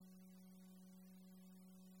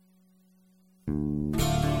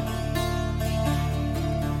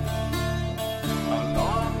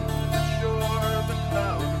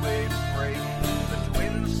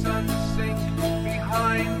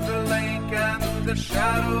the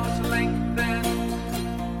shadows lengthen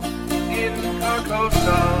in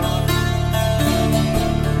Carcosa.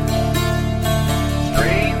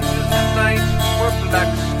 Strange is the night where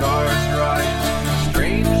black stars rise.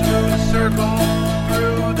 Strange moons circle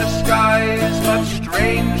through the skies. But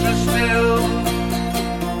stranger still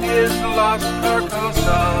is lost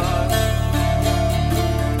Carcosa.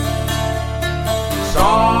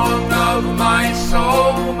 Song of my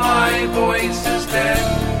soul, my voice is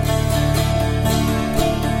dead.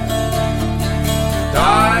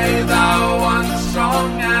 Die thou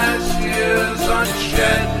unsung as tears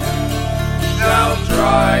unshed shall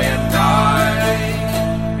dry and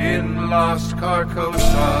die in lost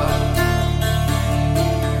Carcosa.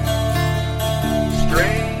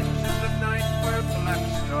 Strange is the night where black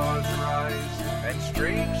stars rise, and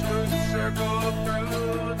strange moons circle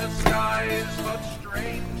through the skies, but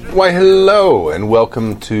strange... Why, hello, and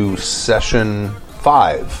welcome to Session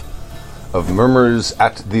 5 of Murmurs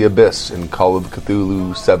at the Abyss in Call of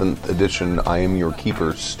Cthulhu 7th Edition. I am your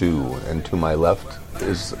keeper, Stu, and to my left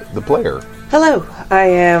is the player. Hello, I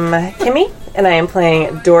am Kimmy, and I am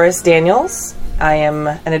playing Doris Daniels. I am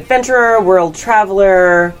an adventurer, world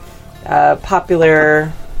traveler,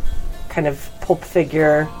 popular kind of pulp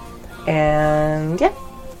figure, and yeah,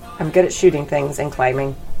 I'm good at shooting things and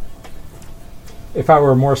climbing. If I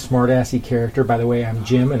were a more smart-assy character, by the way, I'm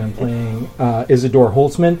Jim, and I'm playing Isidore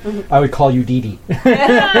Holtzman, I would call you Dee Dee.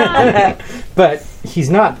 But he's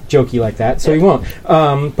not jokey like that, so he won't.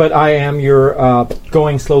 But I am your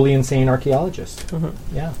going slowly insane archaeologist.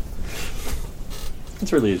 Mm-hmm. Yeah.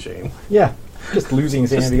 It's really a shame. Yeah. Just losing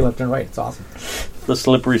sanity left and right. It's awesome. The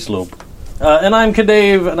slippery slope. And I'm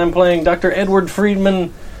Kadave, and I'm playing Dr. Edward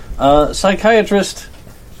Friedman, psychiatrist,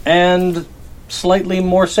 and slightly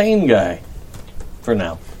more sane guy. For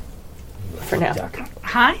now.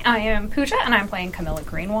 Hi, I am Pooja, and I'm playing Camilla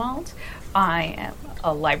Greenwald. I am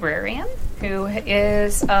a librarian who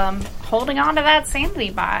is holding on to that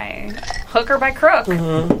sanity by hook or by crook.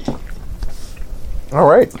 All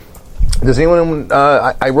right. Does anyone...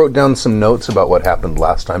 I wrote down some notes about what happened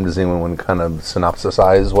last time. Does anyone want to kind of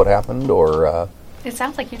synopsisize what happened, or... It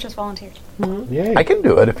sounds like you just volunteered. Yay. I can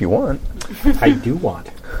do it if you want. I do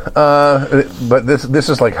want. But this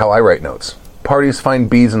is like how I write notes. Parties find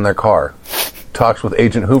bees in their car. Talks with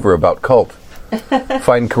Agent Hoover about cult.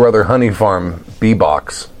 Find Carruthers Honey Farm bee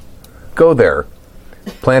box. Go there.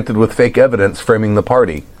 Planted with fake evidence framing the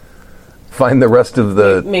party. Find the rest of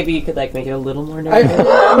the... Maybe you could make it a little more nervous.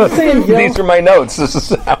 I'm saying, These are my notes. This is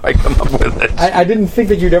how I come up with it. I didn't think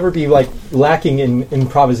that you'd ever be lacking in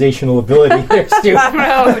improvisational ability there, Stu.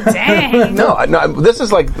 Oh, dang. No. This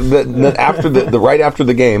is like after the right after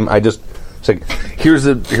the game. I just say, here's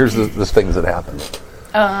the things that happened.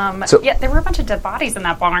 Yeah, there were a bunch of dead bodies in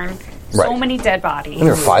that barn. So Right. many dead bodies. And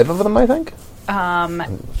there are 5 of them, I think.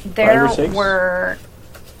 There 5 or 6? were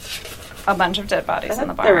a bunch of dead bodies in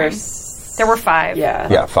the barn. There were 5.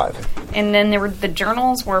 Yeah. 5. And then the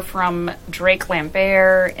journals were from Drake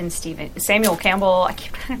Lambert and Samuel Campbell. I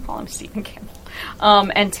keep trying to call him Stephen Campbell.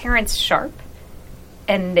 And Terrence Sharp.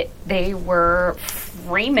 And they were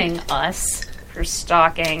framing us for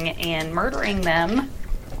stalking and murdering them.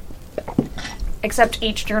 Except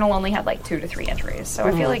each journal only had 2 to 3 entries. So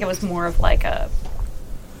I feel like it was more of a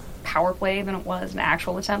power play than it was an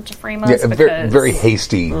actual attempt to frame us. Yeah, very, very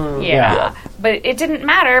hasty. Yeah, but it didn't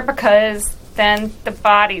matter because then the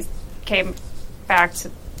bodies came back to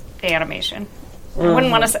the animation. I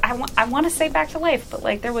wouldn't want to. I want to say back to life,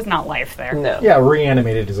 but there was not life there. No. Yeah,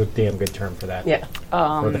 reanimated is a damn good term for that. Yeah.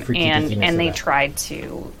 Or the freaky dickiness And of they that. tried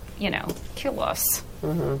to, kill us.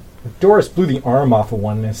 Doris blew the arm off of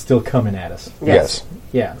one and is still coming at us. Yes.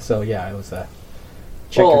 Yeah, so it was a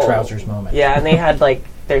check your trousers moment. Yeah, and they had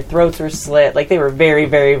their throats were slit. They were very,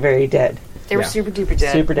 very, very dead. They were super duper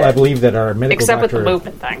dead. Super Well, I dead. believe that our medical Except with doctor... the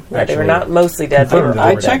movement thing. Right, they were not mostly dead. They were confirmed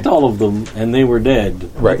I that checked all of them, and they were dead.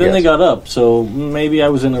 Right, But then yes. they got up, so maybe I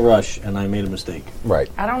was in a rush, and I made a mistake. Right.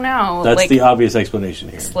 I don't know. That's the obvious explanation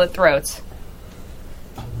here. slit throats.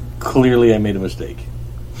 Clearly, I made a mistake.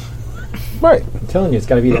 Right. I'm telling you, it's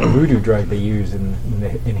got to be that voodoo drug they use in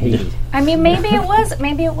Haiti. I mean, maybe it was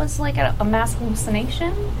a mass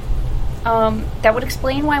hallucination. That would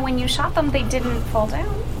explain why when you shot them, they didn't fall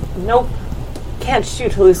down. Nope. Can't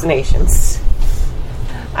shoot hallucinations.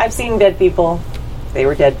 I've seen dead people. They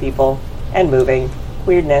were dead people. And moving.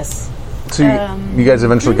 Weirdness. So you guys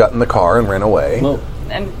eventually got in the car and ran away. Well,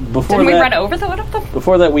 And Before didn't we that- run over the one of them?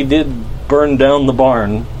 before that, we did burn down the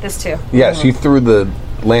barn. This too. Yes, you threw the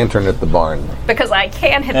lantern at the barn. Because I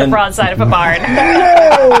can hit the And- broadside of a barn.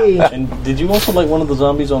 And did you also light one of the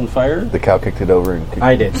zombies on fire? The cow kicked it over and kicked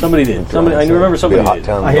I did. Somebody did. Somebody. I remember somebody Be a hot did.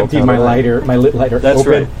 town, I little emptied town my overnight. lit lighter That's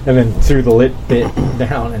open, right. and then threw the lit bit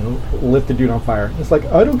down and lit the dude on fire. It's like,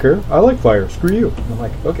 I don't care. I like fire. Screw you. And I'm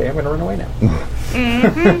like, okay, I'm going to run away now.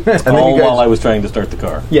 And then All you while I guys, was trying to start the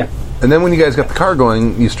car. Yeah. and then when you guys got the car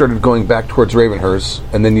going, you started going back towards Ravenhurst,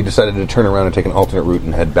 and then you decided to turn around and take an alternate route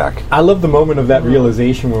and head back. I love the moment of that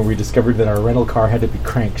realization when we discovered that our rental car had to be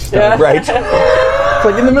crank Yeah. started. Right? It's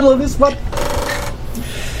like in the middle of this month.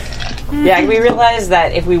 Yeah, we realized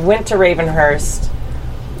that if we went to Ravenhurst,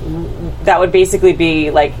 that would basically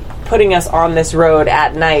be like putting us on this road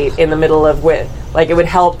at night in the middle of like it would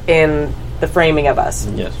help in the framing of us.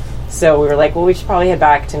 Yes. So we were like, well, we should probably head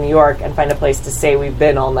back to New York and find a place to say we've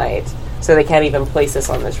been all night, so they can't even place us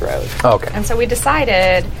on this road. Okay. And so we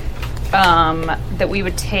decided that we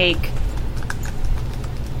would take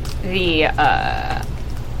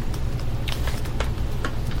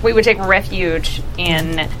refuge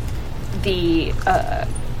in the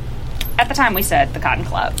at the time we said the Cotton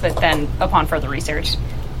Club, but then upon further research,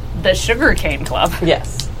 the Sugarcane Club,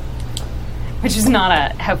 Yes. which is not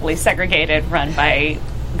a heavily segregated, run by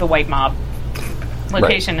the white mob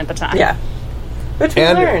location at the time. Yeah. Which we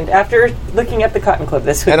And- learned after looking at the Cotton Club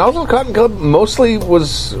this week. And also, Cotton Club mostly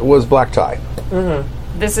was black tie.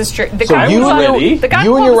 This is true. The So Cotton you Club, and- the Cotton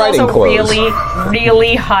you and Club your is riding also clothes. really,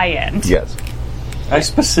 really high end. Yes. I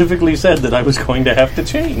specifically said that I was going to have to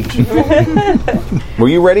change. Were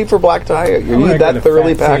you ready for black tie? Are you that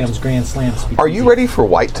thoroughly Sam's packed? Grand Slam speakeasy. Are you ready for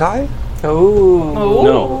white tie? Oh.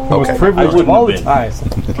 No. Most Okay. privileged I of all wouldn't the have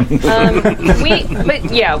ties.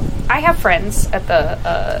 But yeah, I have friends at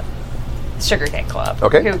the Sugarcane Club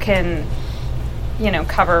Okay. who can,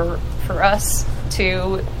 cover for us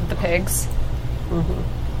to the pigs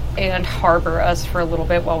and harbor us for a little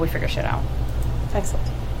bit while we figure shit out. Excellent.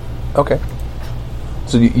 Okay.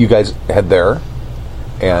 So you guys head there,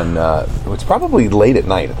 and it's probably late at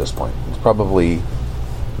night at this point. It's probably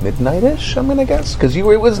midnight-ish, I'm going to guess, because it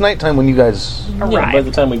was nighttime when you guys... Yeah, by Arrive.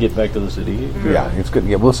 the time we get back to the city. Yeah, it's good.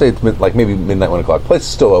 Yeah, we'll say it's like maybe midnight, 1 o'clock. Place is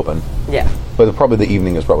still open, Yeah. but probably the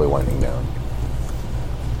evening is probably winding down.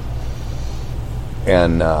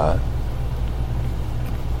 And I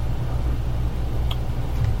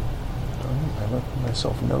left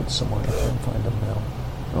myself notes somewhere. I can't find them now.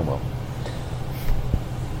 Oh well.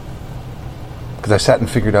 Because I sat and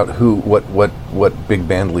figured out what big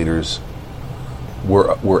band leaders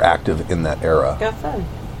were active in that era, Go fun.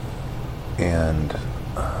 and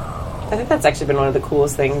I think that's actually been one of the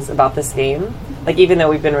coolest things about this game. Like, even though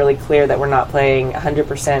we've been really clear that we're not playing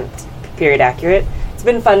 100% period accurate, it's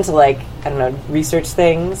been fun to, research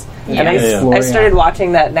things. And I started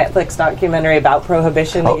watching that Netflix documentary about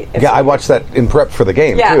Prohibition. I watched that in prep for the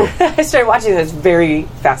game too. Yeah, I started watching it. It's very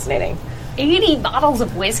fascinating. 80 bottles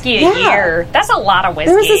of whiskey a Yeah. year. That's a lot of whiskey.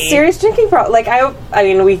 There was a serious drinking problem. Like, I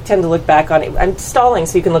mean, we tend to look back on it. I'm stalling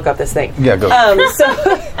so you can look up this thing. Yeah, go. So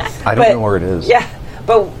I don't know where it is. Yeah,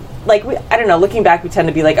 but I don't know. Looking back, we tend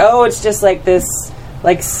to be like, oh, it's just like this,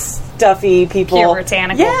 like stuffy people,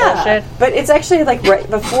 puritanical bullshit. But it's actually like right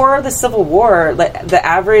before the Civil War, like, the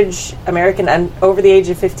average American over the age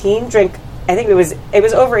of 15 drank. I think it was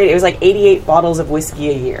over 80. It was like 88 bottles of whiskey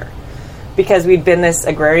a year. Because we'd been this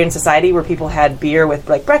agrarian society where people had beer with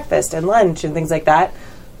like breakfast and lunch and things like that.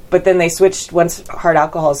 But then they switched, once hard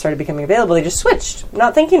alcohol started becoming available, they just switched,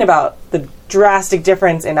 not thinking about the drastic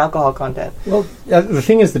difference in alcohol content. Well, the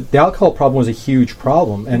thing is that the alcohol problem was a huge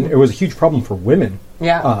problem, and it was a huge problem for women.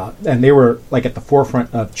 Yeah. And they were like at the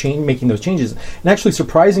forefront of making those changes. And actually,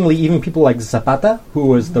 surprisingly, even people like Zapata, who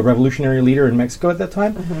was the revolutionary leader in Mexico at that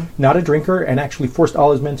time, not a drinker, and actually forced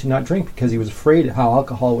all his men to not drink because he was afraid how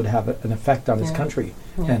alcohol would have an effect on his country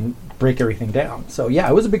and break everything down. So yeah,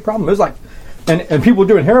 it was a big problem. It was like, and people were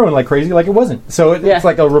doing heroin like crazy, like it wasn't. So it's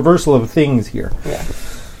like a reversal of things here. Yeah.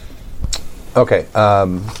 Okay.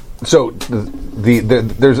 So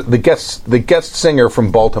there's the guest singer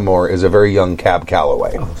from Baltimore is a very young Cab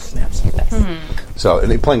Calloway. Oh, snaps. So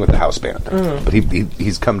and they're playing with the house band, but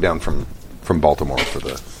he's come down from Baltimore for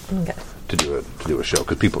to do a show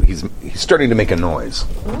because he's starting to make a noise.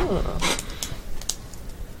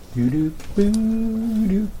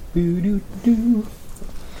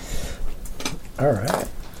 All right.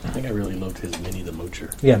 I think I really loved his Minnie the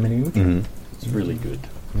Moocher. Yeah, Minnie. It's really good.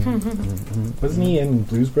 Wasn't he in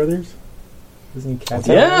Blues Brothers? Wasn't he Cats?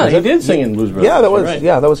 Yeah, he did sing in Blues Brothers. Yeah, that was Right.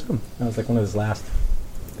 that was him. That was like one of his last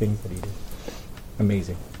things that he did.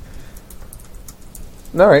 Amazing.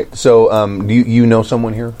 All right. So do you know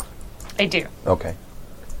someone here? I do. Okay.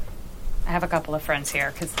 I have a couple of friends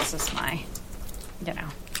here because this is my,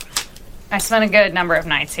 I spent a good number of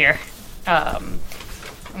nights here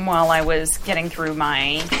while I was getting through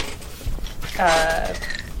my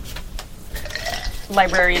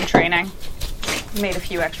librarian training. Made a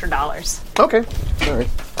few extra dollars Okay. All right.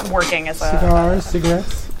 working as a Cigars,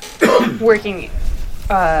 cigarettes. working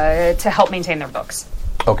to help maintain their books.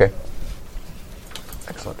 Okay.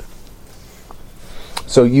 Excellent.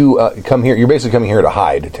 So you come here. You're basically coming here to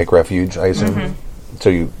hide, to take refuge, I assume. So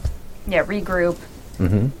you Yeah, regroup,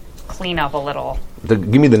 clean up a little. give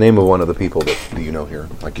me the name of one of the people that you know here,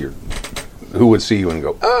 like who would see you and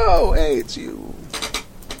go, "Oh, hey, it's you."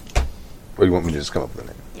 Or you want me to just come up with a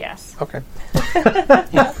name? Yes. Okay.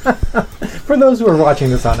 For those who are watching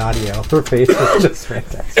this on audio, her face is just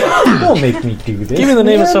fantastic. Don't make me do this. Give me the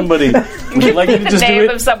name of somebody. Would you like me to The just do name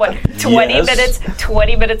it? of someone.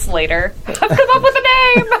 20 minutes later, I've come up with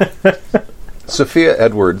a name. Sophia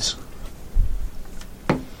Edwards.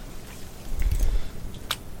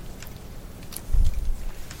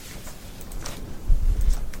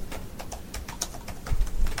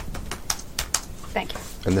 Thank you.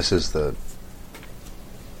 And this is the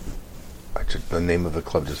name of the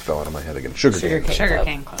club just fell out of my head again. Sugar Cane. Sugar Club.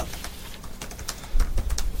 Cane Club.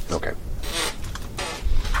 Okay.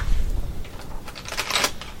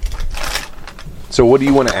 So what do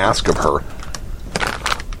you want to ask of her?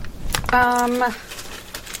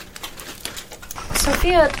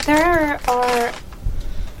 Sophia, there are...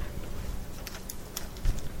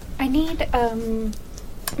 I need,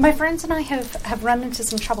 my friends and I have run into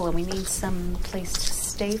some trouble and we need some place to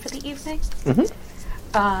stay for the evening.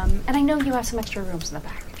 And I know you have some extra rooms in the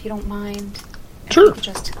back. If you don't mind, if Sure. you could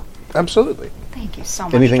just... Absolutely. Thank you so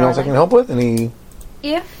much, Anything else I darling. can help with? Any?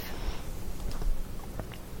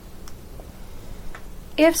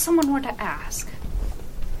 If someone were to ask,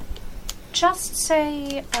 just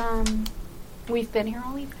say, we've been here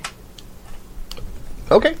all evening.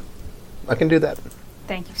 Okay. I can do that.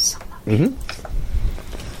 Thank you so much.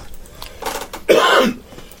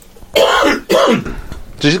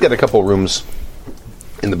 So she's got a couple rooms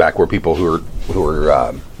in the back where people who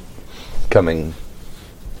are coming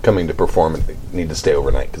to perform and need to stay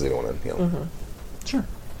overnight because they don't want to, Sure.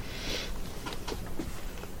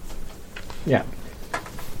 Yeah.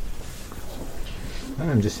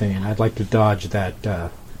 I'm just saying, I'd like to dodge that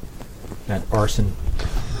arson,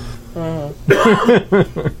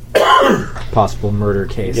 possible murder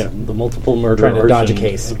case. Yeah, the multiple murder. Trying to dodge a arson.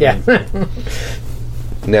 case. Yeah.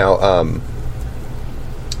 Now,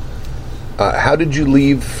 how did you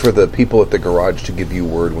leave for the people at the garage to give you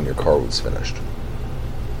word when your car was finished?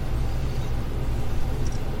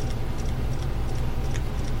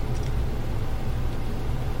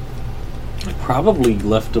 I probably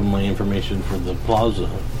left them my information for the plaza.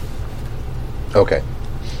 Okay.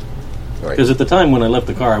 All right. Because at the time when I left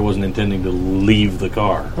the car, I wasn't intending to leave the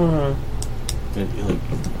car.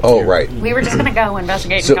 Oh, right. We were just going to go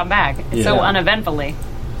investigate So- and come back. So Yeah. uneventfully.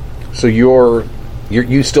 So you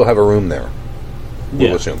still have a room there. We'll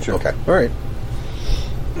Yeah, assume. sure. Okay. All right.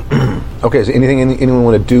 Okay. Is there anything anyone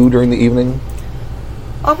want to do during the evening?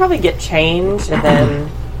 I'll probably get changed, and then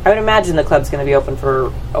I would imagine the club's going to be open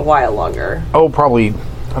for a while longer. Oh, probably.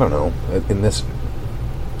 I don't know. In this,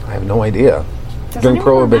 I have no idea. Does During anyone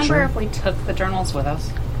Prohibition? remember if we took the journals with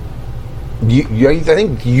us? I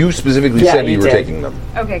think you specifically Yeah, said you you were did. taking them.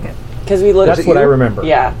 Okay, good. Because we looked. That's what I remember.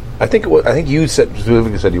 Yeah, I think you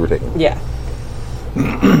specifically said you were taking them. yeah.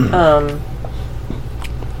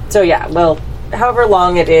 So yeah, well, however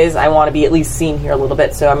long it is, I want to be at least seen here a little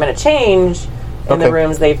bit. So I'm going to change in Okay. the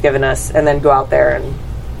rooms they've given us, and then go out there and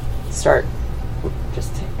start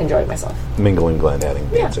just enjoying myself. Mingling, glandadding,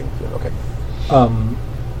 dancing. Okay.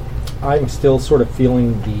 I'm still sort of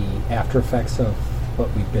feeling the after effects of what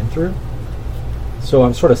we've been through. So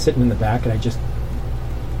I'm sort of sitting in the back, and I just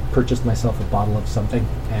purchased myself a bottle of something,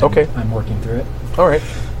 and Okay. I'm working through it. All right.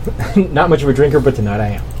 Not much of a drinker, but tonight I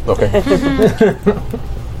am. Okay.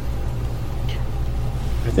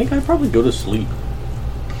 I think I'd probably go to sleep.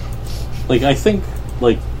 I think,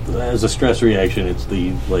 as a stress reaction, it's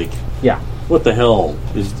the, Yeah. what the hell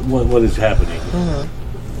is, what is happening?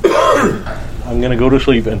 I'm going to go to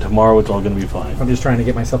sleep, and tomorrow it's all going to be fine. I'm just trying to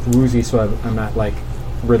get myself woozy so I'm not,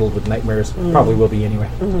 riddled with nightmares. Probably will be anyway.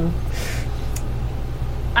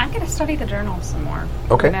 I'm going to study the journals some more.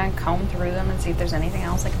 Okay. I'm going to comb through them and see if there's anything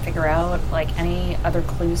else I can figure out, any other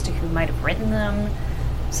clues to who might have written them,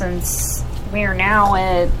 since we are now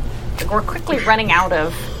we're quickly running out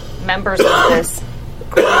of members of this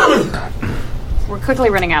group. We're quickly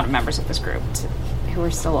running out of members of this group who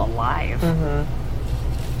are still alive.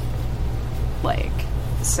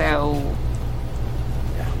 So...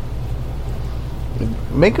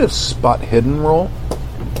 Make a spot hidden roll.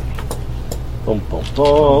 Bum, bum,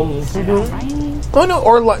 bum. Right? Oh no,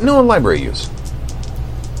 or library use.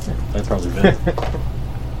 I'd probably bet.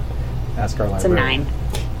 Ask our It's a librarian. 9.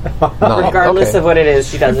 Regardless Okay. of what it is,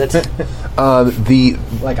 she does it.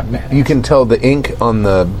 Like a man. You can tell the ink on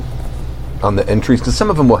the entries, because some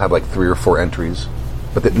of them will have like 3 or 4 entries,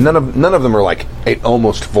 but none of them are like an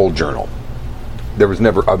almost full journal. There was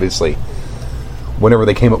never, obviously, whenever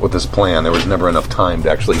they came up with this plan, there was never enough time to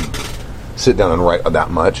actually sit down and write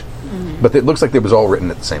that much. But it looks like it was all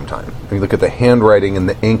written at the same time. If you look at the handwriting and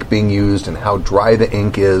the ink being used and how dry the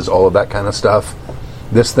ink is, all of that kind of stuff.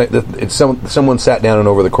 This thing, it's someone sat down and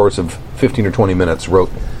over the course of 15 or 20 minutes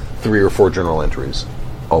wrote 3 or 4 journal entries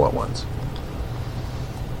all at once.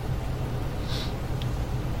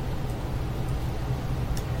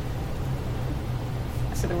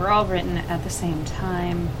 So they were all written at the same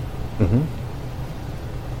time Mm-hmm.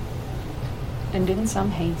 and in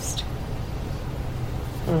some haste.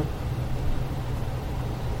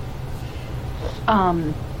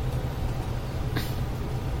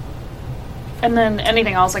 And then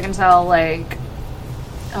anything else I can tell, like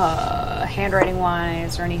handwriting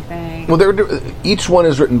wise or anything. Well, each one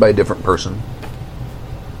is written by a different person.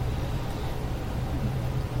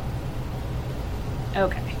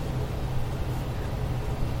 Okay.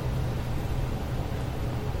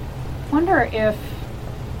 Wonder if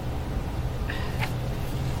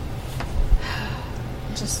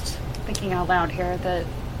just thinking out loud here that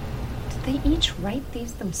did they each write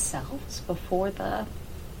these themselves before the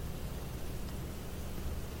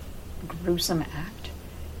gruesome act?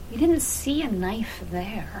 We didn't see a knife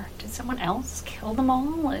there. Did someone else kill them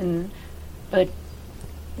all but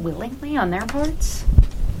willingly on their parts?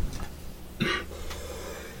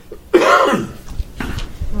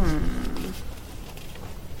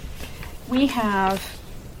 We have...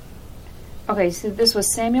 Okay, so this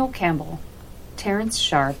was Samuel Campbell, Terrence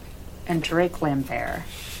Sharp, and Drake Lambert.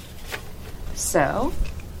 So,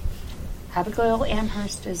 Abigail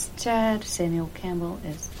Amherst is dead, Samuel Campbell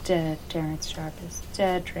is dead, Terrence Sharp is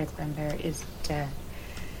dead, Drake Lambert is dead.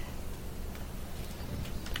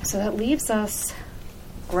 So that leaves us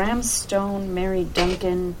Graham Stone, Mary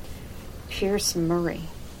Duncan, Pierce Murray.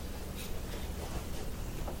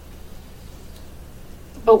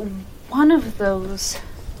 But one of those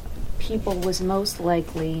people was most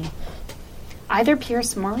likely either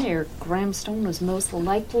Pierce Murray or Graham Stone was most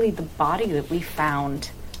likely the body that we found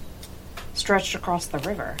stretched across the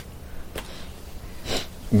river.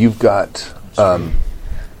 You've got,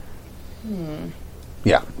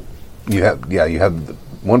 yeah, you have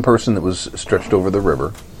one person that was stretched over the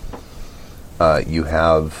river. You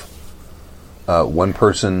have one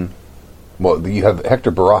person. Well, you have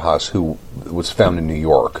Hector Barajas, who was found in New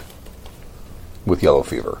York with yellow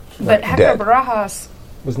fever. But Hector Dead. Barajas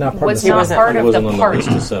was not part was of the not part of wasn't the on party. list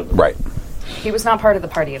of 7. Right. He was not part of the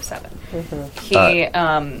party of 7. He,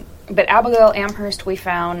 but Abigail Amherst, we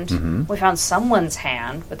found someone's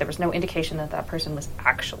hand, but there was no indication that that person was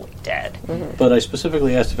actually dead. But I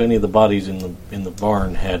specifically asked if any of the bodies in the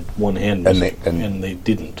barn had one hand And missing, they- and they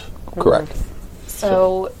didn't. Correct.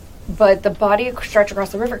 So, but the body stretched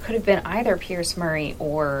across the river could have been either Pierce Murray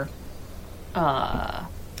or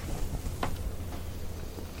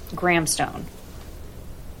Graham Stone.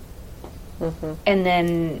 And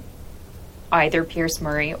then either Pierce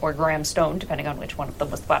Murray or Graham Stone, depending on which one of them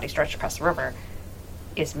was the body stretched across the river,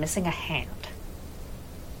 is missing a hand.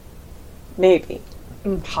 Maybe.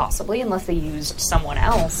 Possibly, unless they used someone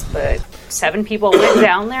else. But 7 people went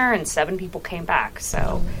down there and 7 people came back.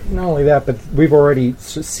 So Not only that, but we've already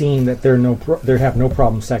seen that they have no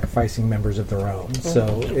problem sacrificing members of their own.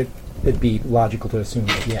 So it'd be logical to assume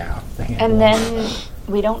that the hand. and belongs.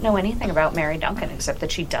 then we don't know anything about Mary Duncan except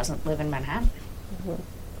that she doesn't live in Manhattan.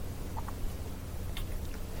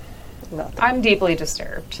 Nothing. I'm deeply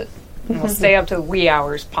disturbed. We'll stay up to the wee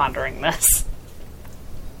hours pondering this.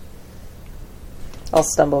 I'll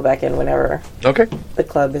stumble back in whenever Okay. the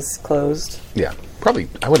club is closed. Yeah. Probably,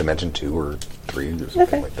 I would imagine 2 or 3 or something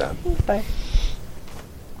Okay. like that. Bye.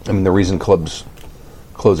 I mean, the reason clubs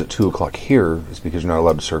close at 2 o'clock here is because you're not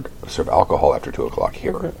allowed to serve alcohol after 2 o'clock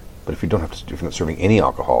here. But if you don't have to, if you're not serving any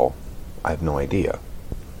alcohol, I have no idea.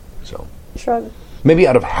 So Shrug. maybe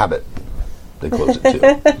out of habit, they close at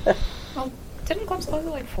 2. Well, didn't clubs close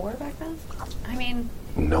at like 4 back then? I mean,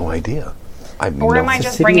 No idea. I have or no, am I It's a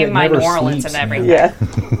just city bringing that my never New Orleans sleeps, and man.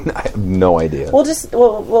 everything? Yeah. I have no idea.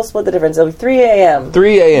 We'll split the difference. It'll be 3 a.m.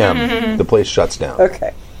 3 a.m. The place shuts down.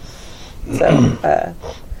 Okay. So,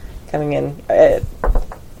 coming in.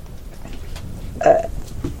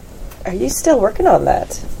 Are you still working on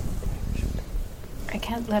that? I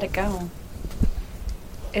can't let it go.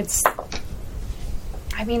 It's.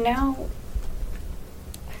 I mean, now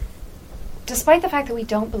despite the fact that we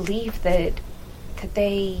don't believe that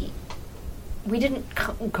we didn't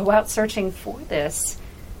go out searching for this,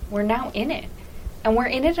 we're now in it. And we're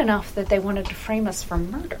in it enough that they wanted to frame us for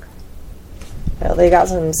murder. Well, they got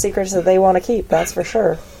some secrets that they want to keep, that's for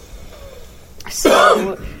sure.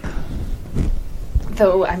 So,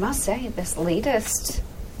 though I must say, this latest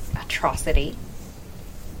atrocity,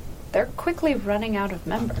 they're quickly running out of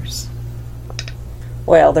members.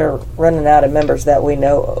 Well, they're running out of members that we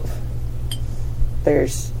know of.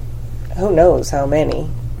 There's who knows how many.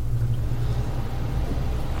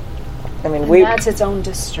 I mean, And that's its own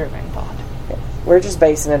disturbing thought. we're just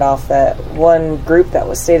basing it off that one group that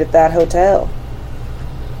was stayed at that hotel.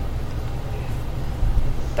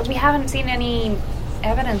 But we haven't seen any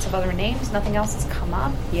evidence of other names. Nothing else has come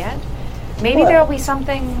up yet. Maybe Well- there'll be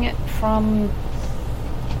something from...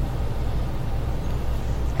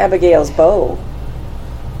 Abigail's beau.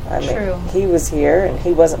 I mean, True. he was here, and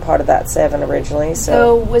he wasn't part of that 7 originally, So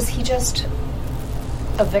so... was he just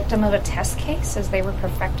a victim of a test case as they were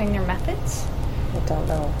perfecting their methods? I don't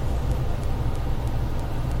know.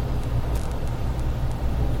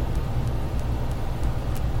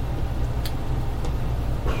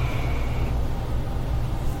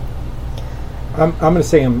 I'm going to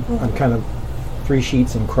say I'm kind of 3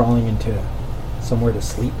 sheets and crawling into somewhere to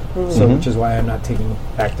sleep. So, which is why I'm not taking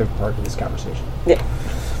active part in this conversation. Yeah.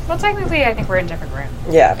 Well, technically, I think we're in different rooms.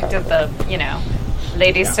 Yeah. Did the,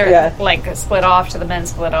 ladies Yeah. split off to the men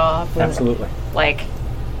split off. and, Absolutely.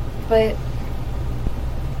 But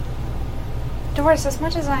Doris, as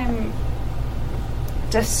much as I'm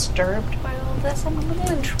disturbed by all this, I'm a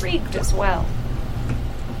little intrigued as well.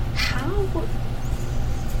 How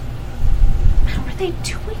are they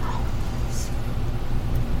doing all of this?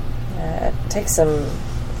 It takes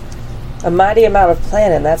a mighty amount of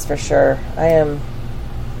planning, that's for sure. I am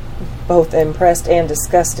both impressed and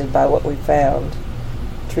disgusted by what we found,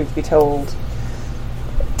 truth be told.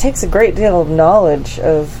 It takes a great deal of knowledge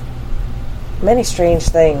of many strange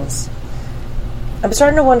things. I'm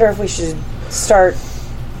starting to wonder if we should start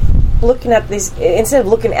looking at these, instead of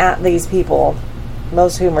looking at these people,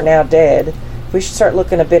 most of whom are now dead, we should start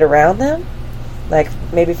looking a bit around them. Like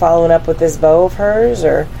maybe following up with this beau of hers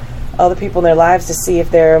or other people in their lives to see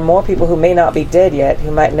if there are more people who may not be dead yet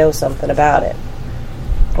who might know something about it.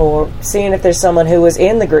 Or seeing if there's someone who was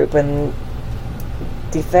in the group and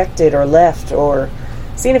defected or left, or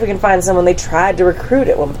seeing if we can find someone they tried to recruit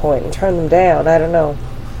at one point and turn them down. I don't know.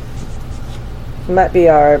 It might be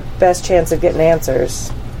our best chance of getting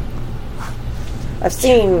answers. I've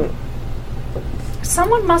seen...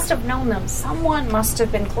 Someone must have known them. Someone must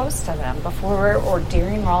have been close to them before or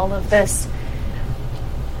during all of this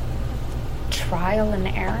trial and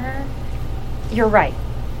error. You're right.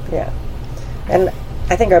 Yeah. And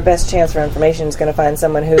I think our best chance for information is going to find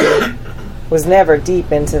someone who was never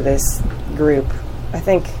deep into this group.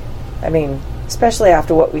 I mean, especially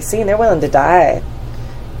after what we've seen, they're willing to die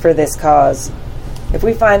for this cause. If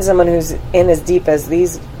we find someone who's in as deep as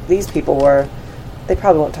these people were, they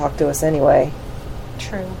probably won't talk to us anyway.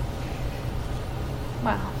 True.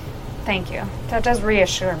 Well, thank you. That does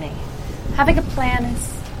reassure me. Having a plan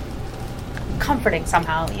is comforting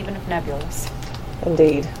somehow, even if nebulous.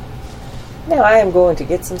 Indeed. Now I am going to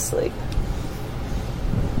get some sleep.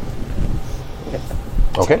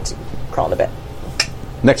 Okay. Crawling a bit.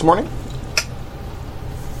 Next morning?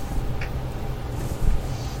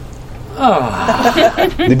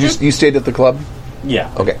 Did you stayed at the club?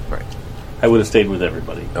 Yeah. Okay, right. I would have stayed with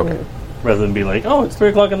everybody. Okay. Rather than be like, oh, it's 3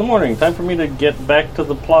 o'clock in the morning. Time for me to get back to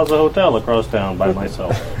the Plaza Hotel across town by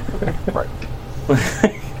myself. Right.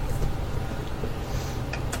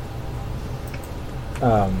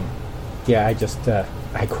 Yeah, I just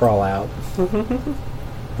I crawl out,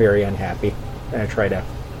 very unhappy, and I try to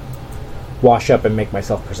wash up and make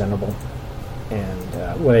myself presentable.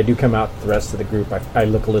 And when I do come out, with the rest of the group, I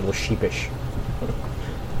look a little sheepish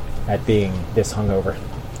at being this hungover.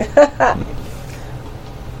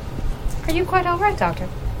 Are you quite all right, Doctor?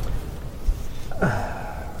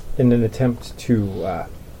 In an attempt to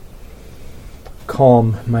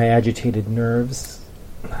calm my agitated nerves,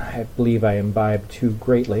 I believe I imbibed too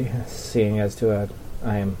greatly, seeing as to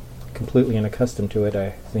I am completely unaccustomed to it.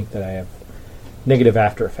 I think that I have negative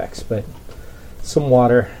after effects, but some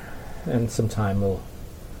water and some time will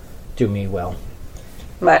do me well.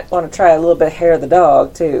 Might want to try a little bit of hair of the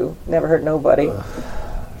dog, too. Never hurt nobody.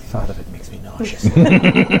 Thought of it makes me nauseous.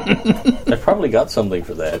 I probably got something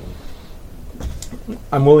for that.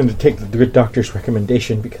 I'm willing to take the good doctor's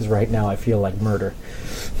recommendation because right now I feel like murder.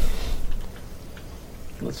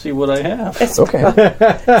 Let's see what I have. It's Okay.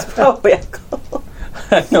 it's probably alcohol.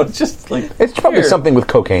 No, it's just like It's probably here, something with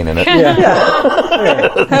cocaine in it.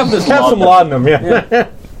 Have this. Have some laudanum, yeah.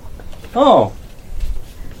 Oh.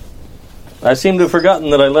 I seem to have forgotten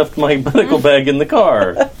that I left my medical bag in the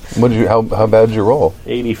car. What did you? How bad did you roll?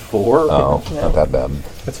 84. Oh, not that bad.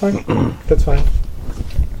 That's fine. That's fine.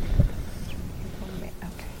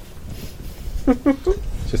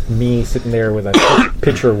 It's just me sitting there with a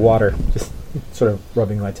pitcher of water, just sort of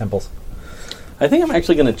rubbing my temples. I think I'm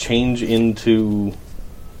actually going to change into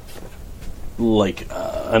like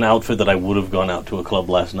an outfit that I would have gone out to a club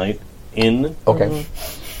last night in. Okay.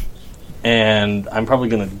 And I'm probably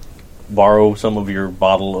going to borrow some of your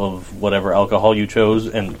bottle of whatever alcohol you chose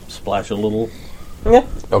and splash a little Yeah.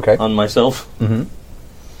 Okay. on myself. Mm-hmm.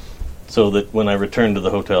 So that when I return to the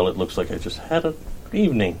hotel, it looks like I just had an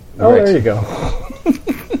evening. Oh, Right. there you go. I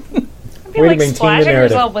feel Way to like maintain the splashing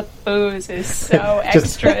narrative. yourself with booze is so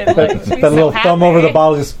Just extra. that, Like, that little thumb over the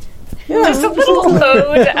bottle, just Just a little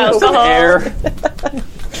ode to alcohol. Air.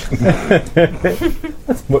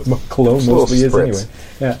 that's what cologne Just a little mostly is spritz. anyway.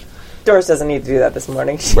 Yeah. Doris doesn't need to do that this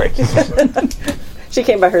morning. Right. She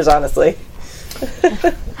came by hers honestly.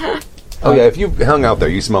 Oh yeah, if you hung out there,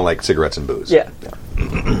 you smell like cigarettes and booze. Yeah.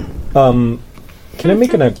 Can I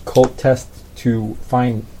make an occult test to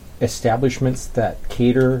find establishments that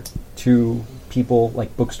cater to people,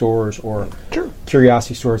 like bookstores or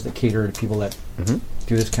curiosity stores that cater to people that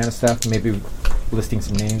do this kind of stuff? Maybe listing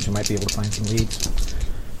some names, you might be able to find some leads.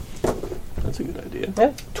 That's a good idea.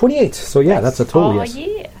 Yeah. 28. So yeah, that's a total Oh, yes.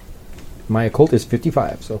 yeah. My occult is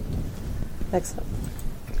 55. So Excellent.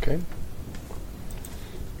 Okay.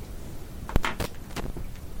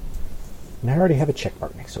 and I already have a check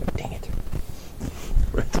mark next to it. Dang it!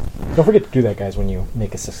 Don't forget to do that, guys. When you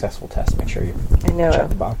make a successful test, make sure you I know. check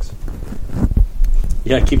the box.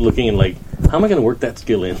 Yeah, I keep looking and like, how am I going to work that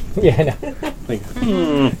skill in? Yeah, I know. Like,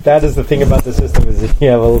 That is the thing about the system is that you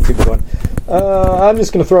have little people going, I'm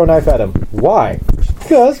just going to throw a knife at him. Why?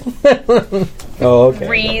 Because. Oh, okay.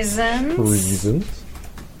 Reasons. Reasons.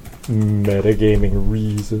 Metagaming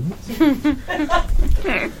reasons.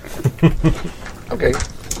 Okay.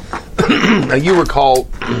 Now you recall,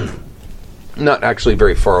 not actually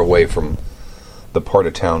very far away from the part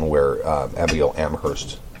of town where Abigail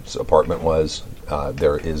Amherst's apartment was,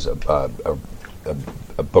 there is a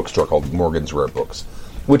bookstore called Morgan's Rare Books,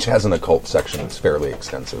 which has an occult section that's fairly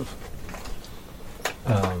extensive.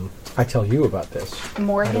 I tell you about this.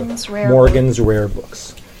 Morgan's Rare. Morgan's Rare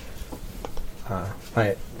Books.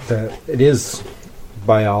 It is,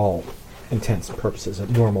 by all intents and purposes, a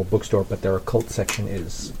normal bookstore, but their occult section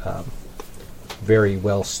is very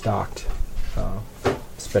well stocked,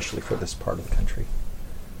 especially for this part of the country.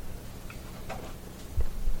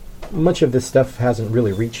 Much of this stuff hasn't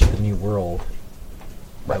really reached the New World,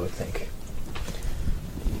 I would think.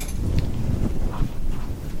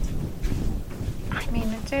 I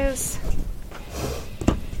mean, it is.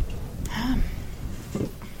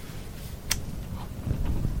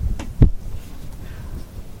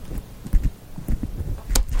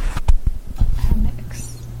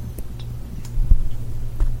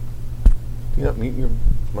 You not mute your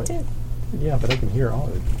mic? Yeah, but I can hear all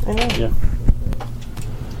of it. I know. yeah.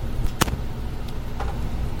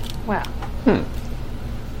 Wow.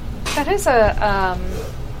 That is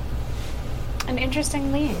an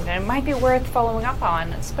interesting lead, and it might be worth following up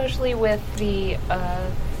on, especially with the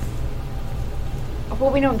well,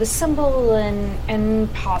 we know the symbol,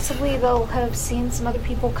 and possibly they'll have seen some other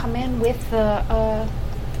people come in with the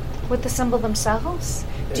symbol themselves.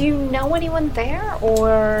 Do you know anyone there,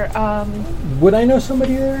 or Would I know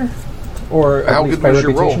somebody there? Or How at least good by was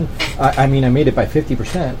your roll? reputation? I mean, I made it by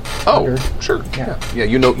 50%. Oh, Under. sure. Yeah. Yeah,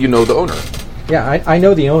 you know the owner, Yeah, I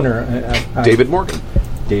know the owner. David Morgan.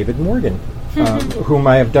 David Morgan, whom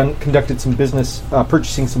I have conducted some business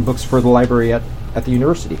purchasing some books for the library at the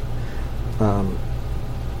university.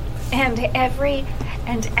 and every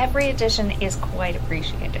edition is quite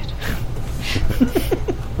appreciated.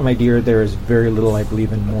 My dear, there is very little I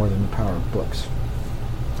believe in more than the power of books.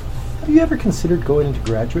 Have you ever considered going into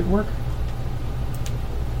graduate work?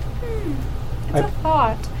 It's a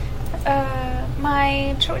thought.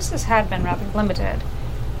 My choices had been rather limited.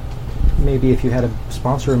 Maybe if you had a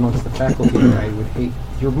sponsor amongst the faculty, I would hate.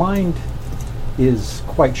 Your mind is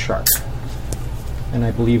quite sharp, and I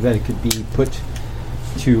believe that it could be put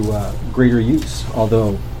to greater use,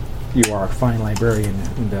 although you are a fine librarian,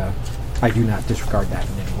 and I do not disregard that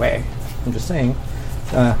in any way. I'm just saying,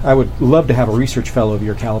 I would love to have a research fellow of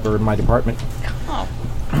your caliber in my department. Oh,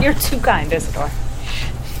 you're too kind, Isidore.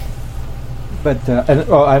 But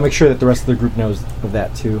I make sure that the rest of the group knows of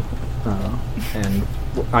that too, and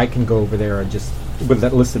I can go over there and just with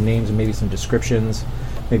that list of names and maybe some descriptions,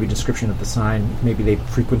 maybe a description of the sign. Maybe they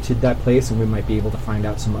frequented that place, and we might be able to find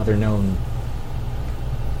out some other known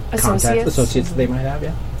associates that they might have.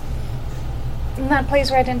 Yeah. And that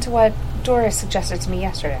plays right into what Doris suggested to me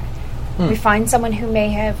yesterday. We find someone who may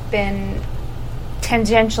have been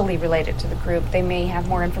tangentially related to the group. They may have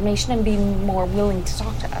more information and be more willing to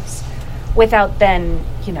talk to us without then,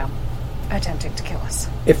 attempting to kill us.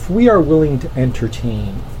 If we are willing to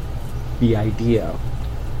entertain the idea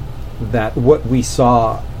that what we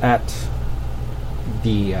saw at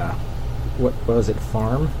the what was it,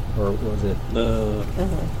 farm, or was it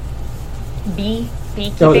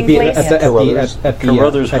beekeeping place? At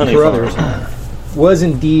Carruthers was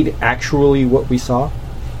indeed actually what we saw,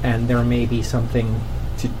 and there may be something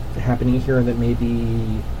happening here that may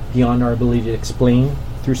be beyond our ability to explain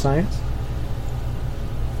through science.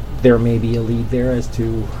 There may be a lead there as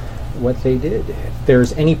to what they did. If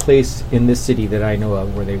there's any place in this city that I know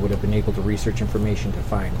of where they would have been able to research information to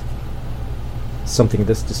find something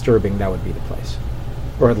this disturbing, that would be the place.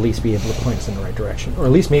 Or at least be able to point us in the right direction. Or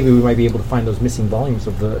at least maybe we might be able to find those missing volumes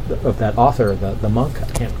of that author, the monk. I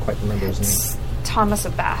can't quite remember his name. Thomas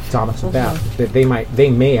of Bath. Thomas of Bath. They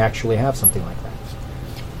may actually have something like that.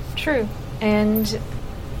 True. And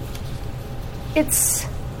it's...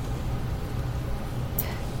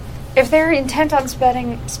 if they're intent on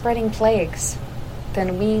spreading plagues, then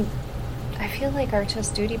I feel like are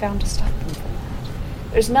just duty-bound to stop them from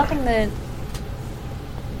that. There's nothing that...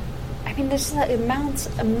 there's an immense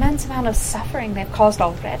amount of suffering they've caused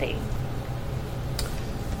already.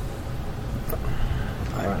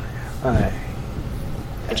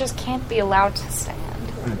 It just can't be allowed to stand.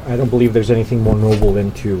 I don't believe there's anything more noble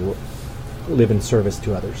than to live in service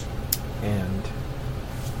to others. And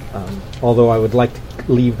although I would like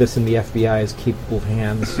to leave this in the FBI's capable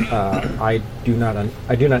hands, I do not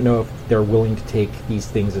know if they're willing to take these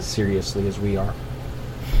things as seriously as we are.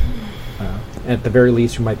 At the very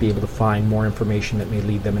least, we might be able to find more information that may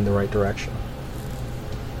lead them in the right direction.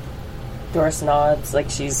 Doris nods,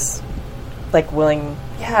 like she's willing,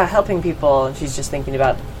 helping people, and she's just thinking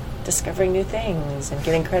about discovering new things and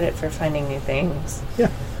getting credit for finding new things.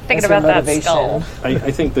 Yeah, thinking about that skull.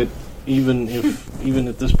 I think that even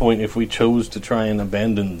at this point, if we chose to try and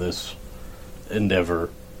abandon this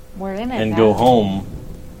endeavor, we're in it and now. go home,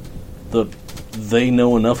 they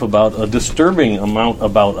know enough about a disturbing amount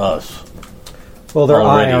about us. Well,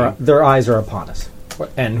 their eyes are upon us,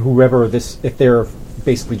 and whoever if they're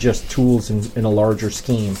basically just tools in a larger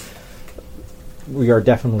scheme, we are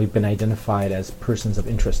definitely been identified as persons of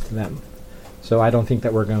interest to them. So I don't think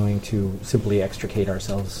that we're going to simply extricate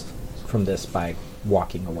ourselves from this by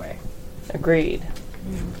walking away. Agreed.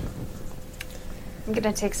 I'm going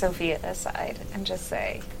to take Sophia aside and just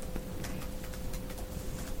say,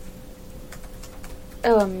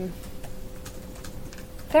 there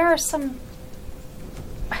are some,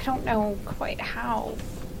 I don't know quite how,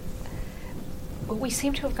 but we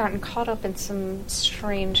seem to have gotten caught up in some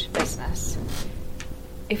strange business.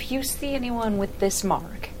 If you see anyone with this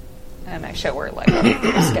mark, and I show her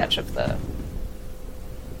a sketch of the,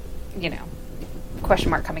 question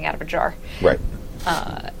mark coming out of a jar. Right.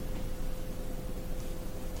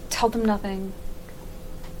 Tell them nothing.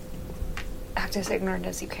 Act as ignorant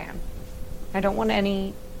as you can. I don't want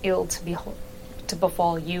any ill to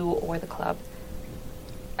befall you or the club.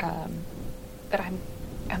 But I'm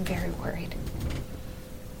very worried.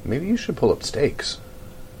 Maybe you should pull up stakes.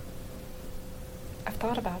 I've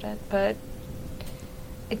thought about it, but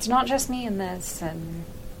it's not just me in this, and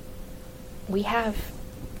we have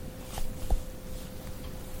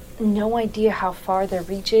no idea how far their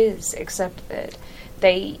reach is, except that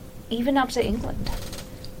they even up to England.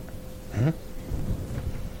 Mm-hmm.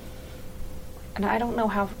 And I don't know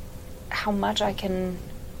how much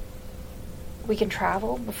we can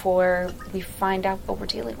travel before we find out what we're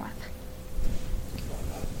dealing with.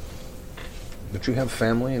 Don't you have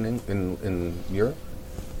family in Europe?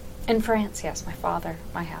 In France, yes. My father,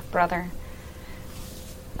 my half-brother.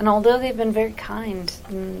 And although they've been very kind,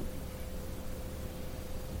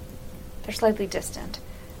 they're slightly distant.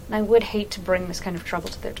 And I would hate to bring this kind of trouble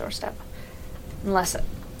to their doorstep. Unless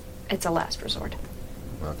it's a last resort.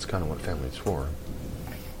 Well, that's kind of what family's for.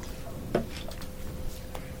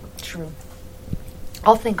 True.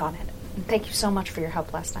 I'll think on it. And thank you so much for your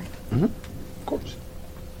help last night. Mm-hmm. Of course.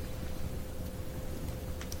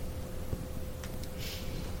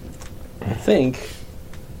 I think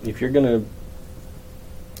if you're going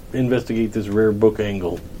to investigate this rare book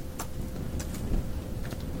angle,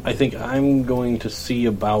 I think I'm going to see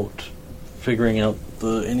about figuring out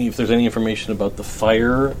if there's any information about the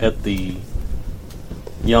fire at the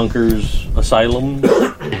Yonkers Asylum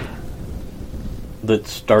that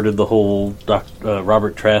started the whole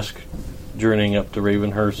Robert Trask journeying up to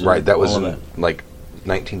Ravenhurst. and Right, that was all in, of like,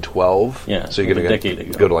 1912. Yeah, So you're like a going decade to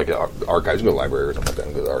ago. go to, like, the archives, go to the library or something like that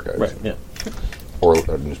and go to the archives. Right, yeah. Or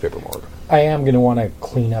a newspaper morgue. I am going to want to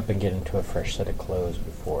clean up and get into a fresh set of clothes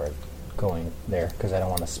before going there because I don't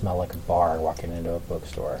want to smell like a bar walking into a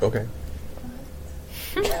bookstore. Okay.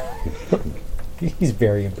 He's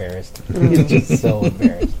very embarrassed. He's just so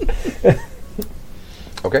embarrassed.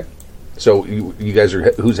 Okay. So you guys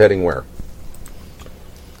are, who's heading where?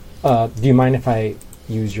 Do you mind if I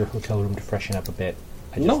use your hotel room to freshen up a bit?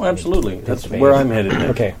 I just No, need absolutely. big That's space. where I'm headed next.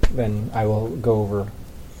 Okay, then I will go over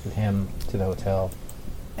with him to the hotel.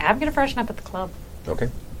 I'm gonna freshen up at the club. Okay.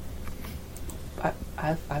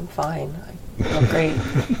 I'm fine. I feel great.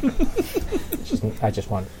 I just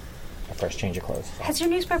want a fresh change of clothes. Has your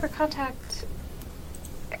newspaper contact?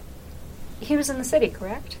 He was in the city,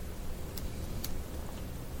 correct?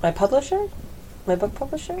 My publisher? My book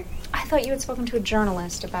publisher? I thought you had spoken to a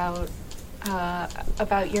journalist about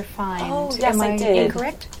your find. Oh, yes, Am I did.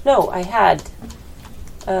 Incorrect? No, I had.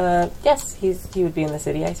 Yes, he would be in the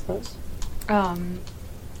city, I suppose. I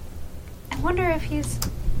wonder if he's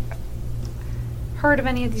heard of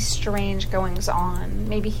any of these strange goings on.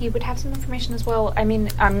 Maybe he would have some information as well. I mean,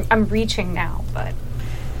 I'm reaching now, but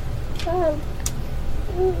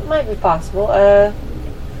Might be possible.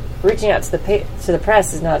 Reaching out to the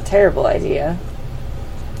press is not a terrible idea.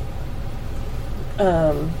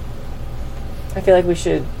 I feel like we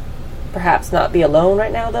should perhaps not be alone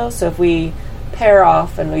right now, though. So if we pair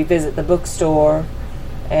off and we visit the bookstore,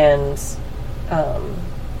 and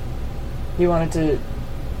you wanted to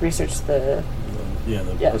research the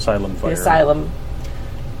Asylum fire. the asylum.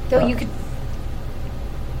 though you could.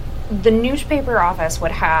 The newspaper office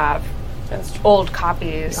would have That's true. old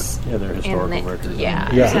copies. Yeah, they're in historical the, records. Yeah,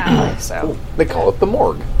 Yeah. exactly. So, They call it the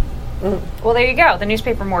morgue. well, there you go. The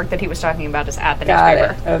newspaper morgue that he was talking about is at the Got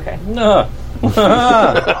newspaper. it. Okay. No.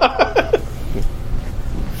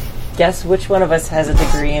 Guess which one of us has a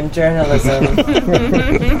degree in journalism?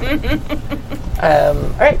 All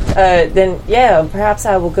right. Then, yeah, perhaps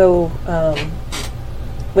I will go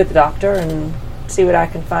with the doctor and see what I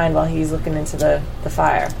can find while he's looking into the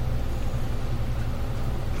fire.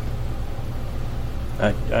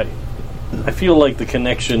 I feel like the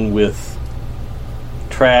connection with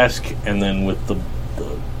Trask and then with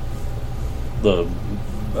the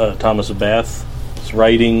Thomas of Bath's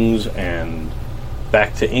writings and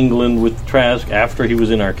back to England with Trask after he was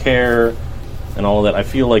in our care and all that. I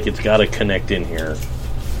feel like it's got to connect in here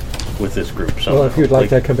with this group. Somehow. Well, if you'd like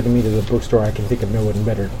to accompany me to the bookstore, I can think of no one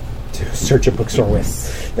better to search a bookstore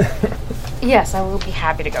with. Yes, I will be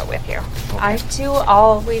happy to go with you. I do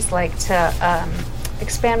always like to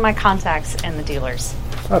expand my contacts in the dealers.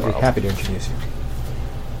 I'd be happy to introduce you.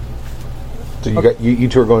 So you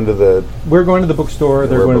two are going to the We're going to the bookstore.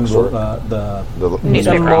 They're going bookstore? to the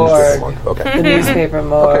Newspaper morgue. Okay. The newspaper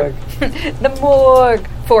morgue. The morgue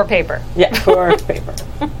for paper. Yeah, for paper.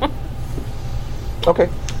 Okay.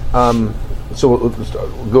 So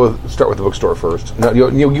we'll start with the bookstore first. Now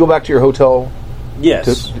you go back to your hotel.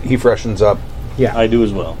 Yes, He freshens up. yeah. I do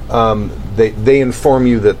as well. They inform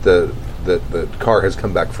you that the car has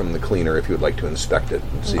come back from the cleaner. If you would like to inspect it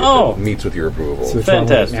and see if Oh. it meets with your approval. So what's wrong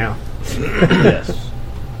with it Fantastic. now? Yes.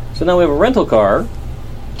 So now we have a rental car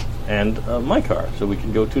and my car, so we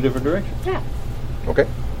can go two different directions. Yeah. Okay.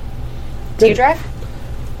 Do you drive?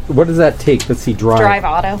 What does that take? Let's see. Drive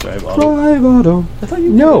auto. Drive auto. Drive auto.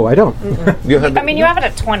 No, I don't. You have I mean, you have it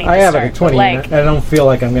at 20. I to have it start, at 20. Like, and I don't feel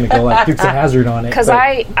like I'm going to go like Dukes of Hazzard on it. because but-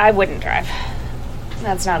 I wouldn't drive.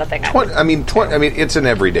 That's not a thing. I would. It's an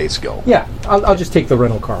everyday skill. Yeah, I'll just take the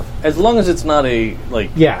rental car. As long as it's not a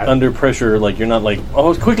Yeah. under pressure, like you're not like,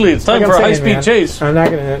 oh, quickly, it's time Like for I'm a high saying, speed man, chase. I'm not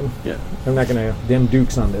gonna. Yeah. I'm not gonna dim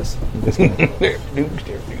Dukes on this. I'm just gonna,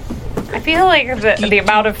 I feel like the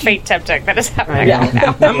amount of fate tempting that is happening know. right now.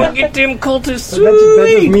 I'm gonna get them cultists.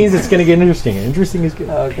 that just means it's gonna get interesting. And interesting is good.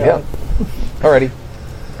 Okay. Yeah. Alrighty.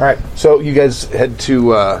 All right. So you guys head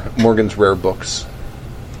to Morgan's Rare Books,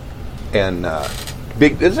 and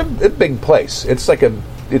it's a big place. It's like a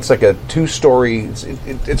 2-story.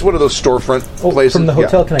 It's one of those storefront places. From the Yeah.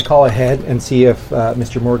 hotel, can I call ahead and see if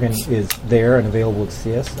Mr. Morgan is there and available to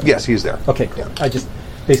see us? Yes, he's there. Okay, cool. Yeah. I just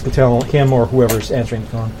basically tell him or whoever's answering the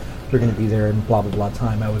phone, we're going to be there in blah, blah, blah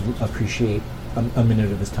time. I would appreciate a minute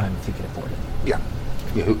of his time if he can afford it. Yeah,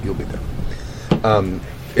 he'll be there.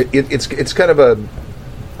 It's kind of a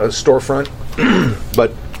storefront,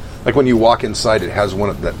 but like when you walk inside, it has one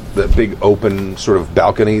of the big open sort of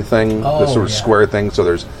balcony thing, the Oh, sort of yeah. square thing. So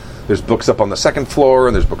there's books up on the second floor,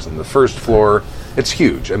 and there's books on the first floor, It's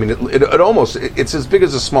huge. I mean, it's as big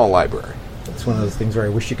as a small library. It's one of those things where I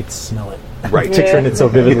wish you could smell it. Right. Picturing it so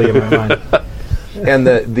vividly in my mind. And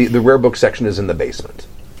the rare book section is in the basement,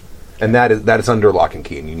 and that is under lock and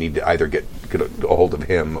key. And you need to either get a hold of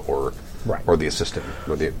him or Right. or the assistant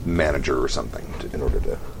or the manager or something in order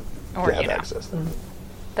to Or, have you know. access,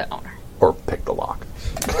 The owner. or pick the lock.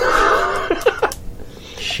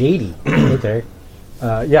 Shady. Okay.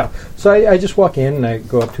 Yeah. So I just walk in and I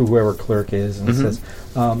go up to whoever clerk is and it says,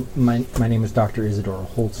 "My name is Dr. Isidore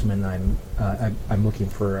Holtzman. I'm looking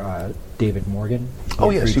for David Morgan."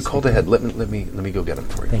 Oh Yeah, yes, please you called speak. ahead. Let me go get him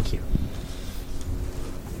for you. Thank you.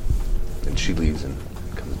 And she leaves and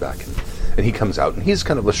comes back, and he comes out, and he's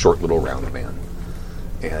kind of a short little round man,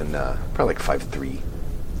 and probably like 5'3",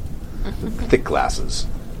 thick glasses.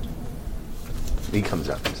 He comes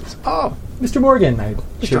out and says, "Oh, Mr. Morgan, I Mr.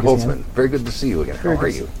 shake his Holtzman, hand. very good to see you again. How Very are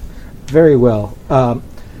good. you?" Very well.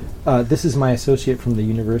 This is my associate from the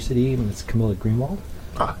university, Ms. Camilla Greenwald.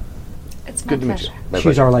 Ah, It's my good to meet you. pleasure. My She's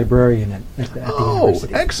pleasure. our librarian at the Oh,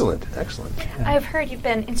 university. excellent. I've heard you've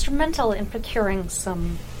been instrumental in procuring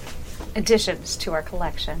some additions to our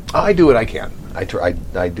collection. I do what I can. I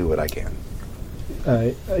do what I can.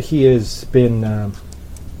 He has been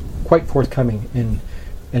quite forthcoming in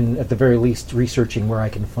at the very least, researching where I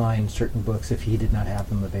can find certain books if he did not have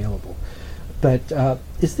them available. But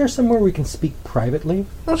is there somewhere we can speak privately?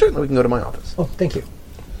 Well, certainly we can go to my office. Oh, thank you.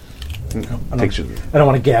 Takes you. I don't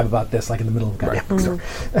want to gab about this like in the middle of a goddamn Right. store.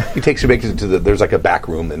 He takes you back to there's like a back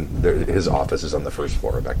room, and his office is on the first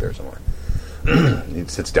floor back there somewhere. He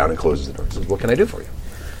sits down and closes the door and says, "What can I do for you?"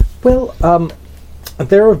 Well,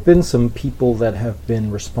 there have been some people that have been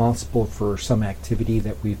responsible for some activity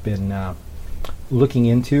that we've been looking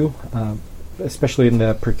into, especially in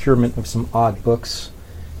the procurement of some odd books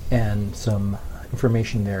and some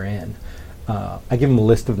information therein. I give them a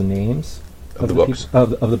list of the names Of the books.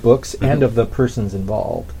 of the books and of the persons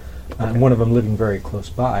involved. And one of them living very close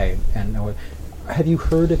by. And have you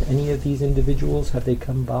heard of any of these individuals? Have they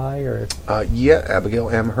come by or? Yeah, Abigail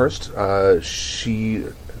Amherst. I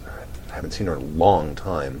haven't seen her in a long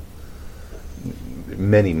time,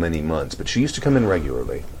 many months, but she used to come in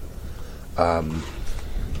regularly.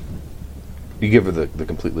 You give her the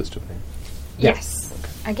complete list of names. Yeah. Yes.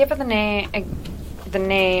 I give her the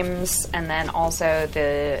names, and then also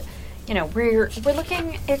the, we're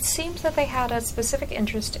looking. It seems that they had a specific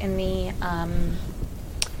interest in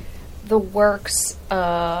the works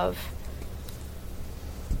of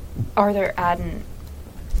Arthur Adden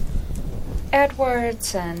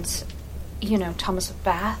Edwards and Thomas of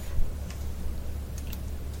Bath.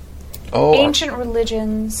 Oh, Ancient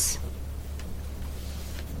religions.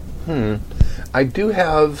 I do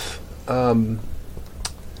have.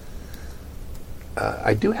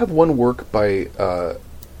 I do have one work by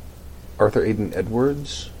Arthur Adden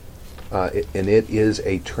Edwards, and it is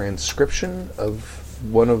a transcription of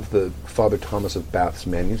one of the Father Thomas of Bath's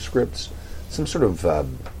manuscripts, some sort of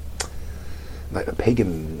like a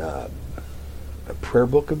pagan a prayer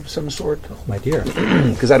book of some sort. Oh, my dear.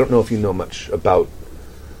 Because I don't know if you know much about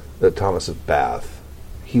Thomas of Bath.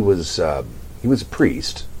 He was a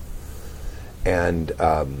priest, and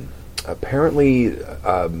apparently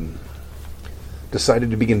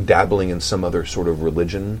decided to begin dabbling in some other sort of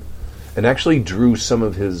religion, and actually drew some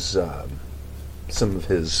of his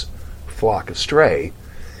flock astray.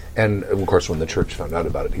 And of course, when the church found out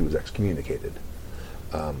about it, he was excommunicated.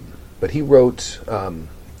 But he wrote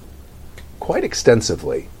quite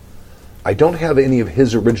extensively. I don't have any of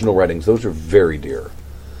his original writings; those are very dear.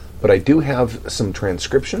 But I do have some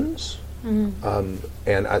transcriptions, and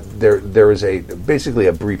there is basically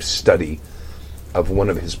a brief study of one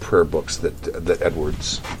of his prayer books that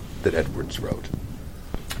Edwards wrote.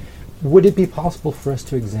 Would it be possible for us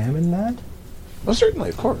to examine that? Well, certainly,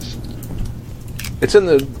 of course. It's in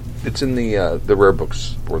the rare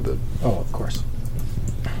books or the. Oh, of course.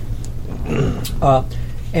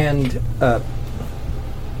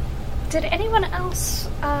 Did anyone else?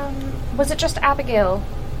 Was it just Abigail,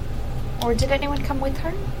 or did anyone come with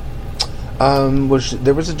her?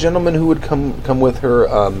 There was a gentleman who would come with her.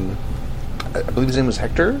 I believe his name was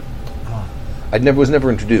Hector. Was never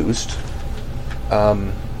introduced.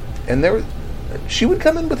 And she would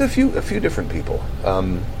come in with a few different people.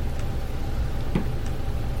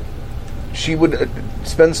 She would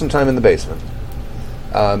spend some time in the basement.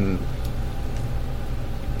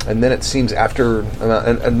 And then it seems after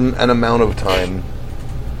an amount of time,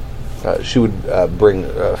 she would bring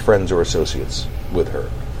friends or associates with her.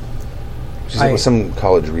 She said it was some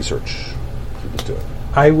college research she was doing.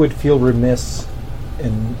 I would feel remiss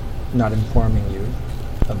in not informing you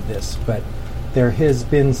of this, but there has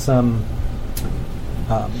been some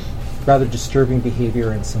rather disturbing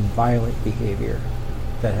behavior and some violent behavior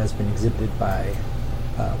that has been exhibited by,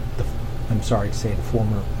 I'm sorry to say, the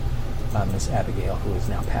former Miss Abigail, who is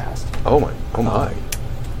now passed. Oh my!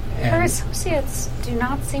 Her And associates do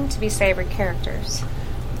not seem to be savory characters.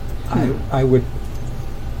 I would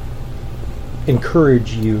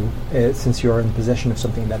encourage you, since you are in possession of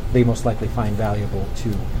something that they most likely find valuable,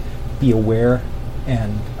 to be aware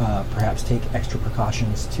and perhaps take extra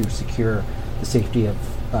precautions to secure the safety of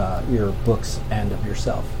your books and of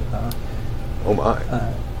yourself. Oh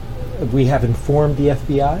my! We have informed the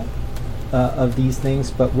FBI of these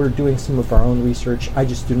things, but we're doing some of our own research. I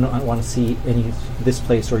just do not want to see this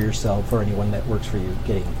place or yourself or anyone that works for you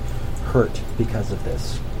getting hurt because of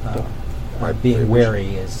this. Being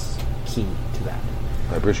wary is key to that.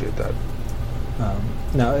 I appreciate that.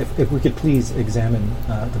 Now, if we could please examine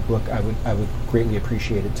the book, I would greatly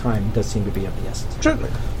appreciate it. Time does seem to be of the essence.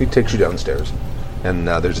 Certainly. He takes you downstairs, and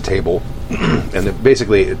there's a table, and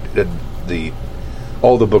basically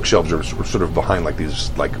all the bookshelves are sort of behind like these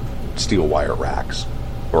like steel wire racks,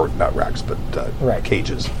 or not racks, but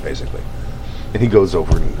cages, basically. And he goes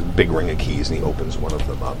over and a big ring of keys, and he opens one of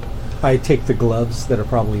them up. I take the gloves that are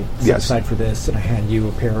probably set Yes. aside for this, and I hand you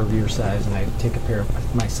a pair of your size, and I take a pair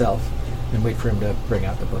myself, and wait for him to bring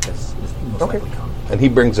out the book as most likely common. And he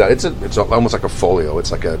brings out it's almost like a folio.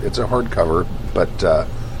 It's a hardcover, but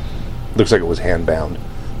looks like it was hand bound.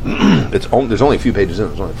 There's only a few pages in it.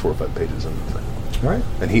 There's only 4 or 5 pages in the thing. All right.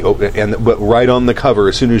 And but right on the cover,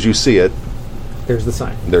 as soon as you see it, There's the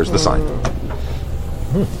sign. there's the sign.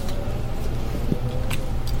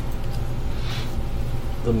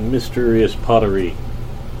 The mysterious pottery.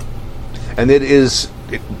 And there's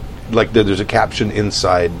a caption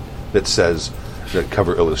inside that says the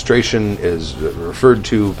cover illustration is referred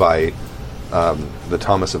to by the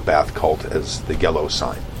Thomas of Bath cult as the yellow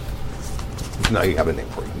sign. Now you have a name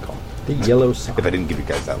for it. You can call it. The yellow sign. If I didn't give you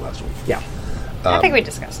guys that last week. Yeah. I think we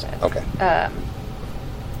discussed it. Okay.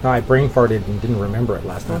 No, I brain farted and didn't remember it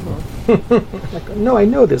last time. No, I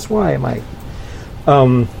know this. Why am I?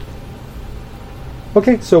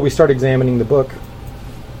 Okay, so we start examining the book.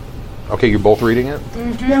 Okay, you're both reading it?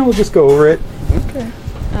 Yeah, we'll just go over it.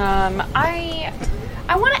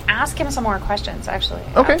 I want to ask him some more questions, actually.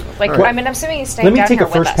 Okay. Like, All right. I mean, I'm assuming he's staying Let me down take here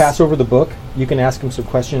a first with pass us. over the book. You can ask him some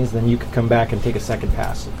questions, then you can come back and take a second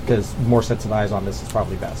pass, because more sets of eyes on this is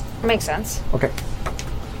probably best. Makes sense. Okay.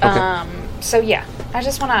 So yeah, I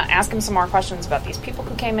just want to ask him some more questions about these people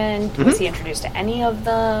who came in. Was he introduced to any of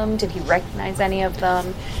them? Did he recognize any of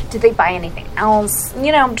them? Did they buy anything else?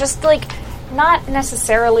 You know, just like not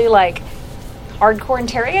necessarily like hardcore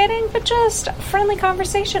interrogating, but just friendly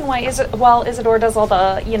conversation. While Isidore does all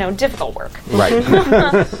the difficult work. Right.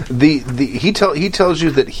 He tells you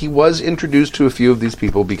that he was introduced to a few of these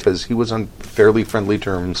people because he was on fairly friendly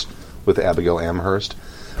terms with Abigail Amherst,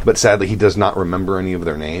 but sadly he does not remember any of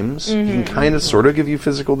their names. He can kind of sort of give you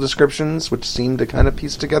physical descriptions, which seem to kind of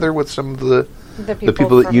piece together with some of the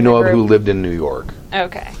people that from you know the of who group. lived in New York.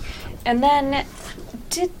 Okay, and then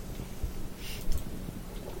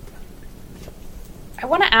I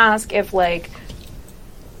want to ask if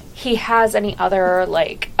he has any other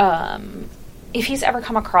if he's ever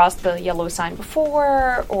come across the yellow sign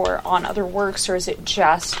before or on other works, or is it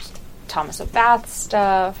just Thomas of Bath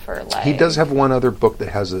stuff, or He does have one other book that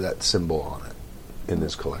has that symbol on it in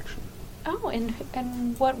this collection. Oh,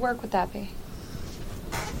 and what work would that be?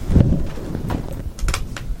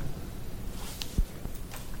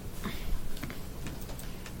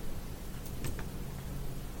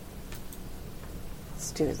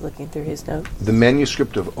 Stu is looking through his notes. The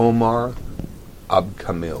manuscript of Omar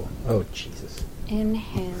Abkamil. Oh, Jesus. In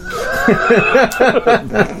him.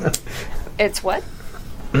 It's what?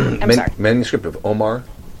 I'm sorry. Manuscript of Omar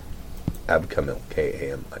Abkamil.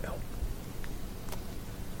 Kamil.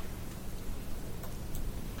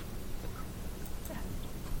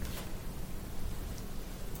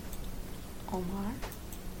 Omar.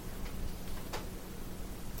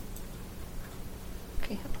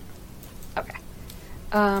 Okay. Okay.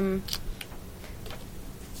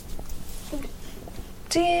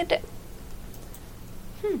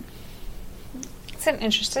 It's an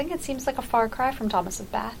interesting. It seems like a far cry from Thomas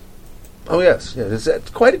of Bath. Oh yes,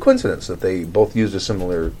 it's quite a coincidence that they both used a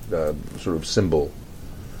similar sort of symbol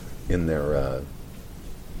in their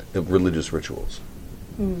religious rituals.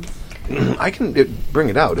 I can bring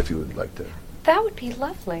it out if you would like to. That would be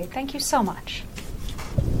lovely. Thank you so much.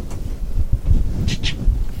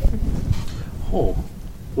 Oh,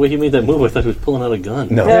 the way he made that move, I thought he was pulling out a gun.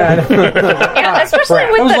 No. Yeah, especially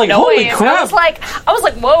with I was the like, holy noise. crap. I was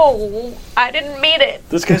like, whoa! I didn't mean it.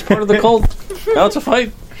 This guy's part of the cult. Now it's a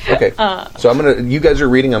fight. Okay. So I'm gonna. You guys are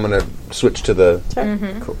reading. I'm gonna switch to the.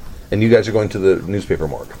 Cool. And you guys are going to the newspaper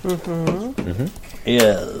morgue.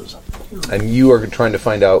 Yes. And you are trying to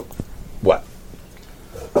find out what.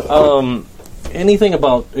 Anything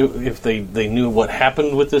about if they knew what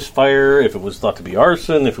happened with this fire, if it was thought to be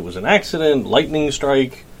arson, if it was an accident, lightning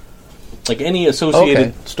strike, like any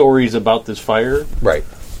associated stories about this fire, Right.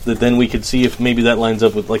 that then we could see if maybe that lines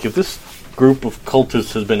up with, like, if this group of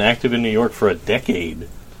cultists has been active in New York for a decade,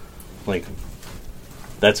 like,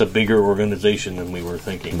 that's a bigger organization than we were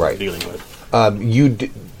thinking Right. dealing with.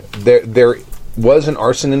 There was an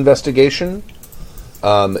arson investigation.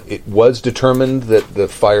 It was determined that the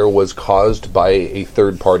fire was caused by a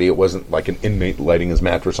third party. It wasn't like an inmate lighting his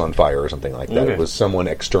mattress on fire or something like that. Okay. It was someone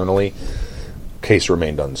externally. Case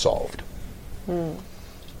remained unsolved.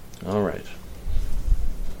 All right.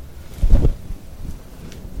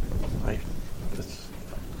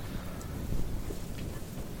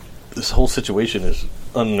 This whole situation is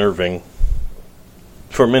unnerving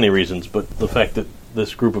for many reasons, but the fact that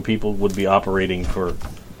this group of people would be operating for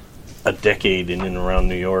a decade in and around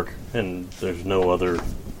New York, and there's no other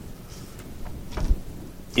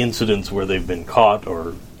incidents where they've been caught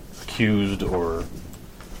or accused or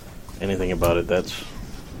anything about it, that's...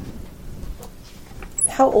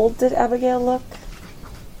 How old did Abigail look?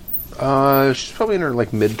 She's probably in her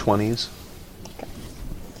mid-20s.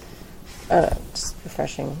 Just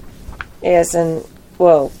refreshing. Yes, and,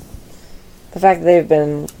 well, the fact that they've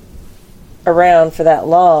been around for that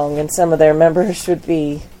long and some of their members would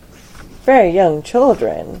be very young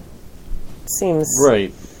children seems...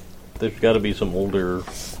 Right. There's got to be some older...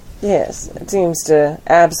 Yes, it seems to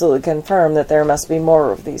absolutely confirm that there must be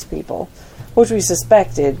more of these people, which we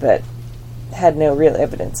suspected, but had no real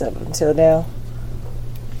evidence of until now.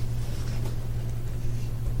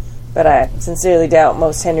 But I sincerely doubt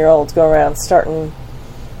most 10-year-olds go around starting...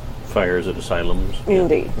 fires at asylums.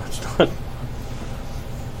 Indeed. Yeah, that's not...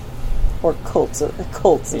 Or cults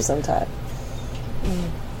of some type.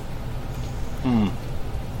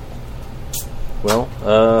 Well,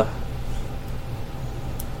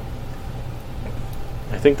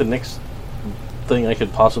 I think the next thing I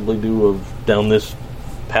could possibly do down this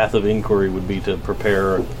path of inquiry would be to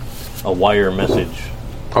prepare a wire message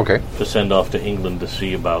Okay. to send off to England to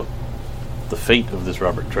see about the fate of this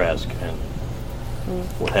Robert Trask and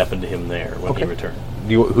what happened to him there when he Okay. returned.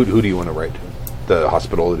 Who do you want to write to? The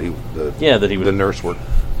hospital that he was the nurse worked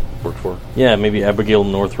for. Yeah, maybe Abigail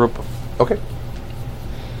Northrop. Okay.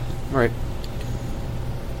 All right.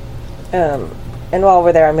 And while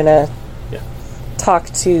we're there, I'm going to Yeah.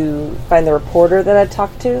 find the reporter that I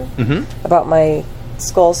talked to about my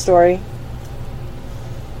skull story,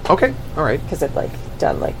 Okay. All right. because I'd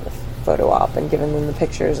done the photo op and given them the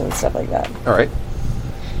pictures and stuff like that. All right.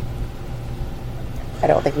 I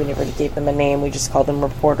don't think we never gave them a name. We just called them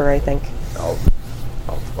reporter, I think.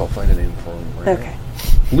 I'll find a name for him. Right Okay.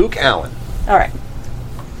 now. Luke Allen. All right.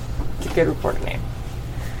 It's a good reporter name.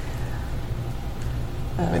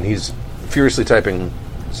 And he's furiously typing,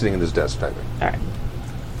 sitting at his desk typing. All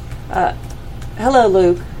right. Hello,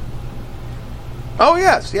 Luke. Oh,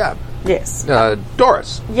 yes, yeah. Yes.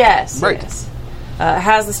 Doris. Yes. Right. Yes.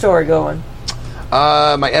 How's the story going?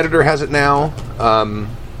 My editor has it now.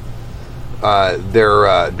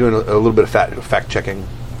 They're doing a little bit of fact-checking.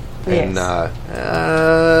 And Yes.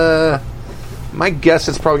 my guess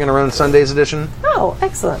it's probably going to run Sunday's edition. Oh,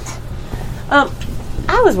 excellent.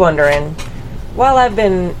 I was wondering, while I've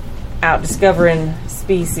been out discovering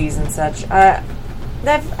species and such, I've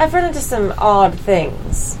run into some odd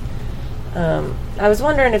things. I was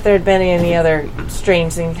wondering if there had been any other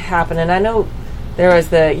strange things happening. I know there was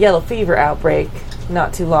the yellow fever outbreak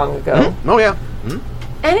not too long ago. Oh, yeah.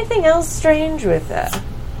 Anything else strange with, I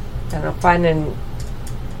don't know, finding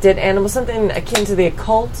dead animals, something akin to the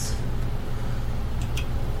occult?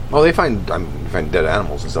 Well, they find dead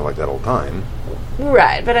animals and stuff like that all the time.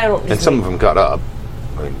 Right, but I don't... And some of them cut up.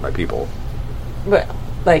 I mean, by people. But,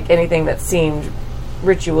 anything that seemed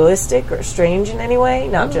ritualistic or strange in any way?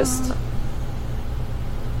 Not just...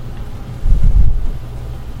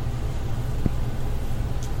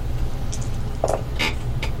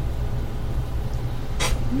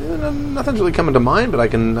 Nothing's really coming to mind, but I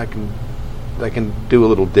can do a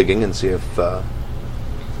little digging and see if...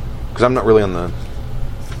 Because I'm not really on the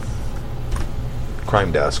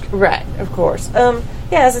crime desk. Right, of course.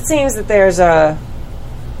 Yes, it seems that there's a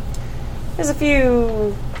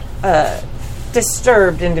few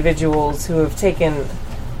disturbed individuals who have taken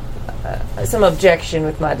some objection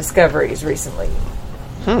with my discoveries recently.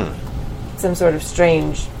 Some sort of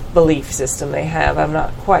strange belief system they have. I'm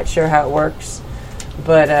not quite sure how it works.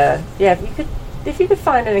 But, yeah, if you could If you could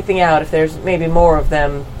find anything out, if there's maybe more of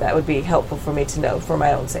them, that would be helpful for me to know for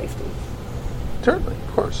my own safety. Certainly,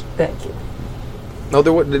 of course. Thank you. No,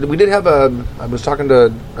 we did have a. I was talking to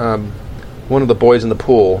one of the boys in the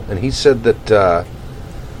pool, and he said that.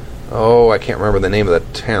 I can't remember the name of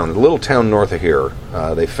the town. A little town north of here.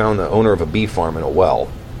 They found the owner of a bee farm in a well,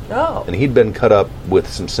 Oh, and he'd been cut up with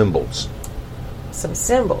some symbols. some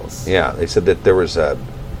symbols. Yeah, they said that there was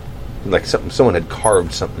someone had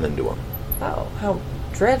carved something into him. Oh, how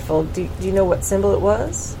dreadful. Do you know what symbol it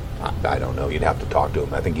was? I don't know. You'd have to talk to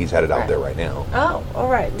him. I think he's headed out there right now. Oh, all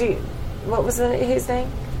right. What was his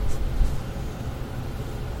name?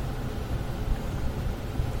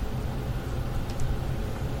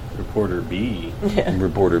 Reporter B.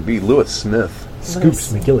 Reporter B. Lewis Smith.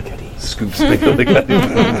 Scoops McGillicuddy. Scoops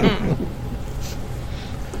McGillicuddy.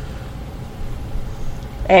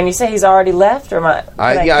 And you say he's already left, or can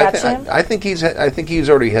I catch him? I think he's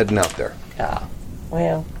already heading out there. Oh,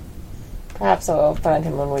 well, perhaps I'll find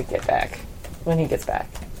him when he gets back.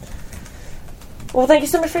 Well, thank you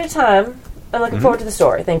so much for your time. I'm looking forward to the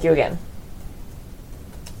story. Thank you again.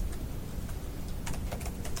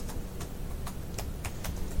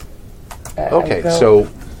 Okay, so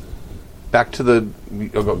back to the.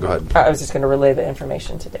 Go ahead. I was just going to relay the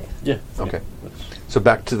information to Dave. Yeah. Okay. So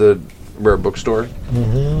back to the rare bookstore.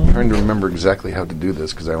 I'm trying to remember exactly how to do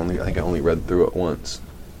this because I think I only read through it once.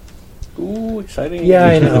 Ooh, exciting. Yeah,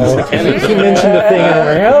 I know. He mentioned a thing, and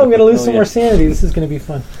I'm like, I'm going to lose some more sanity. This is going to be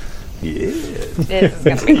fun. Yeah. This is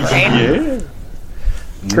going to be great.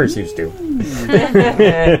 Cursives do.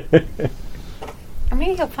 I'm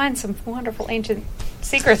going to go find some wonderful ancient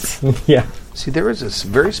secrets. Yeah. See, there is a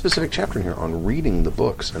very specific chapter in here on reading the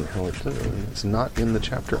books and how it's not in the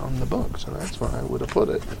chapter on the books, and that's where I would have put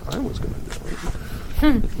it if I was going to do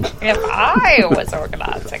it. If I was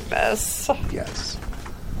organizing this. Yes.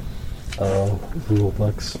 Oh, rule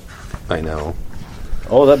books. I know.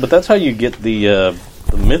 Oh, but that's how you get the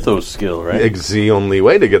mythos skill, right? It's the only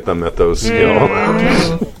way to get the mythos skill.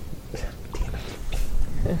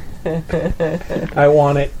 I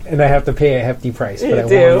want it, and I have to pay a hefty price, but I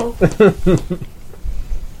do.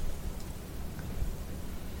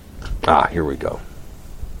 want it. Here we go.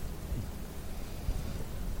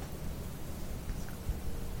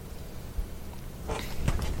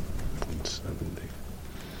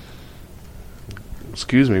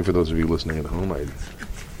 Excuse me for those of you listening at home. I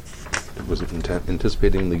wasn't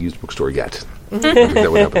anticipating the used bookstore yet. I think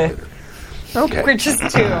that would happen later. Okay.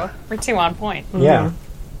 We're too on point. Yeah.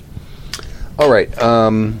 All right.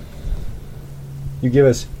 You give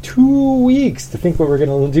us 2 weeks to think what we're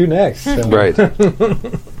going to do next. So. Right.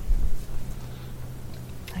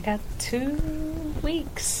 I got 2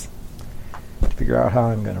 weeks. Figure out how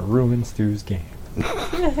I'm going to ruin Stu's game.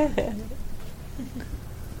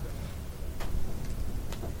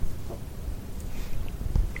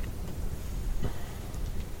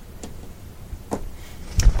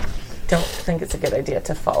 Don't think it's a good idea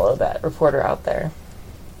to follow that reporter out there.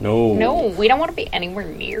 No, we don't want to be anywhere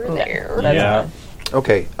near there. That's Yeah. fine.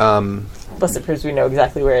 Okay. Plus, it proves we know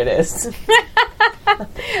exactly where it is.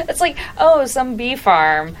 It's like, some bee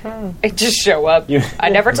farm. I just show up. I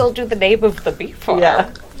never told you the name of the bee farm. Yeah.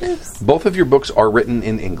 Both of your books are written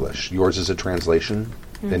in English. Yours is a translation,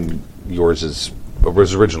 and yours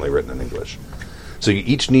was originally written in English. So you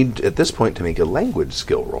each need, at this point, to make a language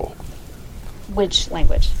skill roll. Which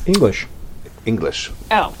language? English. English.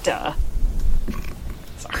 Oh, duh.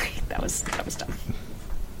 Sorry, that was dumb.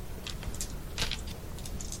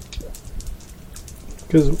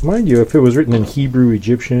 Because, mind you, if it was written in Hebrew,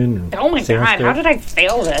 Egyptian, and Oh my Sanskrit, god, how did I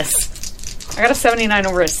fail this? I got a 79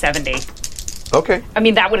 over a 70. Okay. I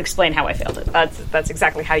mean, that would explain how I failed it. That's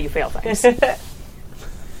exactly how you fail things.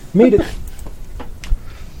 made it?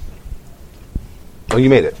 Oh, you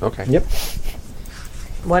made it. Okay. Yep.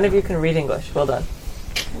 One of you can read English. Well done.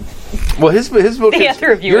 Well, his book. The is,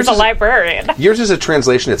 other of you is a librarian. Yours is a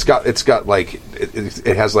translation. It's got like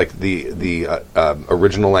it has like the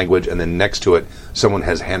original language, and then next to it, someone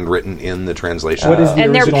has handwritten in the translation. What is the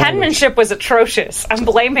And their original penmanship was atrocious. I'm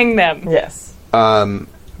blaming them. Yes.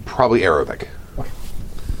 Probably Arabic.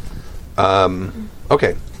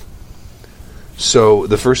 Okay. So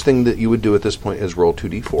the first thing that you would do at this point is roll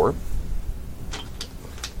 2d4.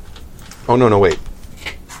 Oh no, wait.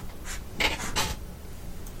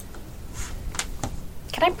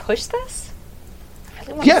 Can I push this? I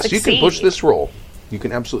really want Yes, to you can succeed. push this roll. You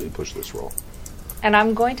can absolutely push this roll. And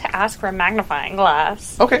I'm going to ask for a magnifying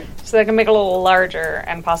glass. Okay. So that I can make it a little larger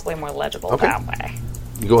and possibly more legible Okay. that way.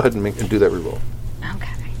 You go ahead and do that reroll.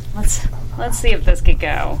 Okay. Let's see if this could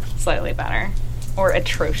go slightly better. Or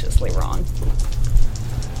atrociously wrong.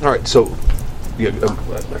 All right, so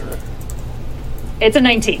It's a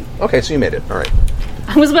 19. Okay, so you made it. All right.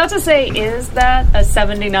 I was about to say, is that a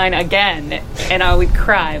 79 again? And I would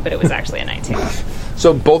cry, but it was actually a 19.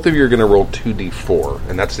 So both of you are going to roll 2d4,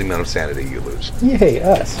 and that's the amount of sanity you lose. Yay,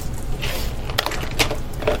 us.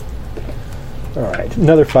 All right,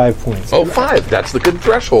 another 5 points. Oh, 5. That's the good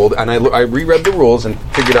threshold. And I reread the rules and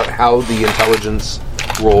figured out how the intelligence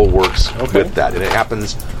roll works with that. And it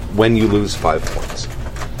happens when you lose 5 points.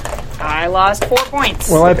 I lost 4 points.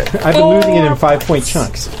 Well, I've been losing it in 5-point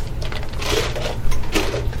chunks.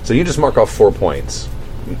 So you just mark off 4 points.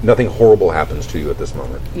 Nothing horrible happens to you at this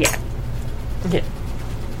moment. Yeah. Yeah.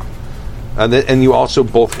 And you also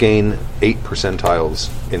both gain 8 percentiles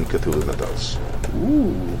in Cthulhu Mythos.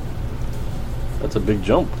 Ooh. That's a big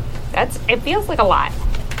jump. It feels like a lot.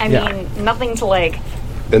 I mean, nothing to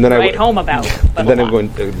And then write home about. But And then a I'm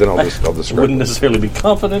lot. going. Then I'll describe. Wouldn't necessarily be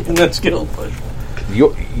confident in that skill, but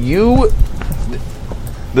You.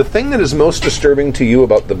 The thing that is most disturbing to you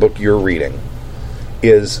about the book you're reading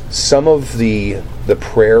is some of the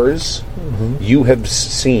prayers you have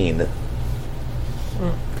seen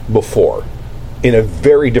before in a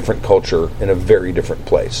very different culture, in a very different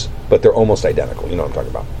place, but they're almost identical. You know what I'm talking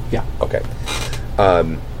about? Yeah. Okay.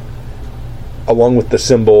 Along with the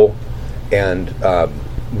symbol and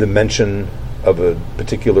the mention of a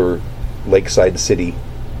particular lakeside city,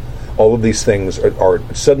 all of these things are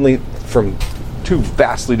suddenly, from two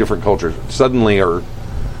vastly different cultures,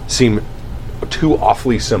 seem too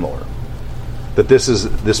awfully similar. That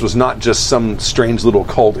this was not just some strange little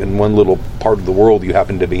cult in one little part of the world you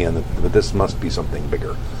happen to be in, but this must be something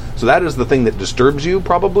bigger. So that is the thing that disturbs you,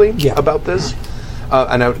 probably, about this.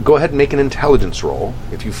 And now go ahead and make an intelligence roll.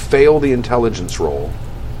 If you fail the intelligence roll,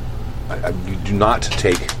 you do not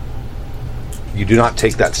take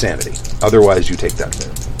that sanity. Otherwise, you take that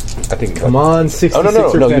sanity. I think. Come on, 66 Oh no!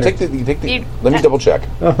 or You better. take the. Let me double check.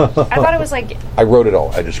 I thought it was like I wrote it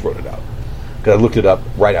all. I just wrote it out because I looked it up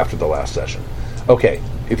right after the last session. Okay,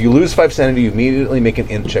 if you lose 5 sanity, you immediately make an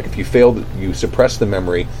int check. If you fail, you suppress the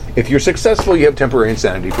memory. If you're successful, you have temporary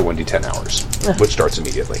insanity for 1d10 hours, which starts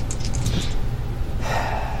immediately.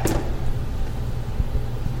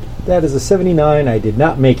 That is a 79. I did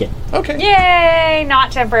not make it. Okay. yay,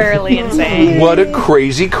 not temporarily insane. What a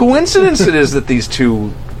crazy coincidence it is that these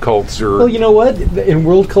two cults are. Well, you know what? In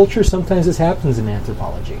world culture, sometimes this happens in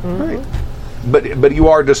anthropology. Right. But you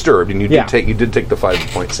are disturbed, and you did take the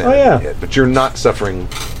 5-point sanity hit. But you're not suffering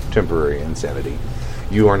temporary insanity.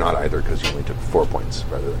 You are not either, because you only took 4 points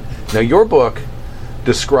rather than. Now your book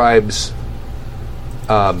describes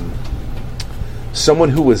someone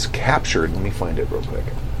who was captured. Let me find it real quick.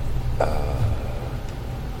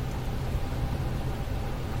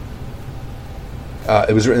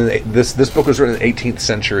 It was written. This book was written in the 18th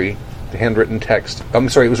century. The handwritten text. I'm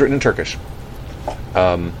sorry, it was written in Turkish.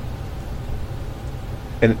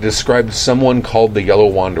 And it describes someone called the Yellow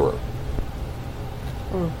Wanderer.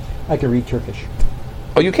 I can read Turkish.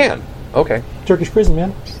 Oh, you can? Okay. Turkish prison,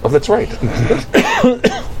 man. Oh, that's right.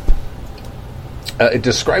 It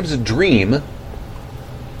describes a dream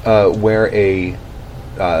where the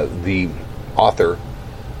author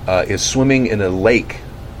is swimming in a lake,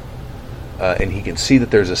 and he can see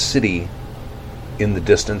that there's a city in the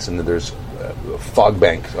distance, and that there's a fog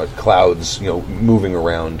bank, clouds, moving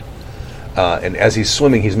around. And as he's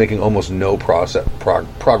swimming, he's making almost no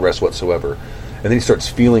progress whatsoever. And then he starts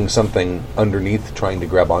feeling something underneath trying to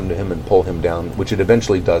grab onto him and pull him down, which it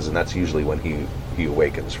eventually does, and that's usually when he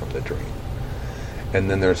awakens from the dream. And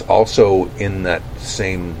then there's also in that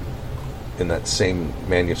same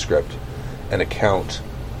manuscript an account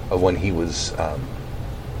of when he was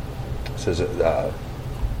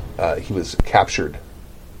he was captured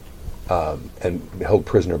and held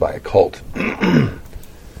prisoner by a cult.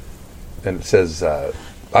 And it says,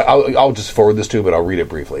 I'll just forward this to you, but I'll read it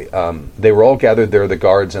briefly. They were all gathered there, the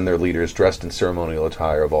guards and their leaders, dressed in ceremonial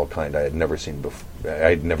attire of all kind I had never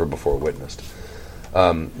before witnessed.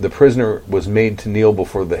 The prisoner was made to kneel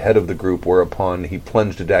before the head of the group, whereupon he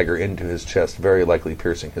plunged a dagger into his chest, very likely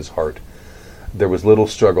piercing his heart. There was little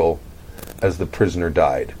struggle as the prisoner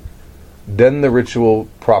died. Then the ritual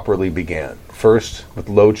properly began, first with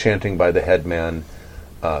low chanting by the headman.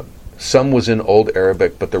 Some was in Old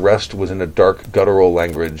Arabic, but the rest was in a dark, guttural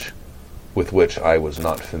language with which I was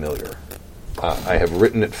not familiar. I have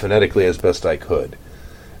written it phonetically as best I could.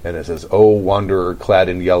 And it says, "O wanderer clad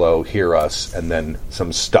in yellow, hear us," and then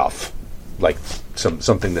some stuff, like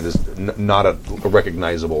something that is not a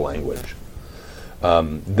recognizable language.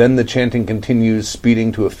 Then the chanting continues,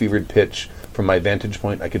 speeding to a fevered pitch. From my vantage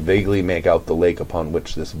point, I could vaguely make out the lake upon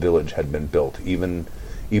which this village had been built. Even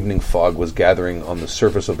Evening fog was gathering on the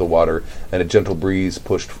surface of the water, and a gentle breeze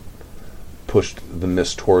pushed the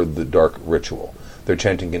mist toward the dark ritual. Their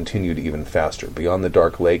chanting continued even faster. Beyond the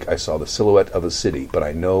dark lake, I saw the silhouette of a city, but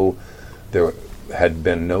I know there had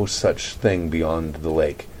been no such thing beyond the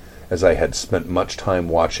lake, as I had spent much time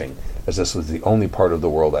watching, as this was the only part of the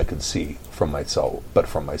world I could see from my cell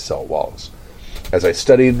walls. As I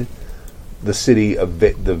studied the city,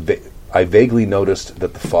 I vaguely noticed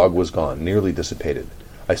that the fog was gone, nearly dissipated.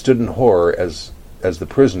 I stood in horror as the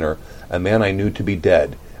prisoner, a man I knew to be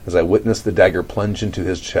dead, as I witnessed the dagger plunge into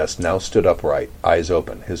his chest, now stood upright, eyes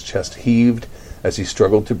open. His chest heaved as he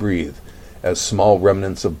struggled to breathe, as small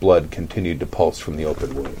remnants of blood continued to pulse from the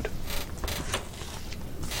open wound.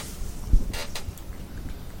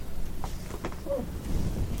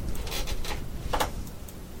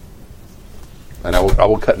 And I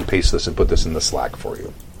will cut and paste this and put this in the Slack for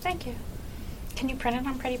you. Thank you. Can you print it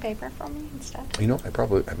on pretty paper for me instead? You know,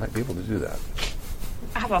 I might be able to do that.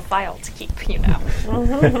 I have a file to keep, you know.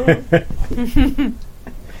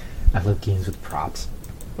 I love games with props.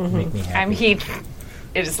 They make me happy. I mean,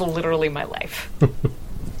 it is literally my life.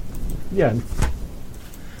 Yeah.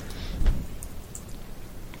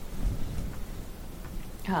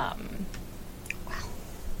 Well.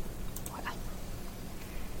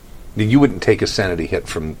 You wouldn't take a sanity hit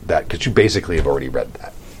from that, because you basically have already read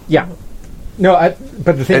that. Yeah. No,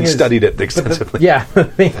 but the thing and is... studied it extensively. Yeah, the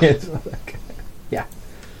thing is... Yeah.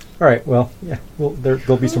 All right, well, yeah. Well,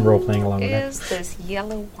 there'll be some role-playing along with that. Who is this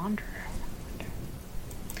yellow wanderer?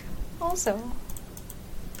 Also...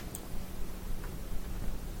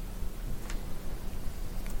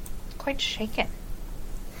 quite shaken.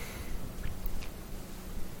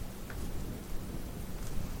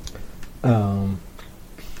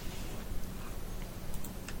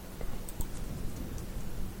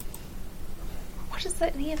 What does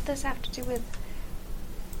any of this have to do with...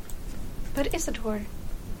 But Isidore,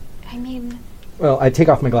 I mean... Well, I take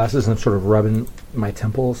off my glasses and I'm sort of rubbing my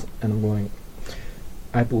temples, and I'm going...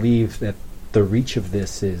 I believe that the reach of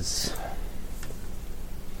this is...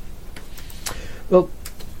 Well,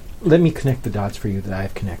 let me connect the dots for you that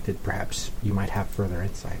I've connected. Perhaps you might have further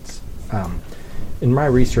insights. In my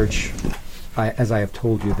research, as I have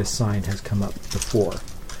told you, this sign has come up before.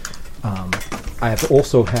 I have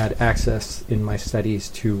also had access in my studies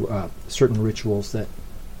to certain rituals that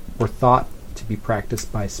were thought to be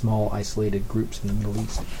practiced by small, isolated groups in the Middle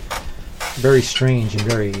East. Very strange and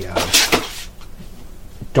very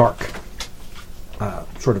dark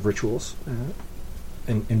sort of rituals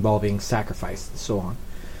involving sacrifice and so on.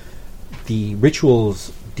 The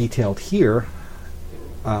rituals detailed here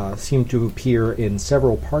seem to appear in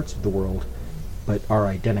several parts of the world, but are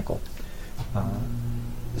identical.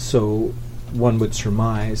 So one would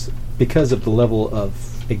surmise, because of the level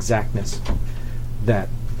of exactness, that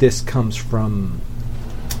this comes from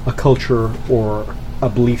a culture or a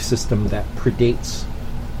belief system that predates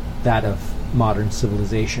that of modern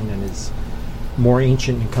civilization and is more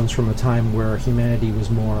ancient and comes from a time where humanity was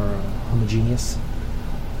more homogeneous,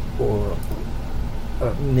 or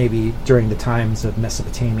maybe during the times of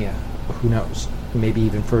Mesopotamia, who knows, maybe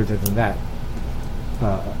even further than that.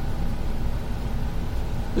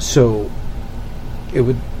 So it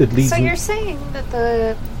leads... So you're saying that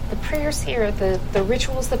the prayers here, the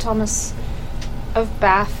rituals that Thomas of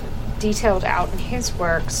Bath detailed out in his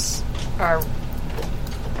works are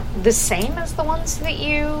the same as the ones that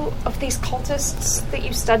of these cultists that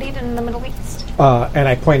you studied in the Middle East? And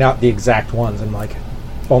I point out the exact ones, and like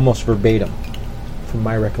almost verbatim from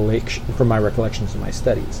my recollections of my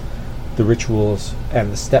studies. The rituals and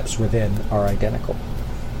the steps within are identical.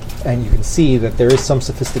 And you can see that there is some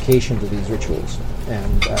sophistication to these rituals,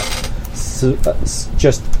 and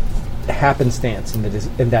just happenstance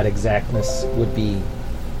in that exactness would be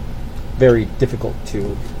very difficult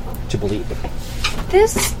to believe.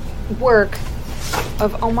 This work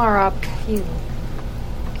of Omar Abkhil,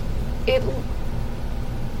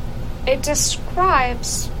 it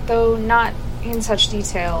describes, though not in such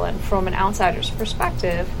detail and from an outsider's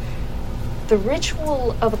perspective, the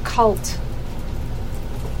ritual of a cult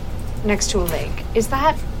next to a lake. Is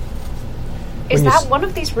that one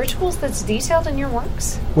of these rituals that's detailed in your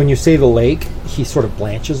works? When you say the lake, he sort of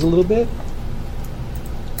blanches a little bit,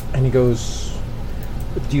 and he goes,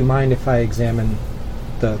 "Do you mind if I examine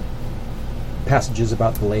the passages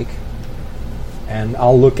about the lake?" And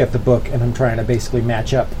I'll look at the book, and I'm trying to basically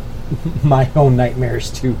match up my own nightmares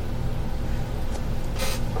to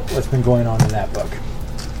what's been going on in that book.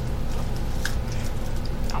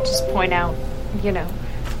 I'll just point out,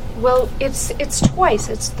 well, it's twice.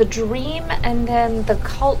 It's the dream and then the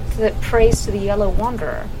cult that prays to the Yellow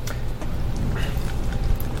Wanderer.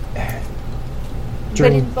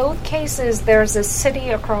 But in both cases, there's a city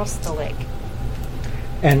across the lake.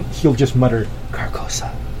 And he'll just mutter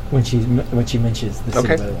Carcosa when she mentions the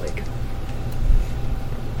city Okay. by the lake.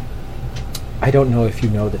 I don't know if you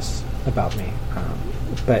know this about me,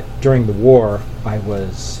 but during the war, I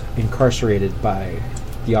was incarcerated by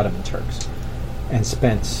the Ottoman Turks and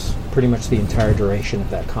spent pretty much the entire duration of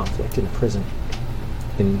that conflict in a prison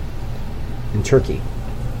in Turkey.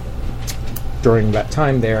 During that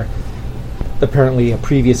time there, apparently a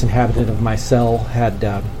previous inhabitant of my cell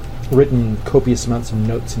had written copious amounts of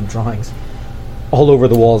notes and drawings all over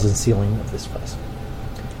the walls and ceiling of this place.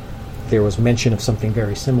 There was mention of something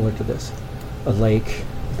very similar to this. A lake,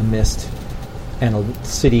 the mist, and a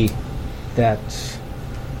city that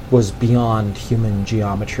was beyond human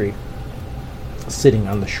geometry sitting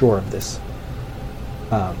on the shore of this.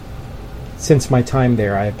 Since my time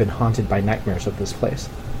there, I have been haunted by nightmares of this place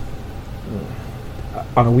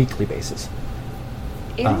on a weekly basis.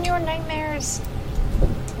 In your nightmares,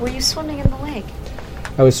 were you swimming in the lake?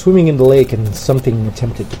 I was swimming in the lake and something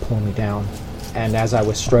attempted to pull me down. And as I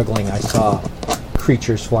was struggling, I saw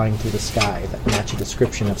creatures flying through the sky that match a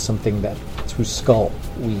description of something whose skull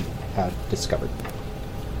we had discovered.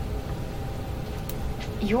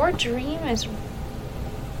 Your dream is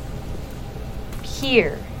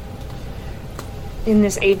here in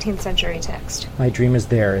this 18th century text. My dream is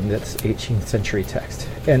there in this 18th century text,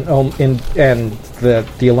 and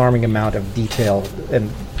the alarming amount of detail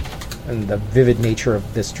and the vivid nature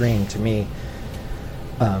of this dream to me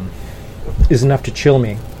is enough to chill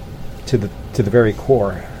me to the very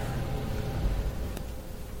core.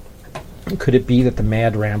 Could it be that the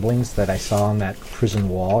mad ramblings that I saw on that prison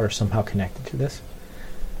wall are somehow connected to this?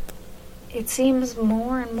 It seems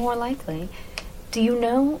more and more likely. Do you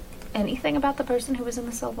know anything about the person who was in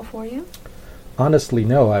the cell before you? Honestly,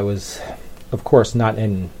 no. I was, of course, not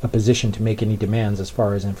in a position to make any demands as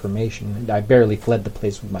far as information. I barely fled the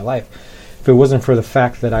place with my life. If it wasn't for the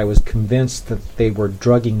fact that I was convinced that they were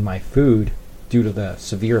drugging my food due to the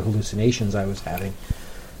severe hallucinations I was having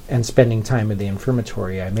and spending time in the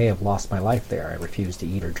infirmary, I may have lost my life there. I refused to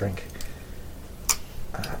eat or drink.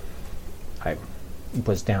 I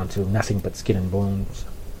was down to nothing but skin and bones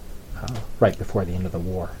right before the end of the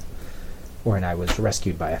war, when I was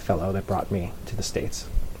rescued by a fellow that brought me to the States.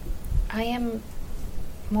 I am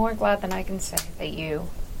more glad than I can say that you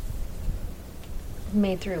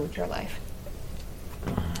made through with your life.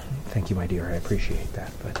 Thank you, my dear. I appreciate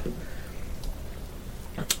that. But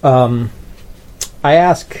I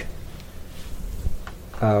ask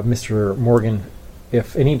Mr. Morgan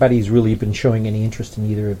if anybody's really been showing any interest in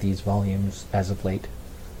either of these volumes as of late.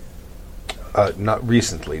 Not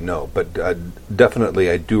recently, no, but definitely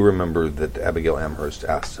I do remember that Abigail Amherst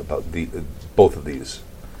asked about both of these.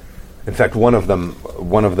 In fact, one of them,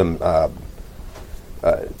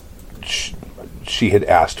 she had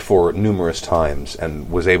asked for numerous times and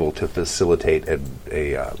was able to facilitate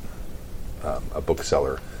a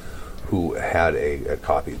bookseller who had a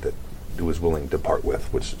copy that he was willing to part with,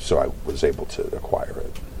 so I was able to acquire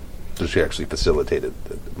it. So she actually facilitated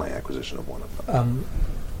my acquisition of one of them.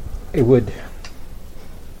 It would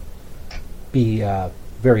be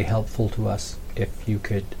very helpful to us if you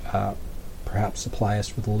could perhaps supply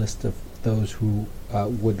us with a list of those who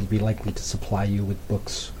would be likely to supply you with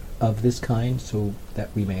books of this kind, so that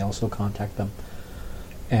we may also contact them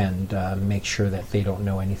and make sure that they don't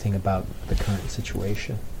know anything about the current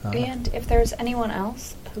situation. And if there's anyone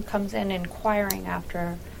else who comes in inquiring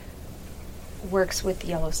after works with the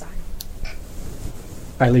Yellow Sign. Uh,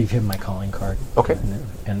 I leave him my calling card. Okay.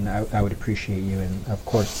 And I would appreciate you, and of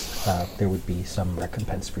course there would be some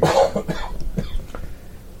recompense for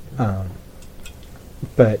you.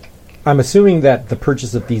 But I'm assuming that the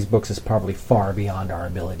purchase of these books is probably far beyond our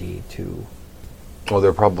ability to... Well,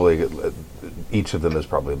 they're probably, each of them is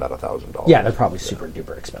probably about $1,000. Yeah, they're probably super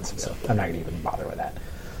duper expensive, so I'm not going to even bother with that.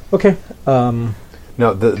 Okay.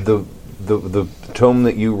 Now, the tome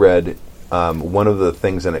that you read, one of the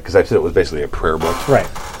things in it, because I said it was basically a prayer book. Right.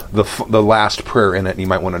 The last prayer in it, and you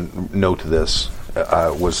might want to note this,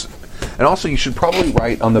 was... And also, you should probably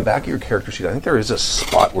write on the back of your character sheet, I think there is a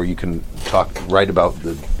spot where you can write about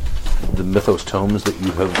the mythos tomes that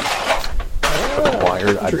you have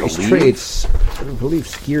acquired, I believe. Traits, I believe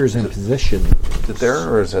skiers and position. Is it there,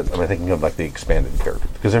 or is it, am I thinking of like the expanded character?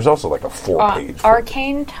 Because there's also like a 4-page.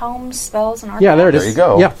 Arcane tomes, spells, and artifacts. Yeah, there it is. There you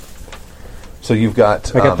go. Yeah. So you've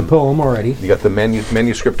got... I got the poem already. You got the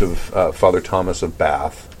manuscript of Father Thomas of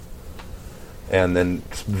Bath, and then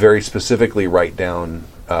very specifically write down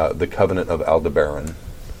the Covenant of Aldebaran.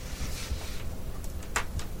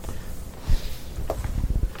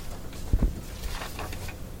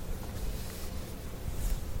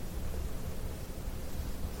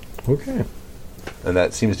 Okay. And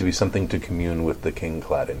that seems to be something to commune with the king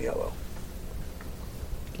clad in yellow.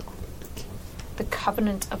 The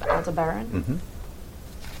Covenant of Aldebaran. Mm-hmm.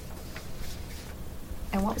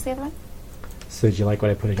 And what was the other one? So did you like what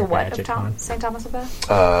I put in The your what gadget, of Con? St. Thomas of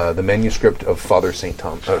Bath? The manuscript of Father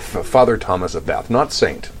Thomas of Bath, not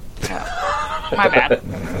Saint. My bad.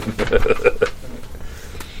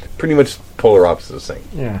 Pretty much polar opposite of Saint.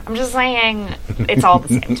 Yeah. I'm just saying it's all the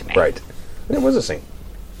same to me. Right. And it was a saint.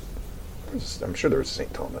 I'm sure there was a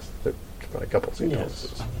St. Thomas. There's probably a couple of St. Yes.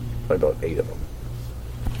 Thomases. Probably about 8 of them.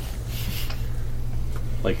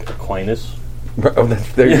 Like Aquinas. Oh,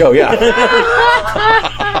 there you go, yeah.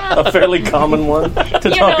 A fairly common one to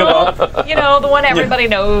talk about. You know, the one everybody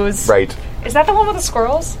knows. Right. Is that the one with the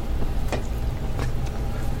squirrels?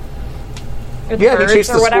 Or the Yeah, he birds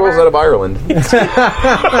chased or the whatever? squirrels out of Ireland.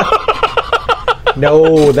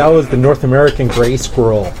 No, that was the North American gray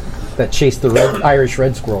squirrel that chased the Irish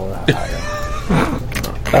red squirrel out.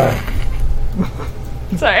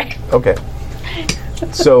 Sorry. Okay.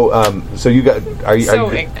 So you guys are you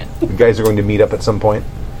ignorant. you guys are going to meet up at some point?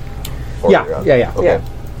 Or, Yeah. Okay.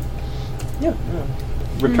 Yeah.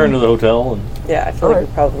 Return to the hotel and Yeah, I feel like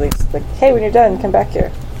we probably just like, hey, when you're done, come back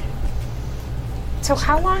here. So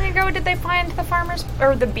how long ago did they find the farmer's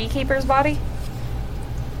or the beekeeper's body?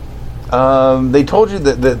 They told you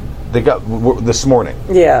that they got this morning.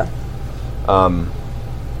 Yeah.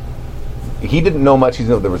 He didn't know much. He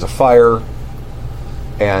knew there was a fire,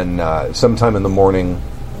 and sometime in the morning,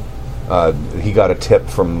 he got a tip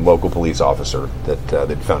from a local police officer that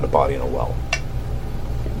they'd found a body in a well.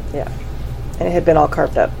 Yeah. And it had been all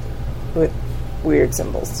carved up with weird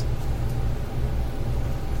symbols.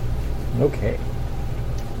 Okay.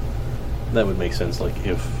 that would make sense. Like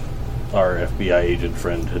if our FBI agent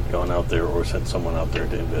friend had gone out there or sent someone out there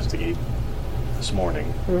to investigate this morning.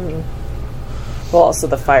 Mm-hmm. Well, also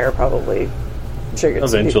the fire probably triggered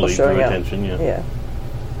some people Eventually showing drew up. attention, yeah. Yeah.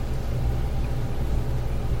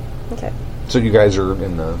 Okay. So you guys are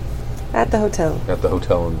in At the hotel. at the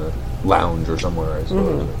hotel in the lounge or somewhere, I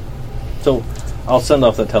suppose. So I'll send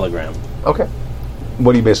off that telegram. Okay.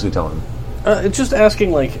 What are you basically telling him? It's just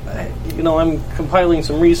asking, like, I'm compiling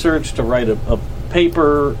some research to write a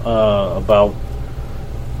paper about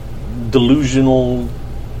delusional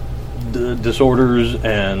disorders,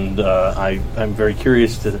 and I'm very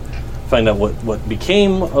curious to find out what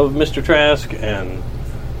became of Mr. Trask, and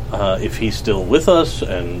if he's still with us,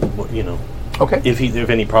 and Okay. if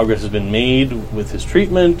any progress has been made with his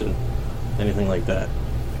treatment, and anything like that.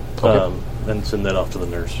 Okay. And send that off to the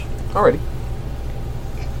nurse. Alrighty.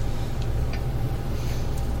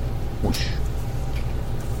 Whoosh.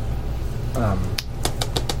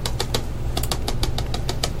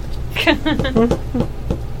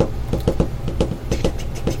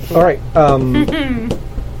 All right.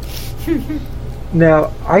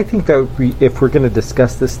 Now, I think that if we're going to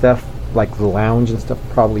discuss this stuff, like the lounge and stuff,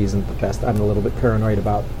 probably isn't the best. I'm a little bit paranoid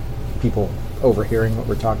about people overhearing what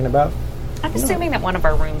we're talking about. I'm assuming that one of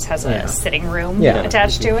our rooms has Yeah. a sitting room Yeah.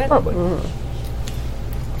 attached to it. Probably.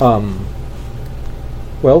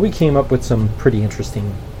 Well, we came up with some pretty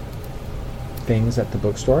interesting things at the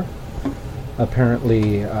bookstore.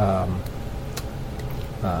 Apparently, what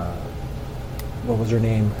was her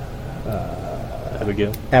name?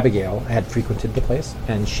 Abigail? Abigail had frequented the place,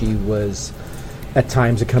 and she was at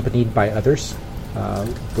times accompanied by others.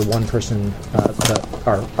 The one person,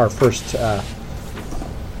 our first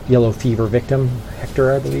yellow fever victim,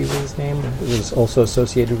 Hector, I believe was his name, was also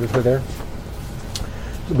associated with her there.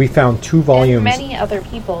 We found 2 volumes. And many other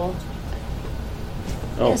people,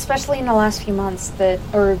 Oh. especially in the last few months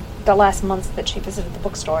or the last months that she visited the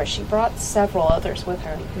bookstore, she brought several others with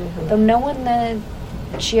her, though no one that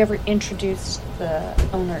she ever introduced the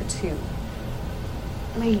owner to.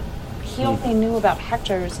 I mean, he only knew about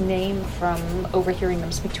Hector's name from overhearing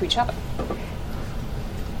them speak to each other.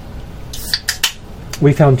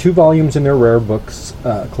 We found 2 volumes in their rare books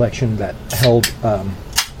collection that held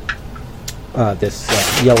this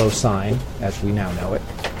yellow sign, as we now know it.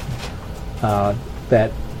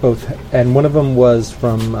 That and one of them was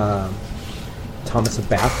from Thomas of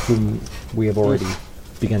Bath, whom we have already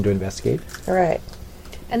begun to investigate. All right.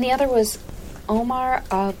 And the other was Omar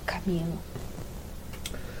of Camus.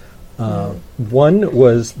 One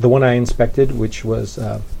was the one I inspected, which was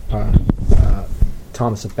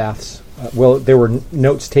Thomas of Bath's. Well, there were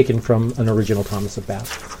notes taken from an original Thomas of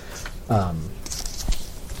Bath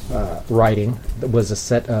writing. That was a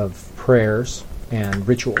set of prayers and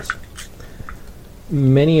rituals,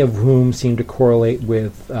 many of whom seem to correlate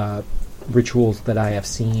with rituals that I have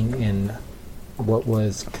seen in what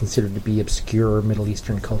was considered to be obscure Middle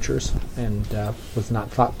Eastern cultures, and was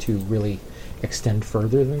not thought to really extend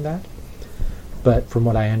further than that. But from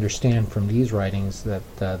what I understand from these writings, that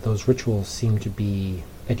those rituals seem to be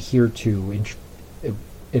adhered to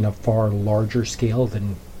in a far larger scale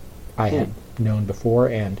than I had known before,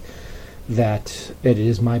 and that it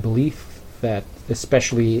is my belief that,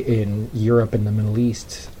 especially in Europe and the Middle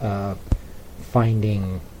East,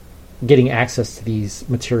 getting access to these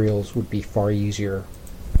materials would be far easier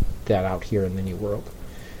than out here in the New World.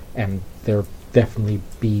 And there definitely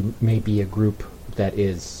may be a group that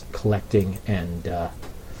is collecting and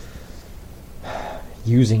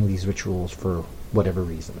using these rituals for whatever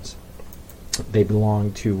reasons. They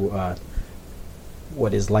belong to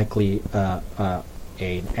what is likely an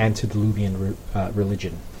antediluvian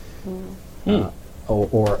religion,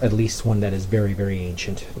 or at least one that is very, very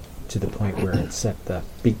ancient, to the point where it's at the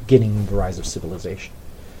beginning of the rise of civilization.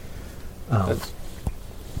 That's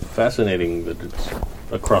fascinating that it's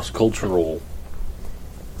a cross-cultural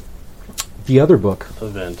The other book,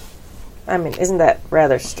 event. I mean, isn't that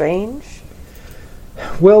rather strange?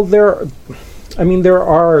 well, there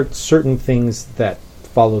are certain things that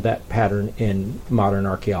follow that pattern in modern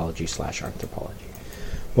archaeology / anthropology.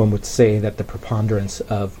 One would say that the preponderance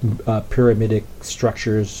of pyramidic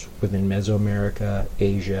structures within Mesoamerica,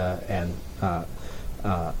 Asia, and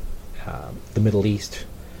the Middle East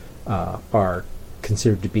are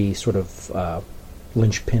considered to be sort of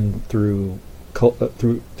linchpin through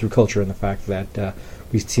culture, and the fact that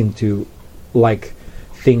we seem to like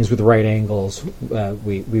things with right angles.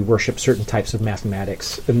 We worship certain types of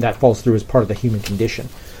mathematics, and that falls through as part of the human condition.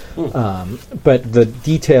 But the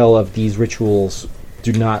detail of these rituals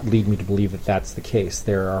do not lead me to believe that that's the case.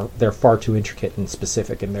 They're far too intricate and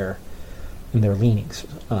specific in their leanings.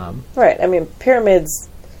 Right. I mean, pyramids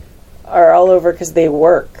are all over because they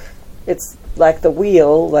work. It's like the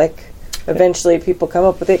wheel. Like, eventually people come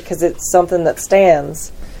up with it because it's something that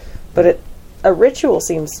stands. But a ritual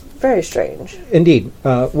seems very strange. Indeed.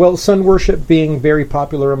 Well, sun worship being very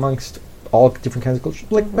popular amongst all different kinds of cultures.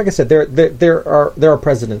 Like I said, there are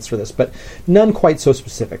precedents for this, but none quite so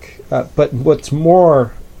specific. But what's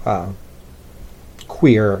more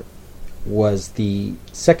queer was the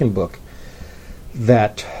second book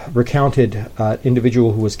that recounted an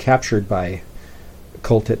individual who was captured by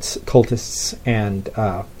cultists, and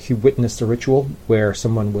he witnessed a ritual where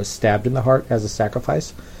someone was stabbed in the heart as a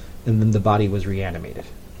sacrifice, and then the body was reanimated.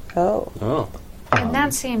 Oh. And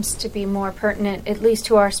that seems to be more pertinent, at least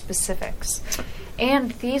to our specifics.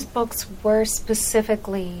 And these books were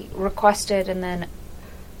specifically requested, and then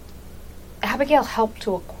Abigail helped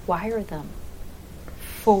to acquire them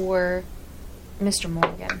for Mr.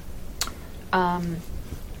 Morgan. I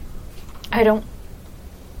don't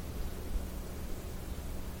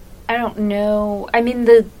know. I mean,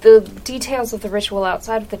 the details of the ritual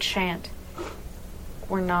outside of the chant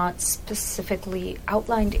were not specifically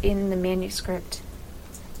outlined in the manuscript.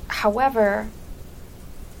 However,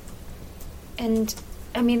 and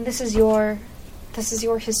I mean, this is your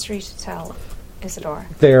history to tell, Isidore.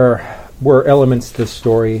 There were elements to the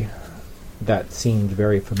story that seemed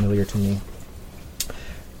very familiar to me,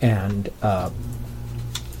 and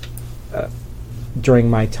during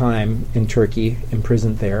my time in Turkey,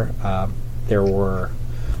 imprisoned there were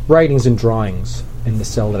writings and drawings in the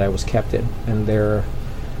cell that I was kept in, and there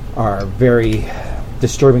are very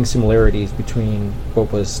disturbing similarities between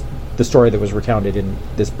what was the story that was recounted in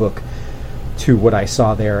this book to what I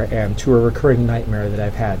saw there, and to a recurring nightmare that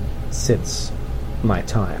I've had since my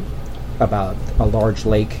time, about a large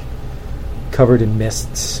lake covered in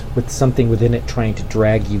mists with something within it trying to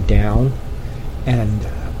drag you down, and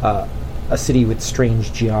a city with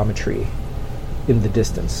strange geometry in the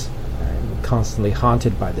distance. I'm constantly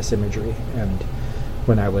haunted by this imagery, and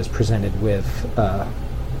when I was presented with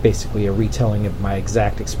basically a retelling of my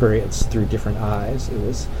exact experience through different eyes, it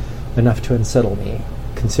was enough to unsettle me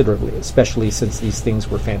considerably, especially since these things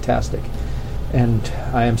were fantastic. And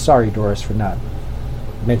I am sorry, Doris, for not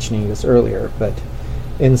mentioning this earlier, but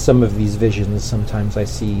in some of these visions, sometimes I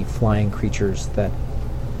see flying creatures that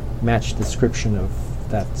match the description of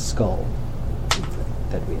that skull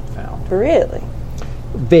that we had found. Really?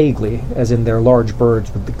 Vaguely, as in they're large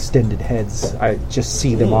birds with extended heads. I just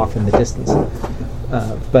see them off in the distance.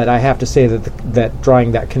 But I have to say that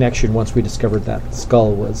drawing that connection once we discovered that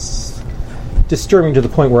skull was disturbing to the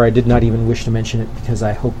point where I did not even wish to mention it, because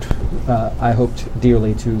I hoped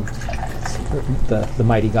dearly to the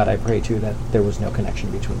mighty God I pray to that there was no connection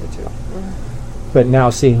between the two. But now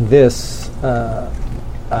seeing this, I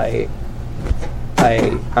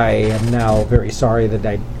am now very sorry that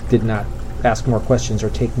I did not ask more questions or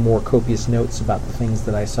take more copious notes about the things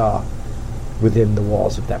that I saw within the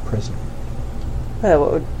walls of that prison.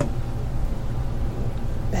 What would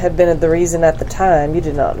have been the reason at the time? You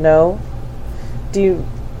did not know.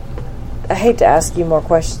 I hate to ask you more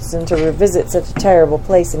questions and to revisit such a terrible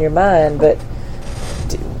place in your mind, but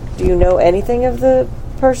do you know anything of the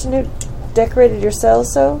person who decorated your cell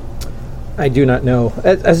so? I do not know.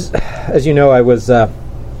 As you know, I was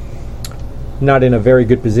not in a very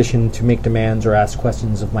good position to make demands or ask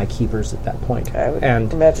questions of my keepers at that point. I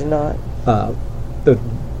would imagine not.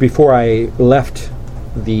 Before I left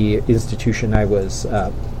the institution, I was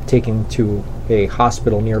taken to a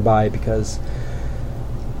hospital nearby because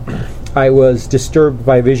I was disturbed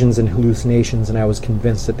by visions and hallucinations, and I was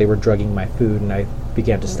convinced that they were drugging my food, and I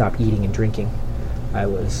began to stop eating and drinking.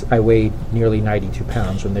 I weighed nearly 92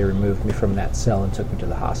 pounds when they removed me from that cell and took me to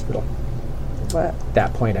the hospital. Wow. At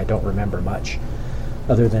that point, I don't remember much,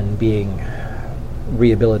 other than being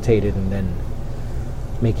rehabilitated and then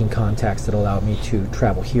making contacts that allowed me to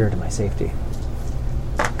travel here to my safety.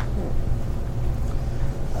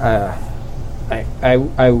 I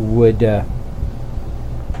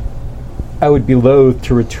would be loath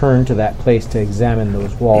to return to that place to examine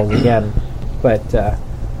those walls again, but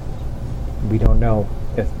we don't know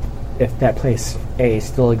if that place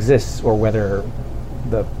still exists or whether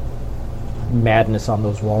the madness on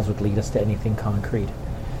those walls would lead us to anything concrete.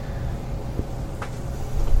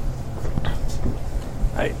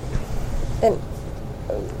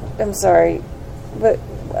 I'm sorry, but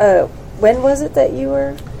when was it that you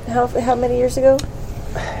were? How many years ago?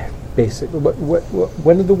 Basically,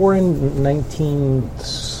 when did the war end?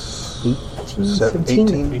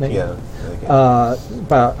 1918? 18? Yeah.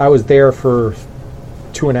 But I was there for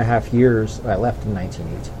 2.5 years. I left in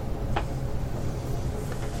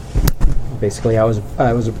 1918. Basically, I was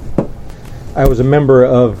a member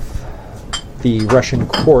of the Russian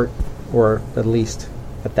court, or at least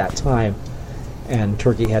at that time, and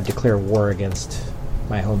Turkey had declared war against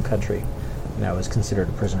my home country, and I was considered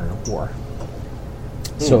a prisoner of war.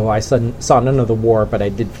 So I saw none of the war, but I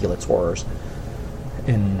did feel its horrors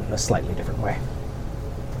in a slightly different way.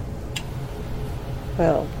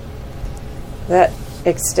 Well, that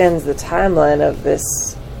extends the timeline of this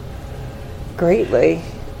greatly,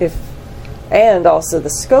 and also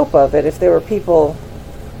the scope of it. If there were people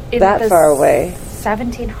that far away,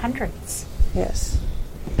 1700s. Yes.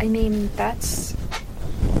 I mean, that's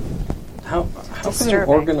How can an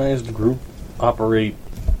disturbing. organized group operate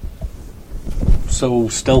so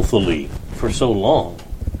stealthily for so long?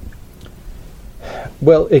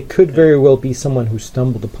 Well, it could very well be someone who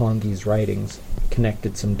stumbled upon these writings,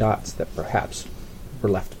 connected some dots that perhaps were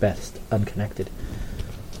left best unconnected,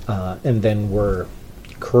 and then were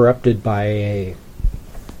corrupted by a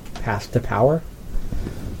path to power.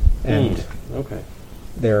 And Okay.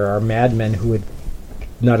 there are madmen who would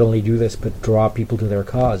not only do this, but draw people to their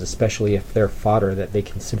cause, especially if they're fodder that they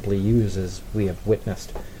can simply use, as we have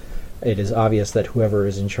witnessed. It is obvious that whoever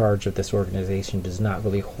is in charge of this organization does not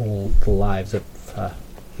really hold the lives of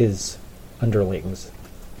his underlings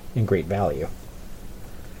in great value.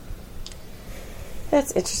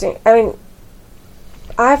 That's interesting. I mean,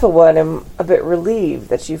 I, for one, am a bit relieved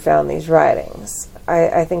that you found these writings.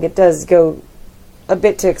 I think it does go a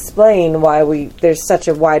bit to explain why there's such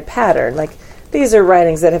a wide pattern. Like, these are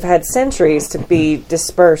writings that have had centuries to be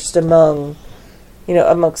dispersed amongst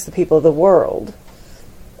the people of the world.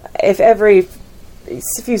 If every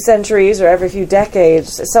few centuries or every few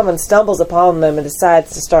decades someone stumbles upon them and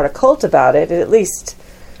decides to start a cult about it, it at least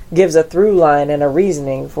gives a through line and a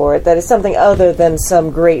reasoning for it that is something other than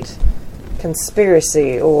some great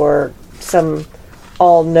conspiracy or some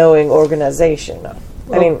all-knowing organization.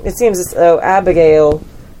 I mean, it seems as though Abigail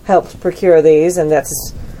helped procure these, and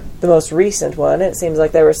that's the most recent one. It seems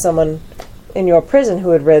like there was someone in your prison who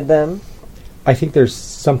had read them. I think there's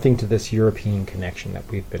something to this European connection that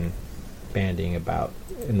we've been bandying about,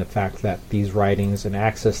 in the fact that these writings and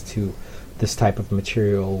access to this type of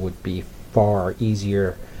material would be far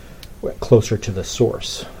easier, closer to the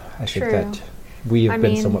source. I think True. that we have I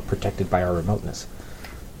been mean, somewhat protected by our remoteness.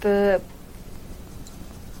 The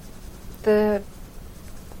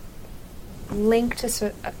link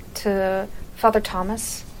to Father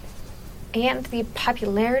Thomas and the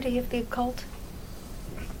popularity of the occult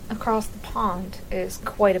across the pond is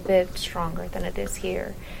quite a bit stronger than it is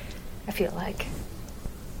here, I feel like.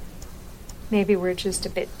 Maybe we're just a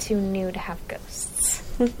bit too new to have ghosts.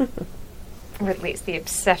 Or at least the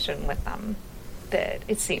obsession with them that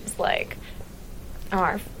it seems like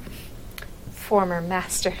our former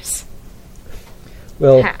masters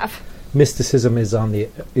Well, have. mysticism is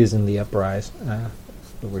in the uprise.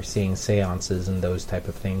 we're seeing seances and those type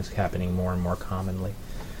of things happening more and more commonly.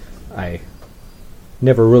 I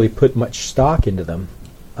never really put much stock into them.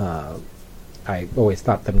 I always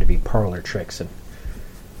thought them to be parlor tricks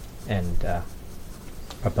and a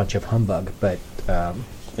bunch of humbug, but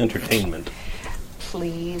Entertainment.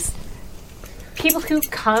 Please. People who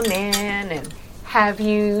come in and have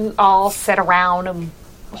you all sit around and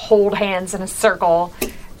hold hands in a circle,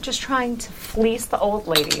 just trying to fleece the old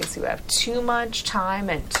ladies who have too much time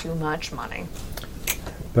and too much money.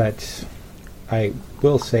 But I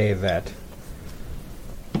will say that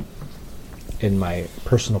in my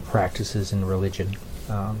personal practices in religion,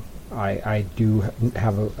 I do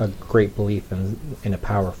have a great belief in a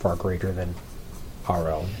power far greater than our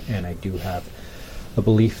own, and I do have a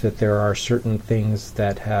belief that there are certain things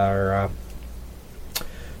that are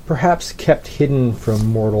perhaps kept hidden from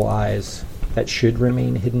mortal eyes that should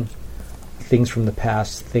remain hidden. Things from the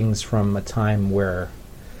past, things from a time where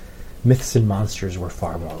myths and monsters were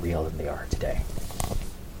far more real than they are today.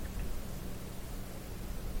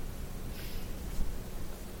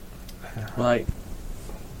 Right.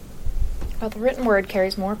 Well, the written word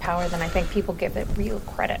carries more power than I think people give it real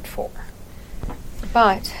credit for.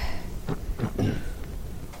 But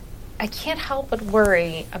I can't help but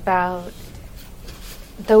worry about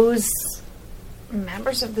those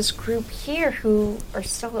members of this group here who are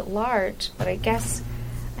still at large. But I guess,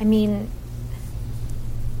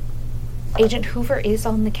 Agent Hoover is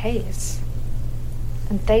on the case.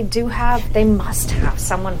 And they must have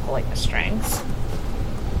someone pulling the strings.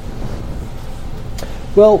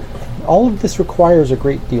 Well, all of this requires a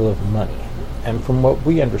great deal of money. And from what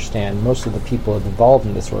we understand, most of the people involved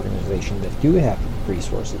in this organization that do have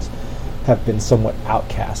resources have been somewhat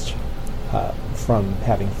outcast from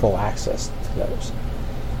having full access to those.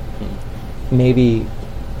 Maybe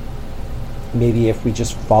if we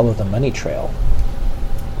just follow the money trail,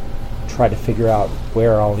 try to figure out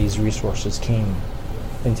where all these resources came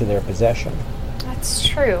into their possession. That's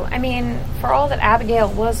true. For all that Abigail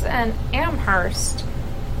was an Amherst,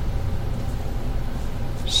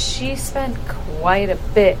 she spent quite a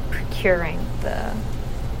bit procuring the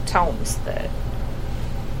tomes that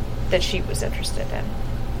she was interested in.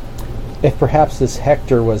 If perhaps this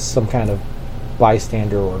Hector was some kind of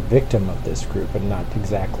bystander or victim of this group and not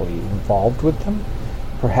exactly involved with them,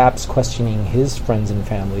 perhaps questioning his friends and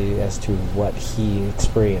family as to what he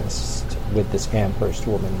experienced with this Amherst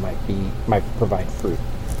woman might provide fruit.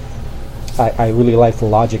 I really like the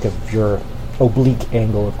logic of your oblique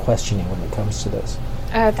angle of questioning when it comes to this.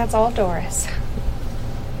 That's all Doris.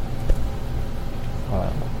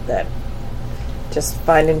 That just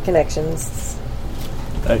finding connections.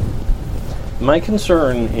 My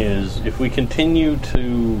concern is if we continue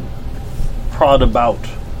to prod about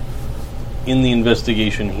in the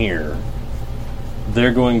investigation here,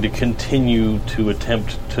 they're going to continue to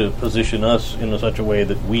attempt to position us in such a way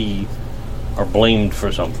that we are blamed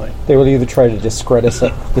for something. They will either try to discredit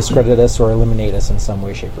us or eliminate us in some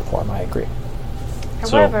way, shape, or form. I agree.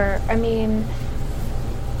 However,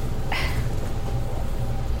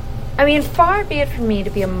 far be it from me to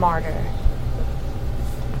be a martyr,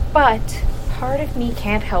 but part of me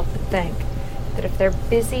can't help but think that if they're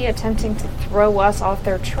busy attempting to throw us off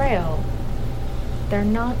their trail, they're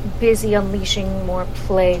not busy unleashing more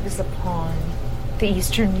plagues upon the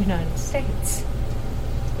eastern United States.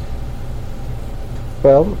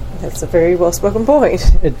 Well, That's a very well-spoken point.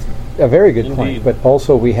 it's a very good point, Indeed. but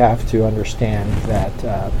also we have to understand that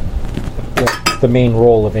the main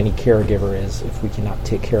role of any caregiver is if we cannot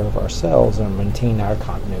take care of ourselves and maintain our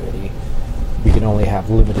continuity, we can only have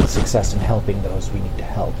limited success in helping those we need to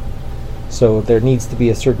help. So there needs to be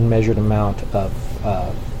a certain measured amount of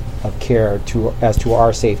care as to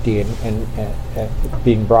our safety and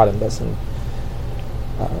being brought in this. And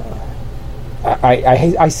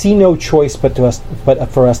I see no choice but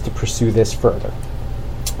for us to pursue this further.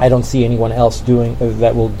 I don't see anyone else doing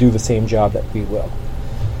that will do the same job that we will.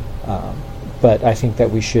 But I think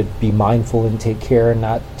that we should be mindful and take care and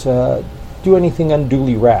not do anything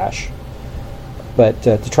unduly rash. But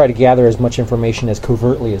to try to gather as much information as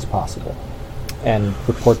covertly as possible and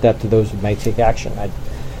report that to those who might take action.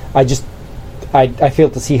 I fail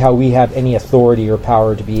to see how we have any authority or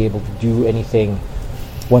power to be able to do anything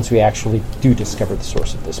once we actually do discover the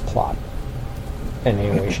source of this plot in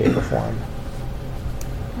any way, shape, or form.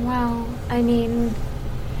 Well,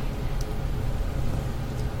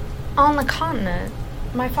 on the continent,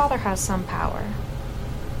 my father has some power,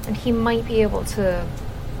 and we might be able to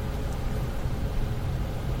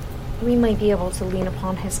lean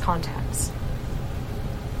upon his contacts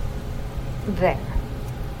there.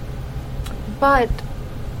 But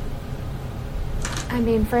I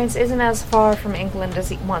mean, France isn't as far from England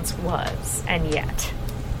as it once was, and yet.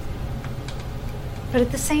 But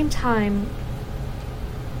at the same time,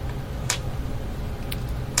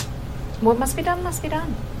 what must be done must be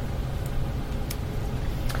done.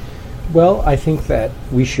 Well, I think that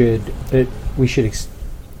we should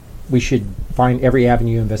find every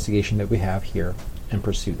avenue of investigation that we have here and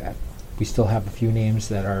pursue that. We still have a few names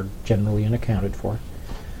that are generally unaccounted for.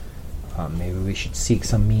 Maybe we should seek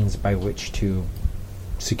some means by which to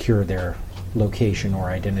secure their location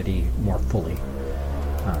or identity more fully.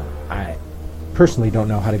 I personally don't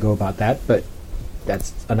know how to go about that, but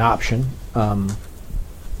that's an option.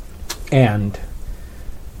 And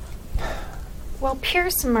Well,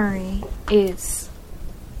 Pierce Murray is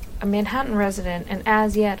a Manhattan resident and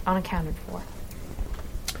as yet unaccounted for.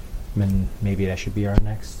 then maybe that should be our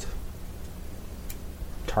next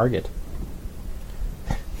target.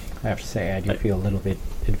 I have to say, I do feel a little bit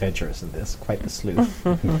adventurous in this. Quite the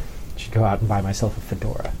sleuth. Should go out and buy myself a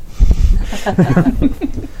fedora.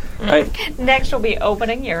 Next, we'll be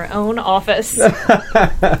opening your own office.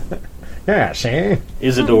 Yeah, see?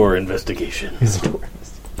 Isidore investigation. Isidore.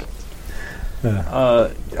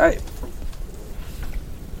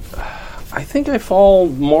 I think I fall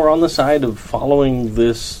more on the side of following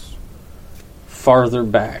this farther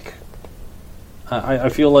back. I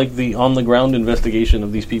feel like the on-the-ground investigation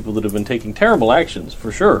of these people that have been taking terrible actions,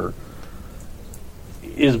 for sure,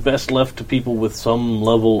 is best left to people with some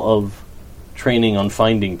level of training on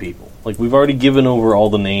finding people. Like, we've already given over all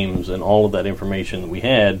the names and all of that information that we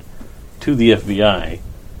had to the FBI.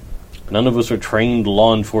 None of us are trained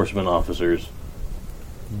law enforcement officers,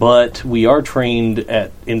 but we are trained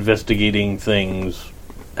at investigating things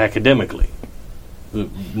academically.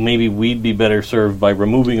 Maybe we'd be better served by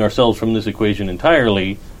removing ourselves from this equation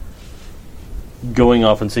entirely, going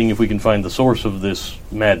off and seeing if we can find the source of this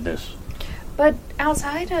madness. But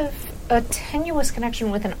outside of a tenuous connection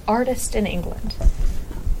with an artist in England,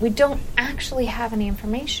 we don't actually have any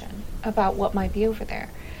information about what might be over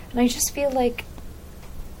there. And I just feel like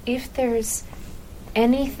if there's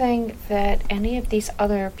anything that any of these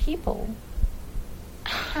other people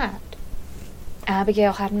had,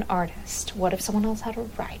 Abigail had an artist. What if someone else had a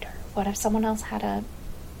writer? What if someone else had a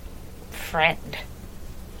friend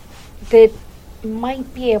that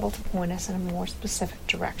might be able to point us in a more specific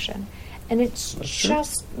direction? And it's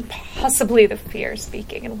just possibly the fear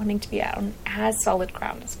speaking and wanting to be out on as solid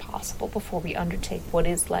ground as possible before we undertake what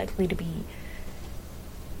is likely to be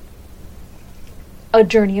a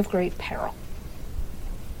journey of great peril.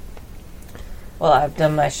 Well, I've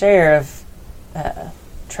done my share of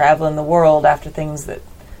traveling the world after things that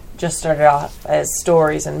just started off as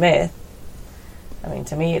stories and myth. I mean,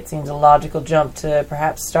 to me, it seems a logical jump to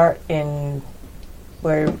perhaps start in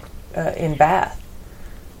Bath,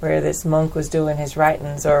 where this monk was doing his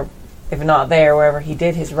writings, or if not there, wherever he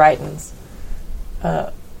did his writings.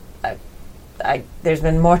 There's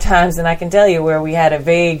been more times than I can tell you where we had a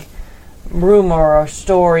vague rumor or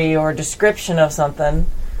story or description of something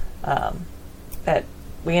that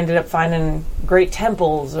we ended up finding great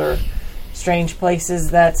temples or strange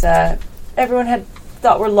places that everyone had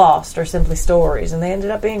thought were lost or simply stories, and they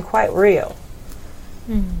ended up being quite real.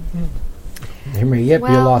 There may yet be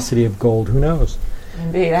a Well- lost city of gold. Who knows?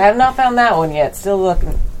 Indeed. I have not found that one yet. Still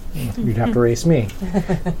looking. You'd have to race me.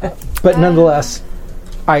 But nonetheless,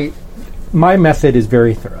 my method is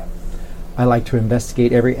very thorough. I like to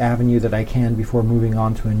investigate every avenue that I can before moving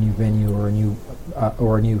on to a new venue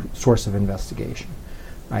or a new source of investigation.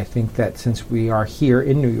 I think that since we are here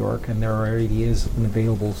in New York and there already is an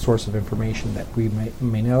available source of information that we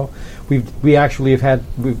may know, we actually have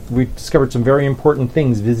we've discovered some very important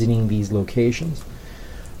things visiting these locations.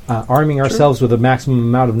 Arming ourselves with a maximum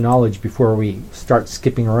amount of knowledge before we start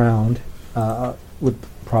skipping around would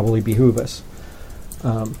probably behoove us.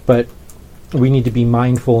 But we need to be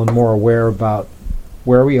mindful and more aware about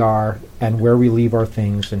where we are and where we leave our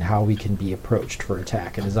things and how we can be approached for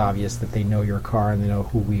attack. It is obvious that they know your car and they know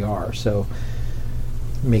who we are, so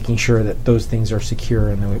making sure that those things are secure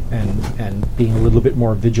and being a little bit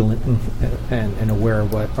more vigilant and aware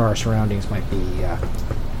of what our surroundings might be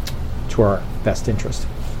to our best interest.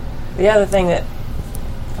 The other thing that,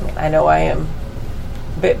 I know I am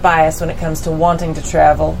a bit biased when it comes to wanting to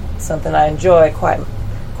travel, something I enjoy quite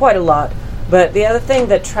a lot, but the other thing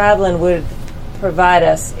that traveling would provide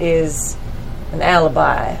us is an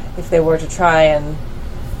alibi if they were to try and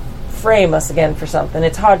frame us again for something.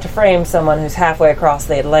 It's hard to frame someone who's halfway across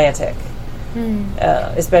the Atlantic,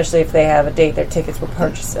 especially if they have a date their tickets were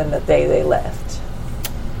purchased and the day they left.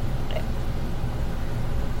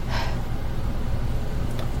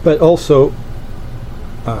 But also,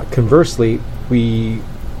 conversely, we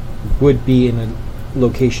would be in a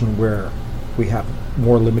location where we have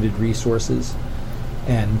more limited resources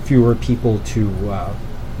and fewer people to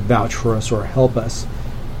vouch for us or help us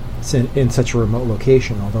in such a remote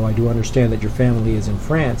location. Although I do understand that your family is in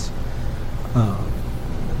France,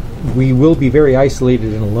 we will be very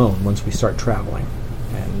isolated and alone once we start traveling,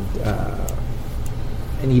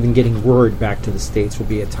 and even getting word back to the States will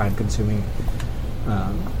be a time-consuming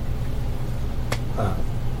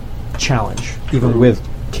challenge, even with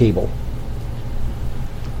cable.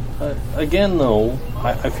 Again, though,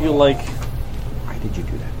 I feel like Why did you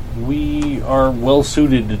do that? we are well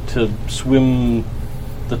suited to swim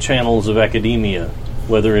the channels of academia,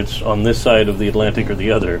 whether it's on this side of the Atlantic or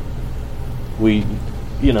the other.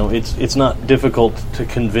 It's not difficult to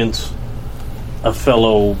convince a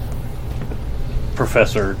fellow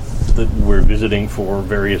professor that we're visiting for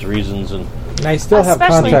various reasons, and I still have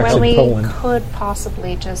Especially contacts when in we Poland. could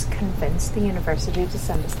possibly just convince the university to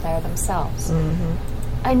send us there themselves.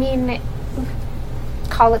 I mean,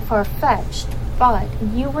 call it far-fetched, but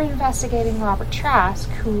you were investigating Robert Trask,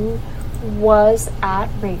 who was at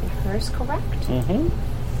Ravenhurst, correct?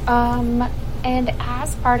 And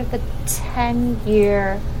as part of the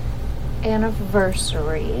 10-year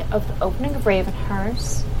anniversary of the opening of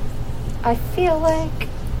Ravenhurst, I feel like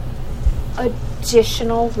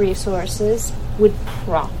additional resources would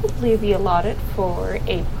probably be allotted for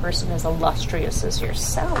a person as illustrious as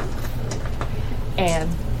yourself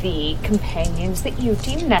and the companions that you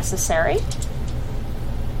deem necessary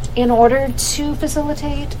in order to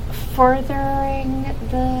facilitate furthering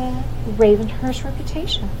the Ravenhurst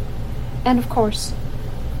reputation. And of course,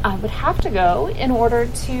 I would have to go in order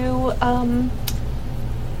to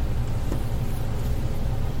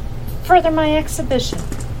further my exhibition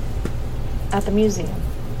at the museum,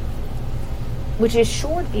 which is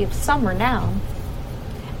sure to be of some renown,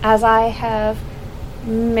 as I have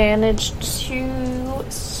managed to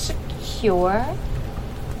secure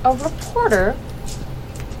a reporter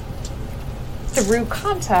through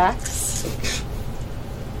contacts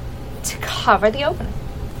to cover the opening.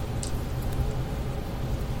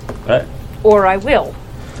 Or I will,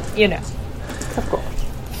 Of course.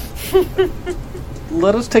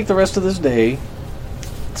 let us take the rest of this day,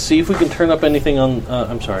 see if we can turn up anything on.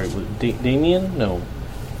 I'm sorry, Damien? No,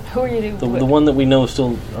 Who are you? the one that we know is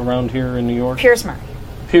still around here in New York. Pierce Murray.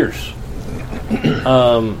 Pierce.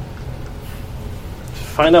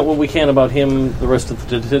 Find out what we can about him the rest of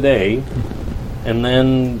today, and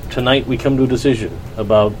then tonight we come to a decision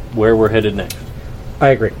about where we're headed next. I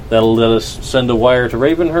agree. That'll let us send a wire to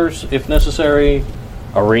Ravenhurst if necessary,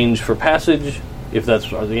 arrange for passage if that's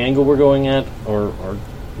the angle we're going at, or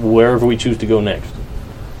wherever we choose to go next.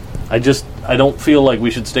 I don't feel like we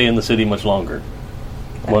should stay in the city much longer,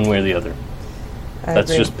 one way or the other. That's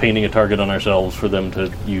agree. just painting a target on ourselves for them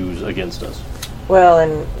to use against us. Well,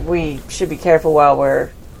 and we should be careful while we're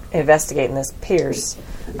investigating this Pierce.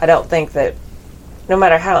 I don't think that, no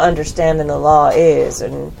matter how understanding the law is,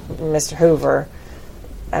 and Mr. Hoover,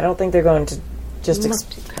 I don't think they're going to just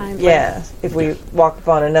if we walk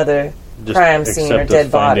upon another Just crime scene or accept us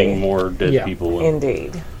dead finding body. more dead people.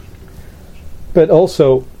 Indeed. But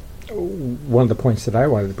also, one of the points that I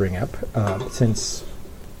wanted to bring up, since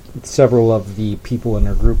several of the people in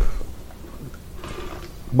our group,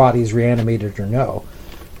 bodies reanimated or no,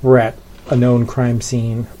 were at a known crime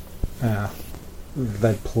scene, that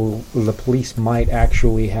the police might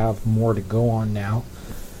actually have more to go on now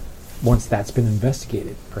once that's been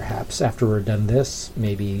investigated. Perhaps after we're done this,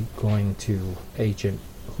 maybe going to Agent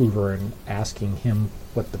Hoover and asking him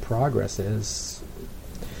what the progress is.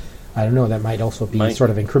 I don't know, that might also be sort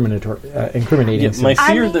of incriminating. Yeah, my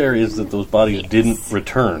fear mean, there is that those bodies didn't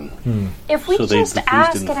return. If we So just the police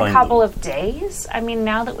ask didn't in a find couple them. of days, I mean,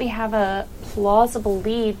 now that we have a plausible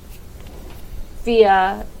lead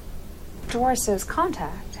via Doris's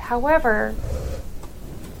contact. However,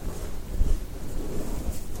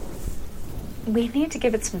 we need to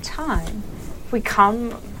give it some time. If we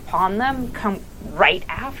come upon them, come right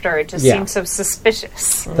after, it just seems so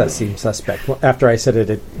suspicious. That seems suspect. Well, after I said it,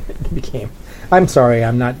 it became... I'm sorry,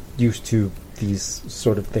 I'm not used to these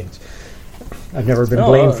sort of things. I've never been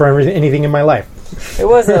blamed for anything in my life. It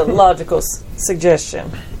was a logical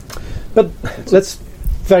suggestion. But let's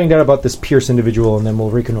find out about this Pierce individual, and then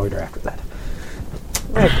we'll reconnoiter after that.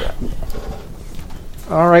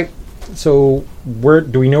 All right. So, where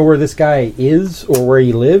do we know where this guy is or where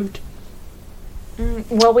he lived?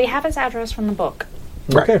 Well, we have his address from the book.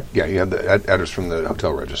 Okay. Yeah, you have the address from the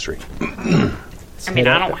hotel registry. I mean,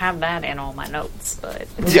 I don't have that in all my notes, but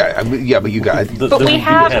Yeah, but you got but we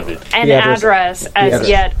have it. an The address- address as address.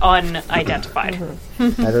 yet unidentified.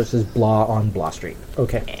 Address is blah on Blah Street.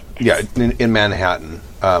 Okay. Yeah, in Manhattan.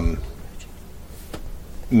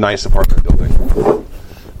 Nice apartment building.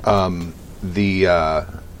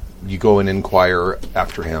 You go and inquire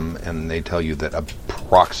after him, and they tell you that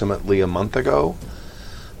approximately a month ago,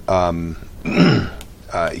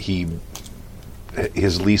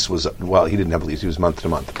 his lease was, well, he didn't have a lease, he was month to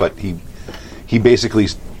month, but he basically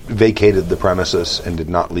vacated the premises and did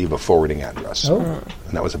not leave a forwarding address. Oh.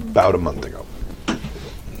 And that was about a month ago.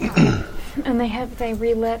 And they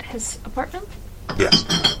relet his apartment? Yes.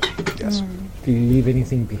 Yes. Do you leave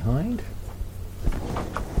anything behind?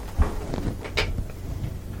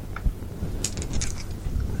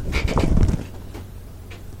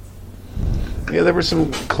 Yeah, there were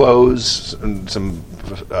some clothes and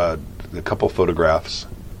a couple photographs.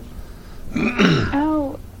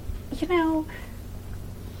 Oh,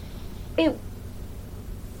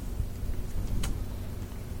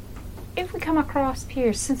 if we come across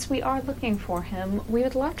Pierce, since we are looking for him, we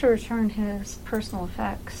would love to return his personal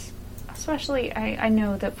effects. Especially, I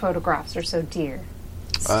know that photographs are so dear.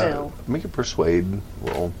 Still. Make a persuade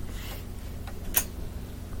roll.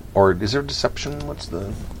 Or is there deception? What's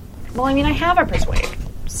the... Well, I mean, I have a persuade,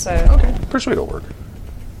 so... Okay, persuade will work.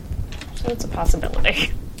 So it's a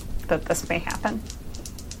possibility that this may happen.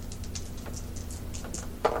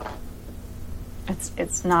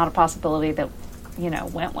 It's not a possibility that,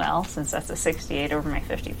 went well, since that's a 68 over my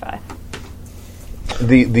 55.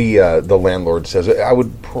 The landlord says, I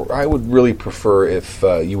would really prefer if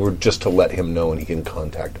you were just to let him know and he can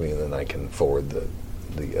contact me, and then I can forward the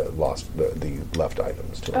left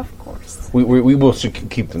items to him. Of course. We will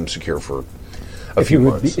keep them secure for a few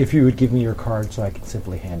months. If you would give me your card so I could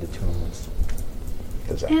simply hand it to him.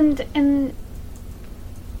 And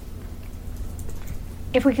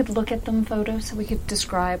if we could look at them photos so we could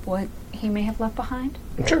describe what he may have left behind?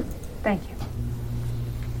 Sure. Thank you.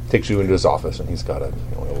 Takes you into his office, and he's got a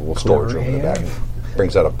little storage room in the back. AF.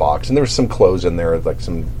 Brings out a box, and there's some clothes in there, like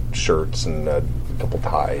some shirts and a couple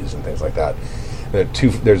ties and things like that. And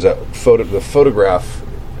there's a photo. The photograph.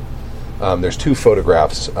 There's two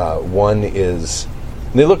photographs. One is,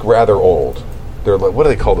 they look rather old. They're like, what do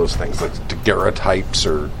they call those things? Like daguerreotypes,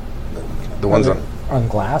 or the ones on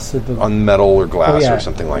glass? on metal or glass or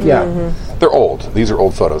something like that. Mm-hmm. They're old. These are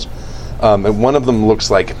old photos. And one of them looks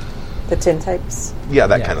like The tintypes.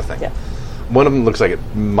 that kind of thing. Yeah. One of them looks like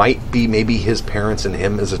it might be maybe his parents and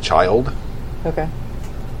him as a child. Okay.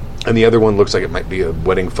 And the other one looks like it might be a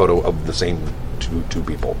wedding photo of the same two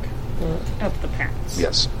people. Of the parents.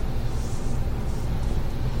 Yes.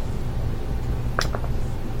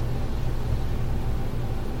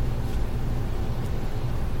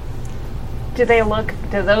 Do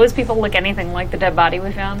those people look anything like the dead body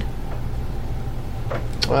we found?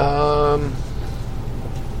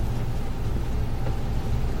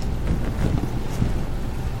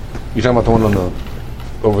 You talking about the one on the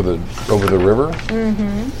over the river?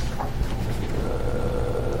 Mm-hmm.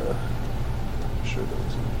 Sure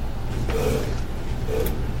does.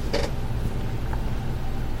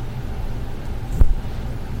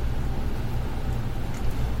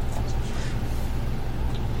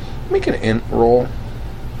 Make an int roll.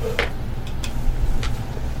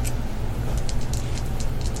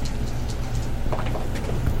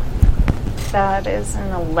 That is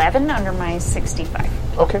an 11 under my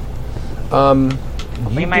 65. Okay.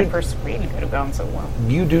 My persuade could have gone so well.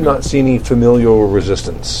 You do not see any familial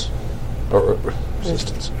resistance. Or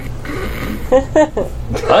resistance.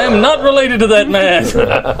 I am not related to that man.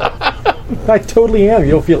 I totally am.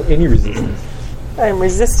 You don't feel any resistance. I'm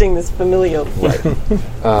resisting this familial.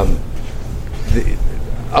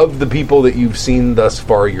 Of the people that you've seen thus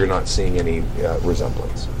far, you're not seeing any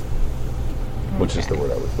resemblance. Which is the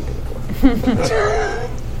word I was looking for.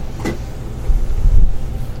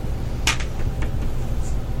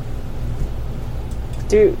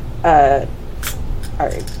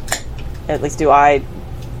 At least do I,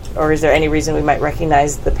 or is there any reason we might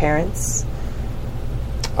recognize the parents?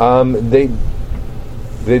 They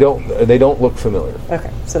don't look familiar.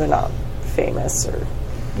 Okay, so they're not famous or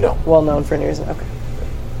No. well known for any reason. Okay,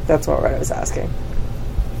 that's what I was asking.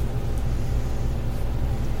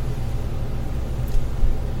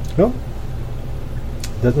 No.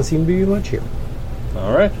 Doesn't seem to be much here.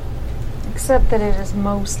 All right. Except that it is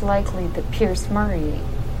most likely that Pierce Murray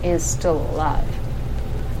is still alive.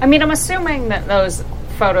 I mean, I'm assuming that those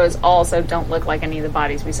photos also don't look like any of the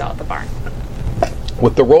bodies we saw at the barn.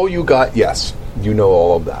 With the roll you got, yes. You know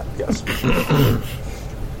all of that, yes.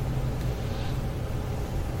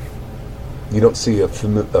 You don't see a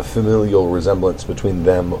familial resemblance between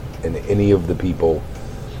them and any of the people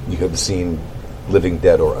you have seen, living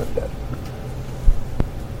dead or undead.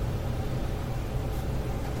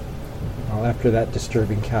 Well, after that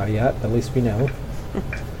disturbing caveat, at least we know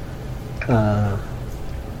that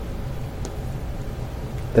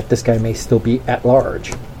this guy may still be at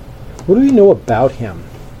large. What do we know about him?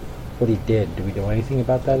 What he did? Do we know anything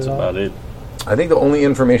about that That's at all? about it. I think the only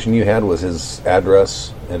information you had was his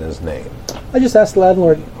address and his name. I just asked the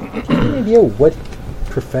landlord, do you have any idea what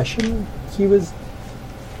profession he was?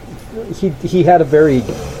 He had a varied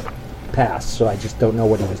past, so I just don't know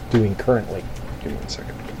what he was doing currently. Give me 1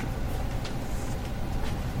 second.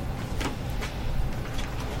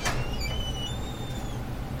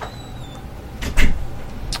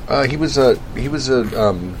 He was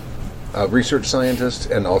a research scientist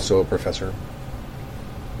and also a professor.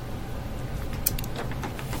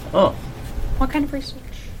 Oh, What kind of research?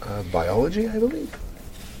 Biology, I believe.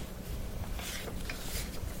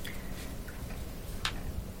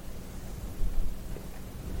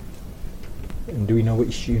 And do we know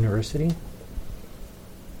which university?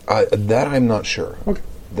 That I'm not sure. Okay.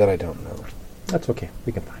 That I don't know. That's okay.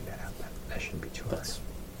 We can find that out. That shouldn't be too hard. that's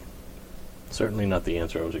certainly not the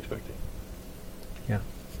answer I was expecting. Yeah.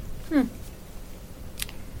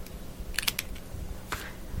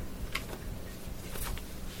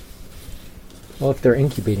 Well, if they're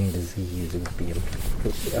incubating disease, it would be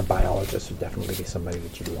a biologist would definitely be somebody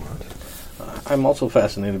that you'd want. I'm also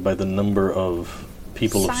fascinated by the number of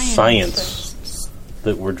people of science Scientists.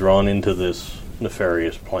 that were drawn into this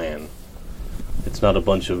nefarious plan. It's not a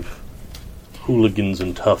bunch of hooligans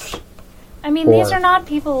and toughs. I mean, Or- these are not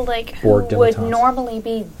people like who or would dilettantes. normally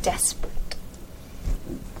be desperate.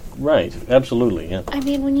 Right, absolutely, yeah. I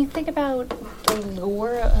mean, when you think about the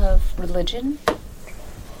lore of religion,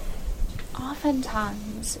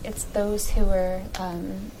 oftentimes it's those who are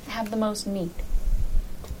have the most need.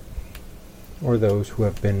 Or those who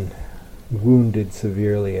have been wounded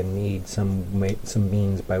severely and need some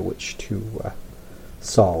means by which to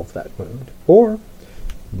solve that wound. Or,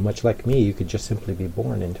 much like me, you could just simply be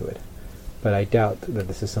born into it. But I doubt that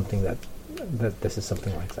this is something that this is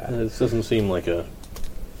something like that. This doesn't seem like a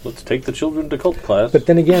let's take the children to cult class. But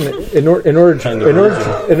then again, in order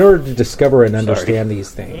to discover and Sorry. understand these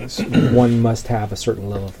things, one must have a certain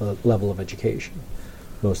level of education.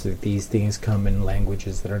 Most of these things come in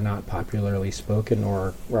languages that are not popularly spoken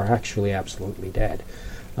or are actually absolutely dead,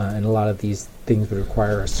 and a lot of these things would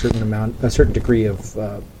require a certain degree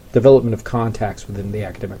of development of contacts within the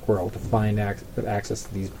academic world to find access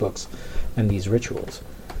to these books and these rituals.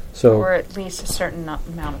 So, Or at least a certain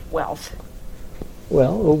amount of wealth.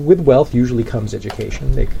 well, with wealth usually comes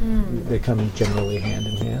education. They come generally hand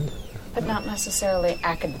in hand. But not necessarily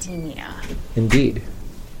academia. Indeed.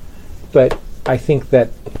 But I think that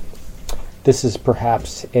this is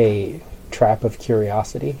perhaps a trap of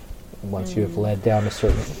curiosity. Once you have led down a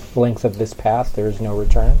certain length of this path, there is no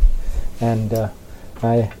return. And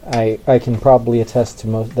I can probably attest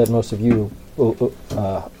to that most of you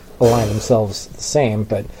align themselves the same,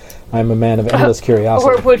 but I'm a man of endless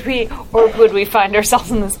curiosity. Or would we find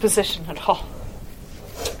ourselves in this position at all?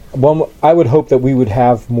 Well, I would hope that we would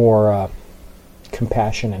have more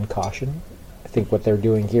compassion and caution. I think what they're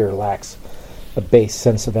doing here lacks a base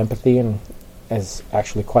sense of empathy and is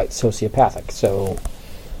actually quite sociopathic. So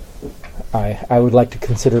I would like to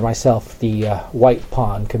consider myself the white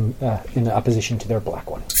pawn in opposition to their black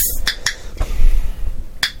one.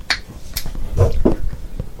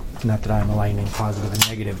 Not that I'm aligning positive and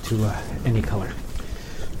negative to any color.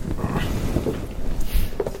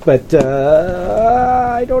 But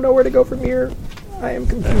I don't know where to go from here. I am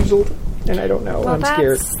confused, and I don't know. Well, I'm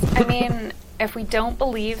scared. I mean, if we don't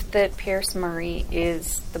believe that Pierce Murray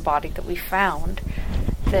is the body that we found,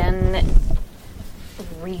 then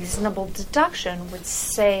reasonable deduction would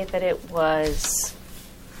say that it was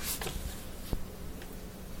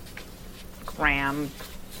Graham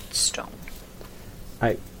Stone.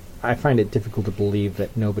 I find it difficult to believe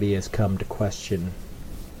that nobody has come to question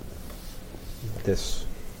this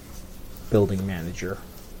building manager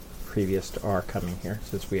previous to our coming here,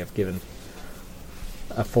 since we have given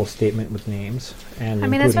a full statement with names and I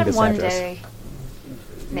mean, it's including been this one address. day.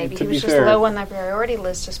 Maybe To he be was just fair- low on the priority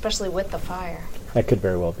list, especially with the fire. That could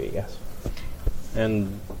very well be, yes.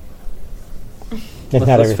 And And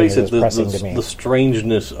not let's everything face is it, pressing to me. the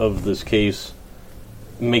strangeness of this case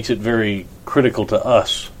makes it very critical to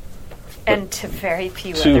us. And to very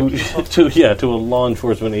few other people. To a law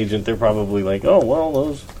enforcement agent, they're probably like, oh, well,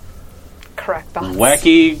 those Correct thoughts.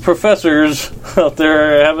 wacky professors out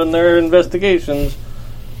there having their investigations.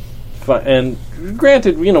 And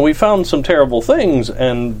granted, we found some terrible things,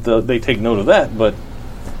 and they take note of that, but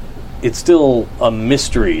it's still a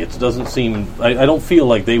mystery. It doesn't seem... I don't feel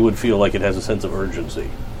like they would feel like it has a sense of urgency.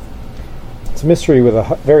 It's a mystery with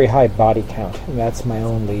a very high body count, and that's my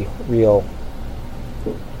only real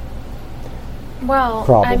Well,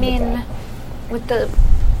 problem I mean, with that. with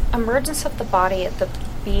the emergence of the body at the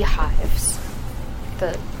beehives,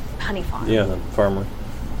 the honey farm, Yeah, the farmer.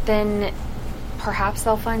 then perhaps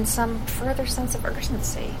they'll find some further sense of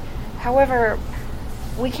urgency. However,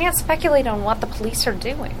 we can't speculate on what the police are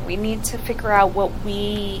doing. We need to figure out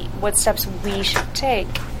what steps we should take.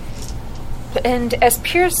 And as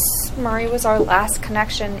Pierce Murray was our last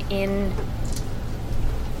connection in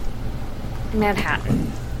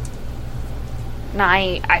Manhattan, and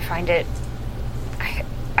I find it...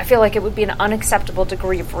 I feel like it would be an unacceptable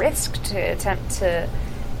degree of risk to attempt to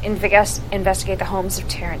investigate the homes of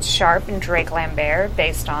Terrence Sharp and Drake Lambert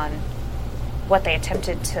based on what they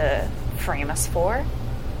attempted to frame us for.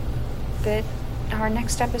 That our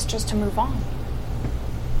next step is just to move on.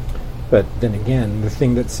 But then again, the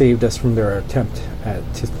thing that saved us from their attempt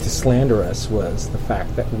to slander us was the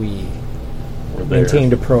fact that we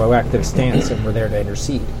maintained a proactive stance and were there to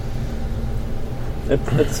intercede. At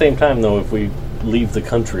the same time, though, if we leave the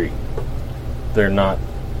country, they're not...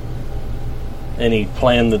 Any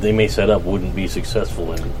plan that they may set up wouldn't be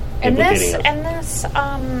successful in implicating us. And this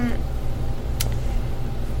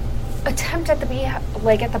attempt at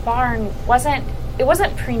the barn wasn't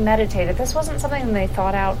premeditated. This wasn't something they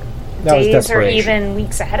thought out That was days or desperation. even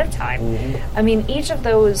weeks ahead of time. I mean, each of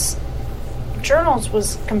those journals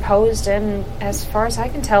was composed in, as far as I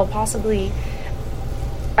can tell, possibly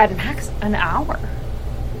at max an hour.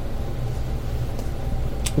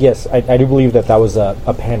 Yes, I do believe that was a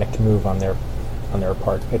panicked move on their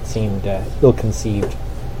part. It seemed ill-conceived.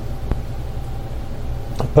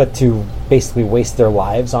 But to basically waste their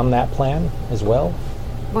lives on that plan as well?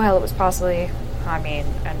 Well, it was possibly,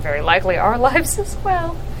 and very likely our lives as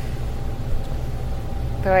well.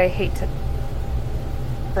 Though I hate to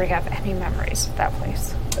bring up any memories of that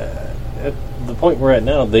place. At the point we're at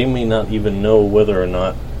now, they may not even know whether or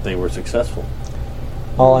not they were successful.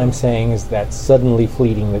 All I'm saying is that suddenly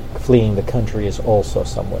fleeing the country is also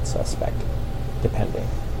somewhat suspect, depending.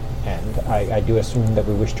 And I do assume that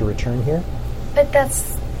we wish to return here. But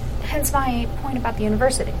that's hence my point about the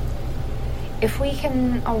university. If we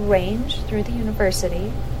can arrange through the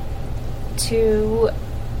university to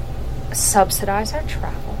subsidize our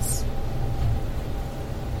travels.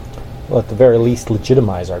 Well, at the very least,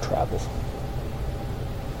 legitimize our travels.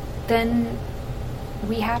 Then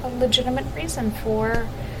we have a legitimate reason for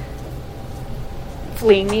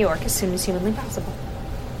fleeing New York as soon as humanly possible.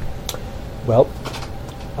 Well,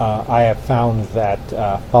 I have found that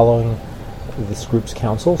following this group's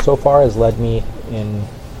counsel so far has led me in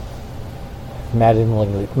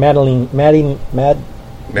maddeningly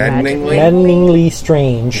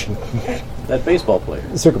strange That baseball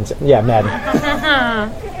player. circumstances. Yeah, Madden.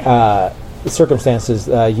 Circumstances.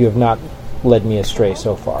 You have not led me astray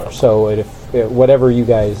so far. So if whatever you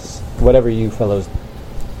fellows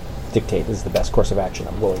dictate is the best course of action,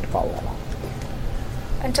 I'm willing to follow that.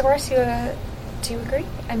 And Doris, do you agree?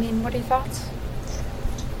 I mean, what are your thoughts?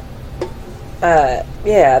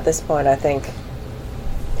 Yeah, at this point, I think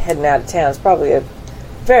heading out of town is probably a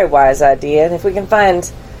very wise idea. And if we can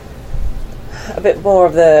find a bit more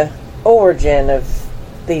of the origin of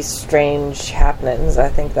these strange happenings, I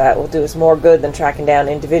think that will do us more good than tracking down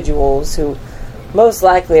individuals who most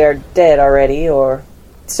likely are dead already or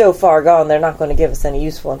so far gone they're not going to give us any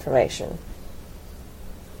useful information.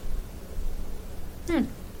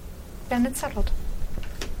 Then it's settled.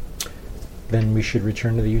 Then we should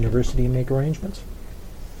return to the university and make arrangements.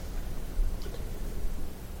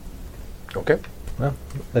 Okay. Well,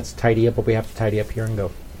 let's tidy up what we have to tidy up here and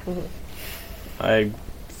go. I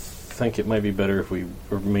think it might be better if we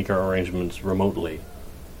make our arrangements remotely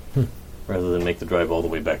rather than make the drive all the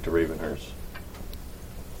way back to Ravenhurst.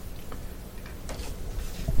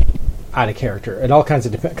 Out of character. It all kind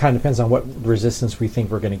of depends on what resistance we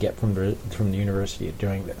think we're going to get from the university at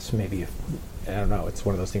doing this. Maybe, I don't know, it's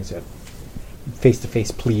one of those things that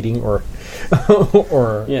face-to-face pleading or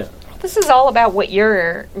Yeah. This is all about what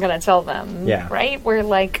you're going to tell them, Yeah. right? We're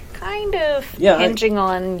like kind of Yeah, hinging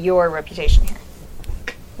on your reputation here.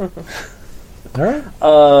 all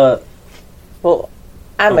right. Well,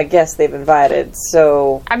 I'm a guest they've invited,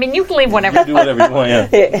 so... I mean, you can leave whenever, Do whatever you want, yeah.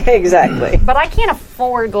 Exactly. but I can't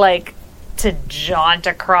afford, to jaunt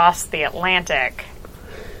across the Atlantic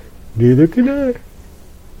Neither can I.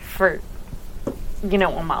 for,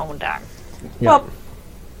 on my own dime. Well,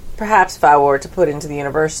 perhaps if I were to put into the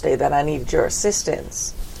university that I needed your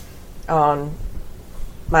assistance on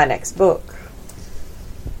my next book,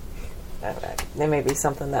 there may be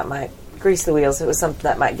something that might grease the wheels. It was something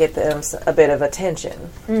that might get them a bit of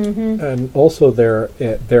attention. And also there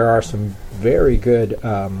are some very good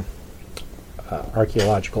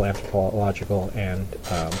archaeological, anthropological, and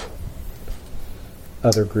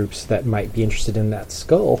other groups that might be interested in that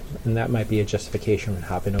skull, and that might be a justification for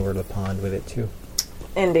hopping over the pond with it too.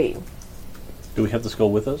 Indeed. Do we have the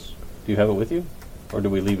skull with us? Do you have it with you? Or do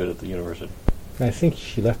we leave it at the university? I think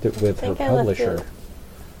she left it with her think I left publisher. it.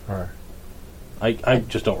 Or I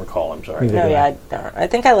just don't recall, I'm sorry. Neither No, do yeah, I. I don't. I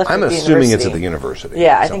think I left it I'm at the assuming university. it's at the university.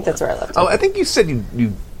 Yeah, I somewhere. think that's where I left it. Oh, I think you said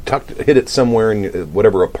you hid it somewhere in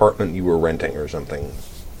whatever apartment you were renting or something.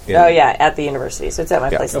 Oh, yeah, at the university. So it's at my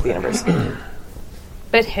Yeah, place at the okay. university.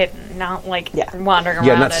 But hidden, not like Yeah. wandering around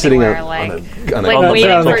Yeah, not sitting anywhere, on like, a like on waiting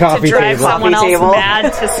the for it to coffee drive table. someone Coffee else table.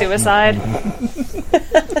 mad to suicide.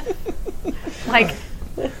 Like,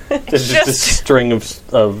 There's just this just string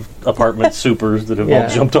of apartment supers that have Yeah. all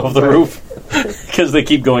jumped off the roof because they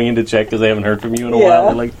keep going in to check because they haven't heard from you in a Yeah. while.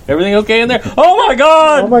 They're like, everything okay in there? Oh my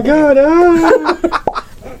god! oh my god! Ah!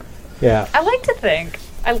 Yeah. I like to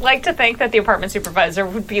think that the apartment supervisor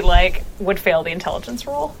would fail the intelligence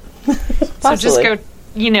roll. So just Possibly.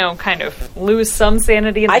 go, kind of lose some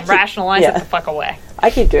sanity and I then keep- rationalize yeah. it the fuck away. I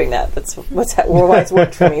keep doing that. That's why it's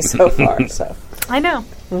worked for me so far. So I know.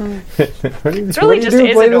 It's It's really just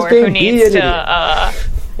Isidore who needs to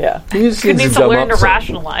yeah, He just who needs needs to to dumb learn up to some.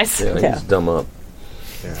 rationalize. Yeah, he Yeah. needs to dumb up.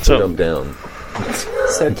 So Dumb down.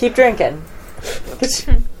 so keep drinking.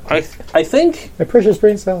 I think My precious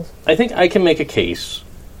brain cells. I can make a case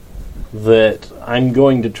that I'm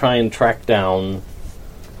going to try and track down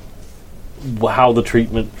how the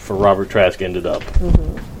treatment for Robert Trask ended up,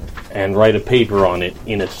 and write a paper on it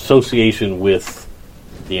in association with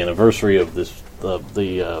the anniversary of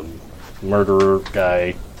the murderer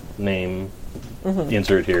guy name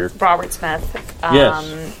insert here. Robert Smith.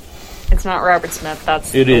 Yes. It's not Robert Smith.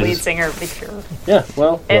 That's It the is. lead singer of The Cure. Yeah,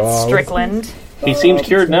 well, It's Strickland. he seems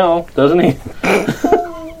cured now, doesn't he?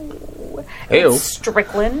 Heyo.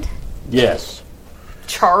 Strickland. Yes.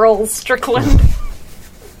 Charles Strickland.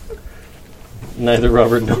 Neither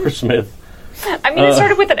Robert nor Smith. I mean, it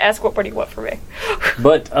started with an S. What do you want from me?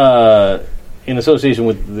 But in association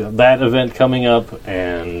with that event coming up,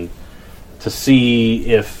 and to see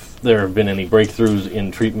if there have been any breakthroughs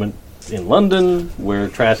in treatment in London, where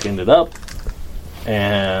Trask ended up,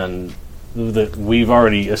 and that we've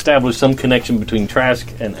already established some connection between Trask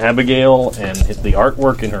and Abigail and the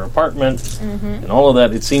artwork in her apartment, and all of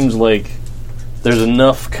that, it seems like there's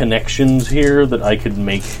enough connections here that I could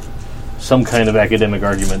make some kind of academic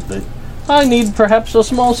argument that I need perhaps a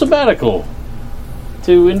small sabbatical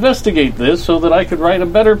to investigate this so that I could write a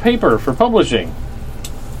better paper for publishing.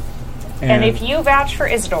 And if you vouch for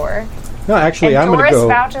Isidore, No, actually, and I'm going to Doris go.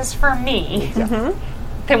 vouches for me,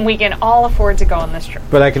 then we can all afford to go on this trip.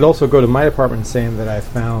 But I could also go to my department saying that I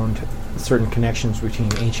found certain connections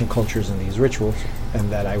between ancient cultures and these rituals,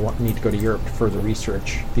 and that I need to go to Europe to further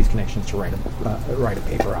research these connections to write a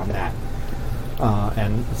paper on that.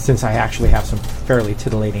 And since I actually have some fairly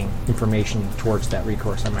titillating information towards that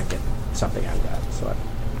recourse, I might get something out of that. So,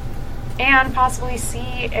 And possibly see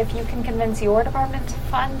if you can convince your department to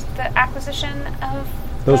fund the acquisition of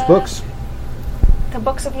those books. The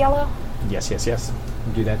Books of Yellow. Yes.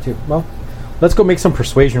 We'll do that too. Well, let's go make some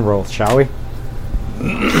persuasion rolls, shall we?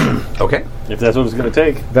 Okay. If that's what it's going to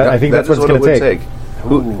take. I think that's is what it's it going would to take.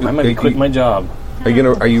 Ooh, I might quit my job.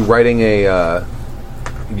 Are you writing a?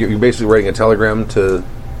 You're basically writing a telegram to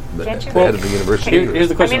the Can't you? head of the university. Here's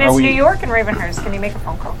the I question: mean, it's Are New we York and Ravenhurst. Can you make a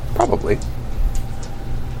phone call? Probably.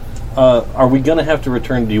 are we going to have to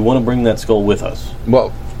return? Do you want to bring that skull with us?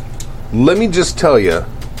 Well, let me just tell you,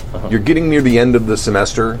 you're getting near the end of the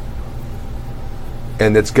semester,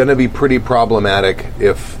 and it's going to be pretty problematic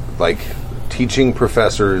if, teaching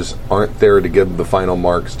professors aren't there to give the final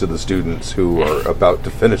marks to the students who are about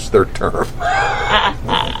to finish their term.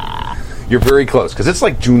 You're very close, because it's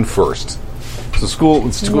June 1st. So school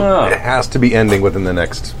Wow. it has to be ending within the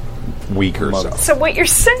next week or so. So what you're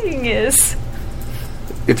saying is,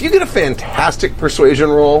 If you get a fantastic persuasion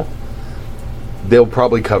roll, they'll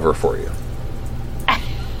probably cover for you.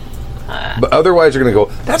 But otherwise, you're going to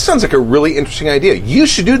go, that sounds like a really interesting idea. You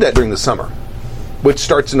should do that during the summer, which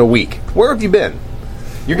starts in a week. Where have you been?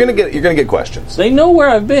 You're going to get questions. They know where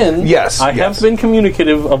I've been. Yes, I yes. have been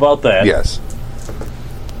communicative about that. Yes.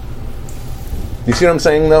 You see what I'm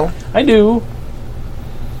saying, though? I do.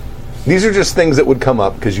 These are just things that would come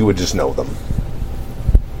up because you would just know them.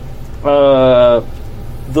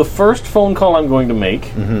 The first phone call I'm going to make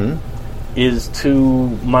is to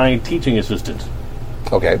my teaching assistant.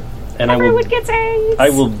 Okay. And Everyone gets A's. I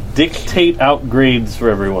will dictate out grades for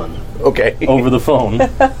everyone Okay. over the phone.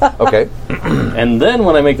 Okay. And then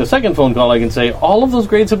when I make the second phone call, I can say, all of those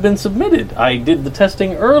grades have been submitted. I did the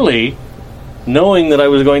testing early, knowing that I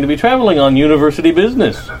was going to be traveling on university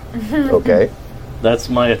business. Okay. That's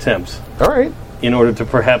my attempt, All right. in order to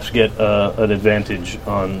perhaps get an advantage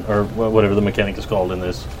on, or whatever the mechanic is called in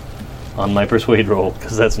this, on my persuade roll,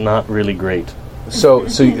 because that's not really great. So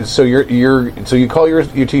you call your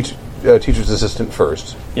teacher's assistant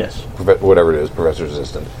first, Yes. whatever it is, professor's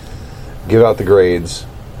assistant. Give out the grades.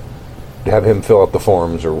 Have him fill out the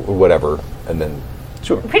forms or whatever, and then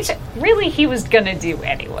Sure. Which really he was gonna do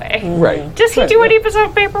anyway. right. Does he do any of his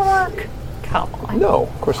own paperwork? Come on. No,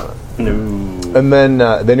 of course not. No. And then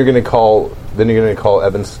you're going to call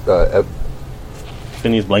Evans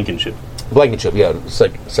Phineas Blankenship. Blankenship, yeah,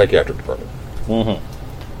 psychiatric department.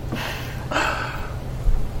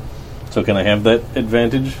 So can I have that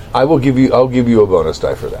advantage? I'll give you a bonus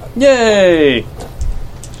die for that. Yay!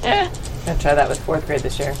 I'm gonna try that with 4th grade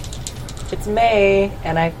this year. It's May,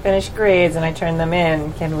 and I finished grades, and I turned them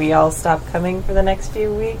in. Can we all stop coming for the next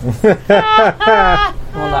few weeks? Will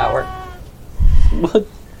not work. What?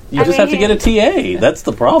 You just have to get a TA. That's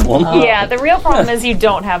the problem. Yeah, the real problem is you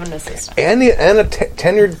don't have an assistant. And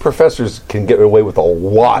tenured professors can get away with a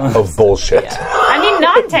lot of bullshit. I mean,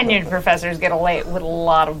 non-tenured professors get away with a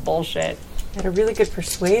lot of bullshit. I had a really good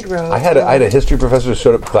persuade row. I had a history professor who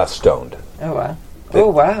showed up to class stoned. Oh, wow. Oh,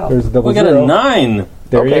 wow. There's a double We got zero. a 9.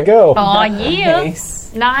 There Okay. you go. Aw, yeah.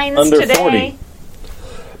 Nice. 9s Under today. 40.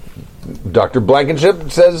 Dr.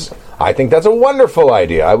 Blankenship says, "I think that's a wonderful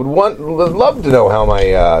idea. I would love to know how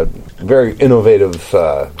my very innovative."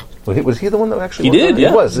 Was he the one that actually? He worked did, on it? yeah.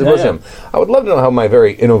 It was Yeah, yeah. him. I would love to know how my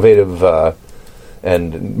very innovative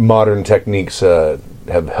and modern techniques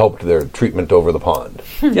have helped their treatment over the pond.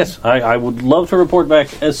 Yes, I would love to report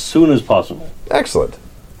back as soon as possible. Excellent.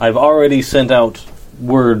 I've already sent out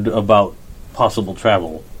word about possible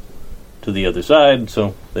travel to the other side,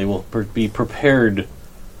 so they will be prepared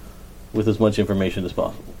with as much information as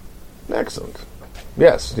possible. Excellent.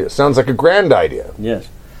 Yes, sounds like a grand idea. Yes.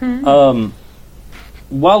 While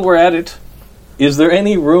we're at it, is there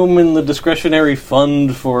any room in the discretionary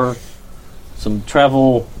fund for some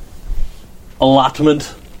travel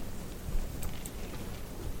allotment?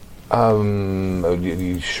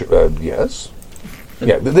 Yes.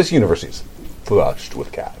 Yeah, this university's flushed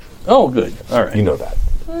with cash. Oh, good. All right. You know that.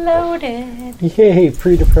 Loaded. Yay,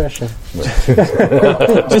 pre-depression.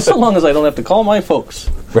 Just so long as I don't have to call my folks.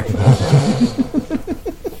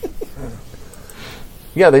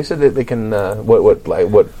 Yeah, they said that they can. What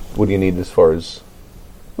do you need as far as?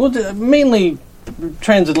 Well, mainly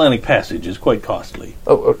transatlantic passage is quite costly.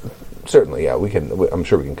 Oh, certainly. Yeah, we can. I'm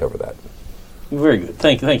sure we can cover that. Very good.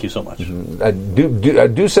 Thank you so much.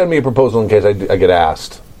 Do send me a proposal in case I get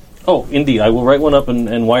asked. Oh, indeed. I will write one up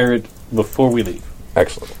and wire it before we leave.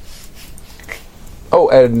 Excellent. Oh,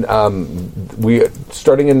 and we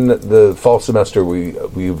starting in the fall semester,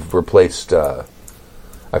 we've replaced.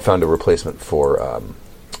 I found a replacement for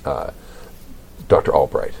Dr.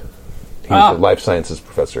 Albright. He's the life sciences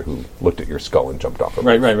professor who looked at your skull and jumped off of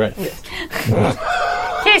it. Right.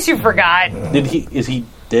 In case you forgot. Is he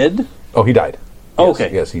dead? Oh, he died. Oh,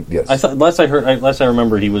 Yes, okay. Yes. I thought last I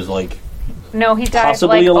remember he was like No, he died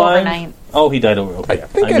possibly like alive. overnight. Oh, he died over. Okay, I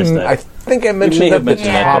think missed that. I think I may mentioned have that at the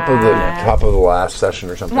mentioned that. top of the last session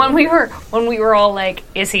or something. When we were all like,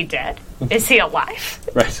 is he dead? Is he alive?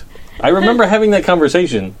 Right. I remember having that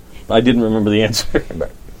conversation. I didn't remember the answer.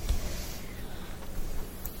 Right.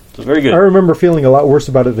 So very good. I remember feeling a lot worse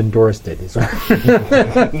about it than Doris did.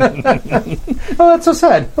 Oh, that's so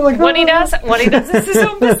sad. I'm like, What he does is his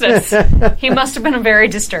own business. He must have been a very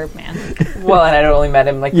disturbed man. Well, and I'd only met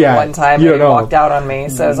him like Yeah, one time, you and he don't know. walked out on me.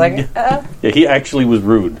 So I was like, Yeah, he actually was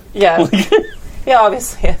rude. yeah. Yeah,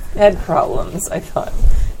 obviously I had problems, I thought.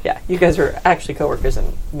 Yeah, you guys were actually coworkers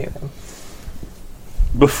and knew him.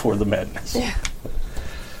 Before the madness. Yeah.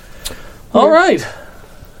 All right.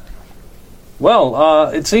 Well,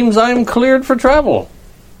 it seems I'm cleared for travel.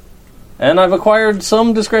 And I've acquired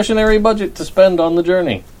some discretionary budget to spend on the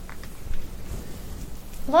journey.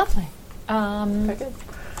 Lovely. Very good.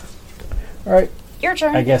 all right, Your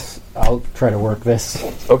turn. I guess I'll try to work this.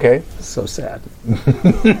 Okay. So sad.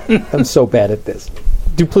 I'm so bad at this.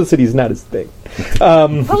 Duplicity is not his thing.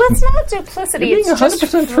 Well, it's not duplicity. You're being It's just 100%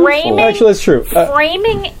 truthful. framing. Actually, that's true.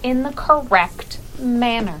 Framing in the correct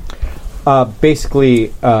manner.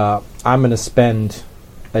 Basically, I'm going to spend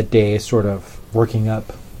a day sort of working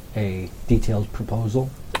up a detailed proposal.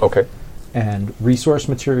 Okay. and resource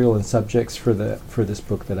material and subjects for this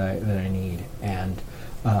book that I need, and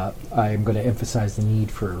I'm going to emphasize the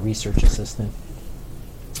need for a research assistant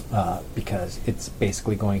because it's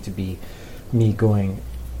basically going to be me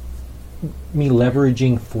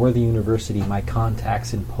leveraging for the university my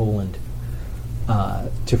contacts in Poland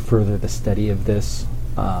to further the study of this,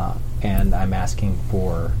 and I'm asking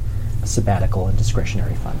for a sabbatical and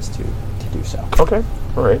discretionary funds to do so. Okay.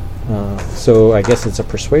 All right. So I guess it's a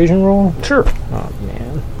persuasion roll? Sure. Oh,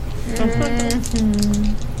 man.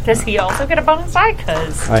 Does he also get a bonus die?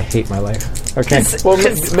 Because I hate my life. Okay. Well,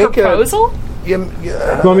 make proposal? yeah.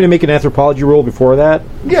 You want me to make an anthropology roll before that?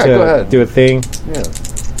 Yeah, To go ahead. Do a thing? Yeah.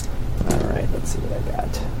 All right, let's see what I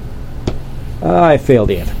got. I failed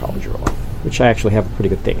the anthropology roll, which I actually have a pretty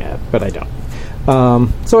good thing at, but I don't.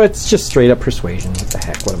 So it's just straight up persuasion. What the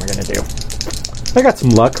heck? What am I going to do? I got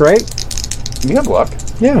some luck, right? You have luck.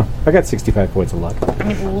 Yeah, I got 65 points of luck. I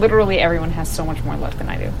mean, literally everyone has so much more luck than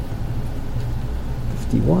I do.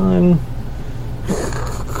 51.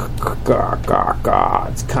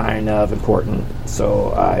 It's kind of important, so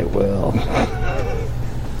I will.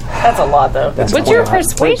 That's a lot, though. That's What's your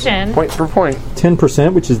persuasion? Point for point.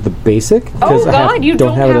 10%, which is the basic. Oh because I God, you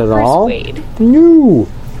don't have it at all. persuade. No,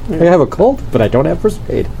 I have a cult, but I don't have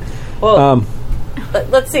persuade. Well,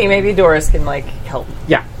 let's see. Maybe Doris can help.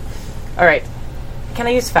 Yeah, All right. Can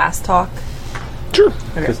I use fast talk? Sure.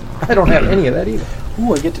 because I don't have any of that either.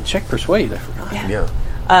 Ooh, I get to check persuade. I forgot. Yeah.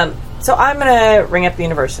 So I'm gonna ring up the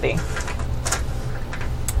university.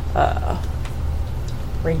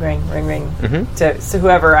 Ring, ring, ring, ring. Mm-hmm. So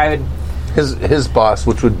whoever I would. His boss,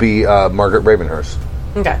 which would be Margaret Ravenhurst.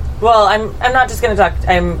 Okay. Well, I'm not just gonna talk.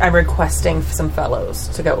 I'm requesting some fellows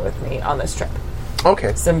to go with me on this trip.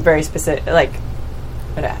 Okay. Some very specific,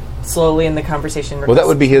 slowly in the conversation. Well, that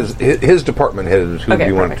would be his department head is who Okay,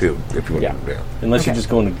 you want perfect. to, if you want Yeah. to. Yeah. Unless Okay. you're just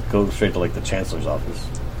going to go straight to the chancellor's office.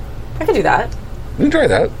 I could do that. You can try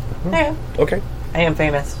that. Yeah. Okay. I am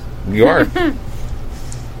famous. You are.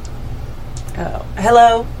 Oh,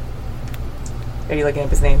 hello. Are you looking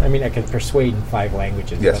up his name? I mean, I can persuade in 5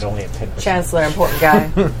 languages, Yes. but only at 10%. Chancellor, important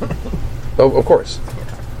guy. Oh, of course.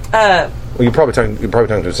 Well, you're probably talking to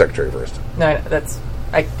the secretary first. No, that's.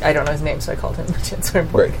 I don't know his name, so I called him Chancellor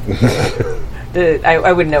Right. Important.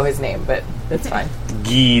 I wouldn't know his name, but that's fine.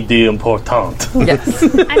 Guy de Important. Yes.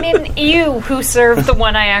 I mean, you who served the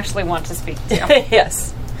one I actually want to speak to.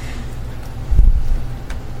 Yes.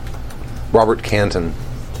 Robert Canton.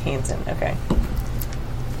 Canton. Okay.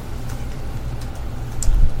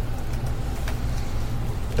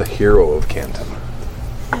 The hero of Canton.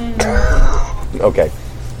 Okay.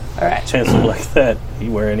 All right. Chancellor like that, he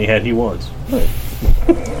wear any hat he wants.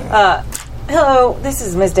 Hello, this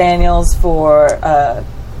is Miss Daniels for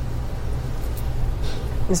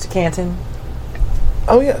Mr. Canton.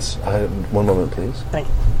 Oh, yes. One moment, please. Thank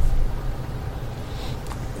you.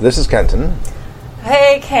 This is Canton.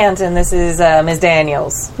 Hey, Canton. This is Miss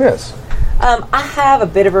Daniels. Yes. I have a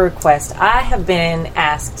bit of a request. I have been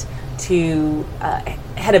asked to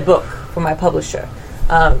head a book for my publisher.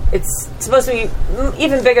 It's supposed to be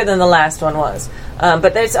even bigger than the last one was.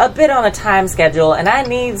 But there's a bit on a time schedule, and I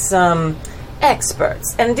need some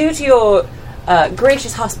experts. And due to your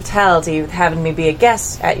gracious hospitality with having me be a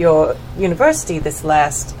guest at your university this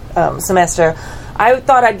last semester, I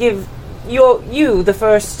thought I'd give you the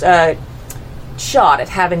first shot at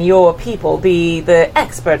having your people be the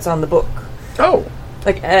experts on the book. Oh.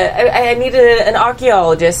 I needed an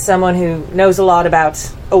archaeologist, someone who knows a lot about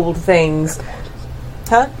old things.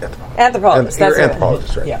 Huh? Anthropologist. You're That's it.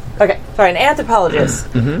 anthropologist, right? Yeah. Okay. Sorry, an anthropologist.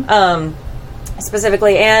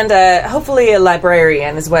 Specifically, and hopefully a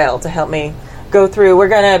librarian as well to help me go through. We're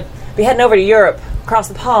going to be heading over to Europe, across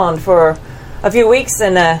the pond for a few weeks,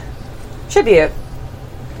 and should be a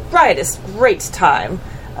riotous, great time.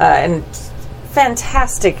 And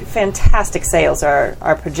fantastic sales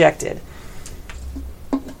are projected.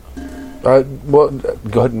 Well,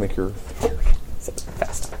 go ahead and make your...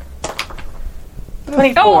 Fast.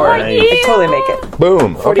 24. Oh, I totally make it.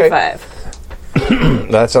 Boom. Okay. 45.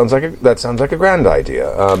 That sounds like a grand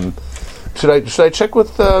idea. Should I check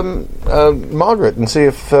with Margaret and see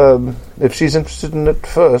if she's interested in it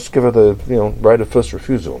first? Give her the right of first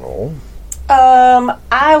refusal and all.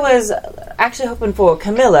 I was actually hoping for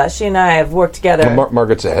Camilla. She and I have worked together.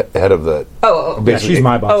 Margaret's head of the. Oh, Yeah, basically, she's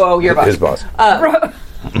my boss. oh, your boss. His boss.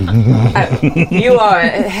 You are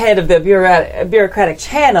head of the bureaucratic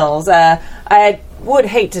channels. I would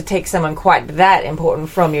hate to take someone quite that important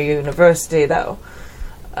from your university, though.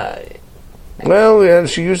 Well, yeah,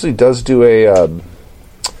 she usually does do a.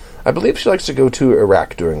 I believe she likes to go to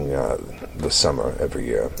Iraq during the summer every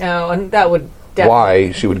year. Oh, and that would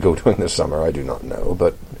Why she would go during the summer, I do not know,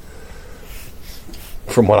 but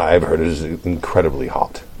from what I've heard, it is incredibly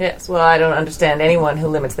hot. Yes, well, I don't understand anyone who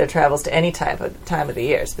limits their travels to any type of time of the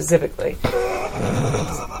year, specifically.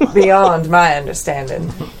 Beyond my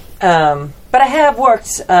understanding. But I have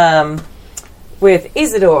worked with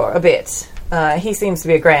Isidore a bit. He seems to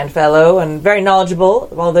be a grand fellow and very knowledgeable,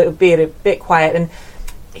 although be a bit quiet. And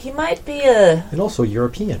he might be And also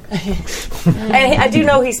European. And I do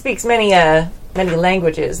know he speaks many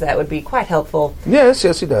languages that would be quite helpful. Yes,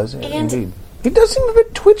 he does. Indeed. He does seem a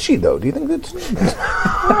bit twitchy, though. Do you think that's...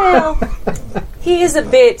 Well, he is a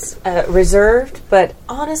bit reserved, but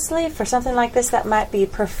honestly, for something like this, that might be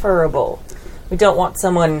preferable. We don't want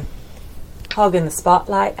someone hogging the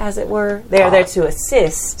spotlight, as it were. They're there to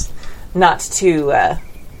assist, not to,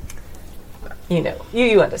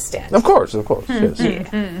 you understand. Of course, yes.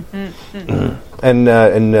 And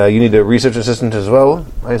you need a research assistant as well,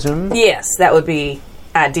 I assume? Yes, that would be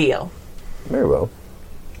ideal. Very well.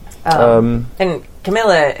 And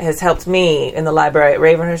Camilla has helped me in the library at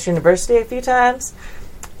Ravenhurst University a few times.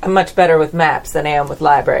 I'm much better with maps than I am with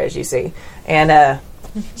libraries, you see. And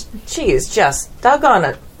she is just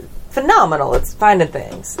doggone phenomenal at finding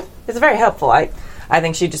things. It's very helpful. I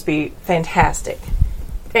think she'd just be fantastic.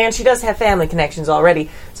 And she does have family connections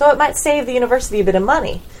already, so it might save the university a bit of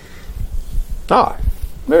money. Ah,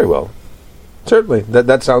 very well. Certainly.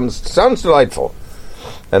 That sounds delightful.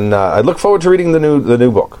 And I look forward to reading the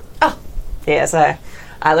new book. Oh, yes, I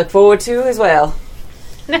look forward to as well.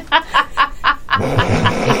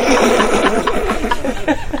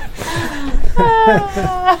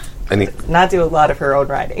 Not do a lot of her own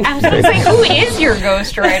writing. I was going to say, who is your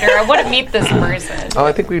ghostwriter? I want to meet this person. Oh,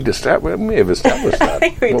 I think we may have established that. I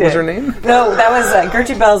think we what did. was her name? No, that was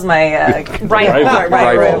Gertrude Bell's my Rival.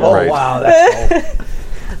 rival. Right. Wow, that's cool.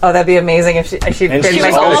 Oh, that'd be amazing if she'd And been she's my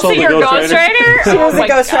also Also the your ghostwriter? ghostwriter? She was a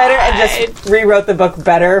ghostwriter and just rewrote the book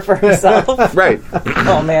better for herself. Right.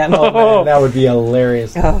 Oh man. That would be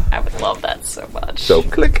hilarious. Oh, I would love that so much. So,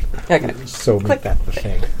 click. okay. So make Click. that the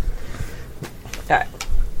thing. All right.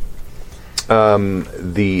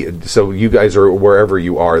 So you guys are wherever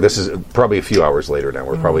you are. This is probably a few hours later now.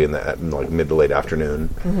 We're probably in the mid to late afternoon,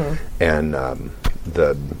 and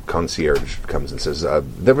the concierge comes and says,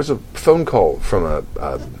 "There was a phone call from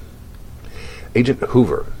Agent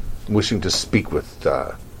Hoover, wishing to speak with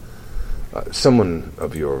someone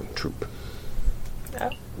of your troop." Oh,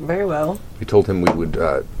 very well. We told him we would.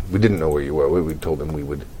 We didn't know where you were. We told him we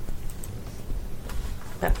would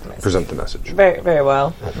That's nice. present the message. Very, very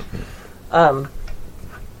well.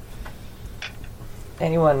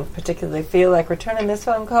 Anyone particularly feel like returning this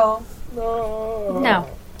phone call? No.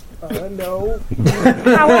 No.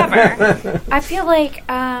 However, I feel like,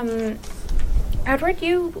 Edward,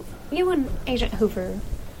 you and Agent Hoover,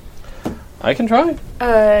 I can try.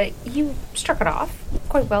 you struck it off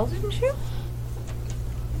quite well, didn't you?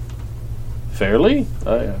 Fairly.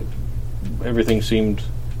 Everything seemed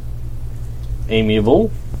amiable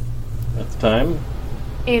at the time.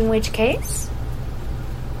 In which case?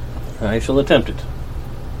 I shall attempt it.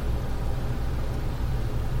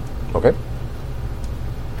 Okay.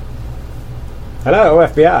 Hello,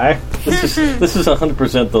 FBI. This is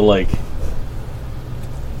 100% the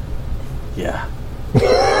yeah.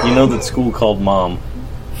 You know that school called mom.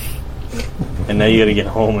 And now you gotta get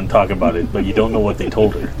home and talk about it, but you don't know what they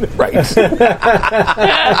told her. Right.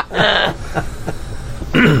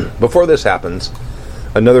 Before this happens,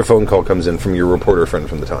 another phone call comes in from your reporter friend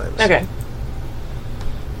from the Times. Okay.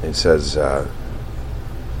 It says that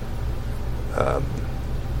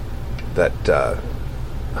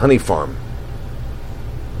honey farm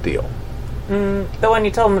deal. The one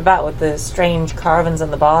you told me about with the strange carvings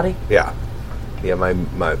on the body? Yeah. Yeah, my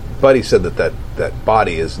buddy said that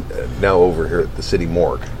body is now over here at the city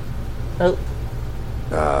morgue. Oh.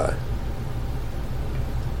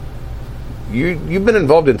 You've been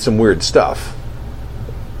involved in some weird stuff.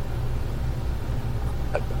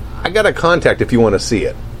 I got a contact if you want to see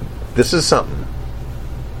it. This is something.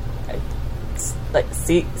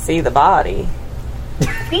 See the body.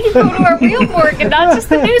 We need to go to a real morgue and not just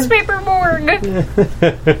the newspaper morgue.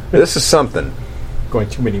 This is something. Going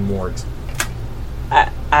too many morgues.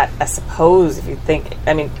 I suppose if you think,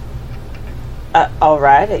 all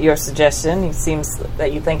right, at your suggestion, it seems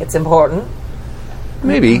that you think it's important.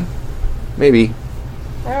 Maybe.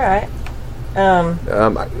 All right.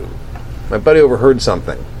 My buddy overheard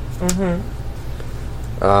something.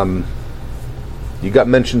 You got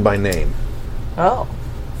mentioned by name Oh.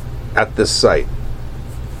 at this site.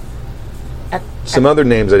 At Some other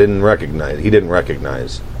names I didn't recognize. He didn't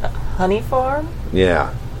recognize. Honey Farm?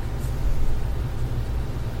 Yeah.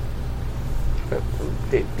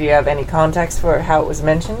 Do you have any context for how it was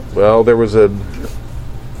mentioned? Well, there was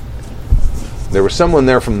someone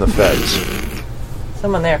there from the feds.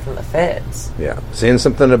 Someone there from the feds. Yeah, saying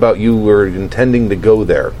something about you were intending to go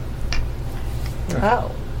there.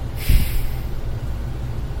 Oh.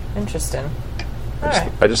 Interesting. All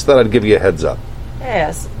right. I just thought I'd give you a heads up.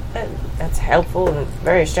 Yes, that's helpful and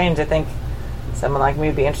very strange to think someone like me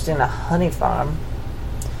would be interested in a honey farm.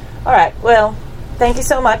 All right, well, thank you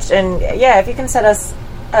so much. And yeah, if you can set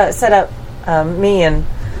up me and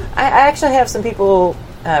I actually have some people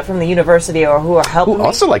from the university or who are helping Who me.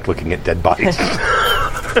 also like looking at dead bodies.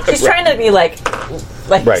 She's trying to be like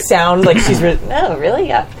Right. sound like she's no, really,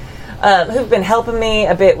 yeah. Who've been helping me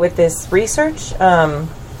a bit with this research.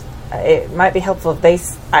 It might be helpful if they.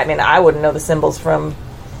 I wouldn't know the symbols from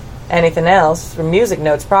anything else, from music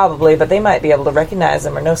notes probably, but they might be able to recognize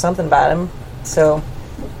them or know something about them. So,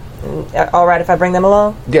 all right if I bring them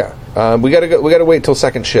along. Yeah, we gotta go. We gotta wait till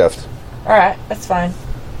second shift. All right, that's fine.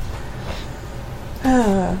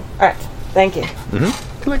 All right, thank you.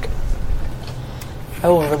 Click. I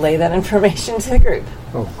will relay that information to the group.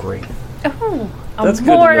 Oh, great. Oh, a That's good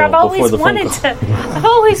to morgue. know I've before always the phone wanted call. to. I've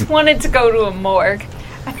always wanted to go to a morgue.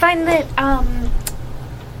 I find that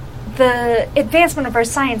the advancement of our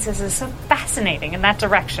sciences is so fascinating in that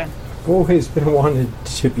direction. I've always been wanted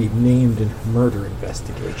to be named in a murder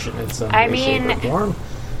investigation in some I way, shape, mean- or form.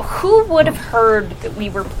 Who would have heard that we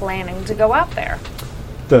were planning to go out there?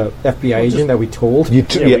 The FBI agent that we told. You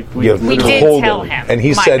we did told tell him, him. and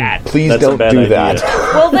he My said, bad. "Please That's a don't bad do idea. that."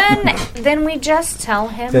 Well, then we just tell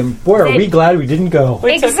him. Then, boy, are we glad we didn't go.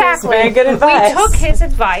 We took his Exactly. very good advice. We took his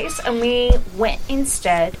advice and we went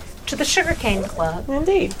instead to the Sugarcane Club,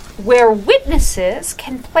 Indeed. where witnesses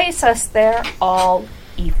can place us there all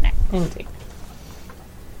evening. Indeed.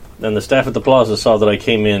 And the staff at the plaza saw that I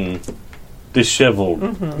came in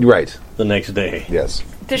disheveled Right. the next day. Yes.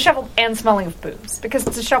 Disheveled and smelling of booze, because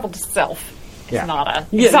disheveled itself is Yeah. not a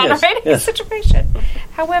Yeah, exonerating yes. situation.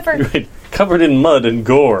 However, Right, covered in mud and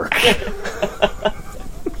gore.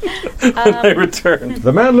 I returned.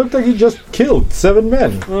 The man looked like he just killed 7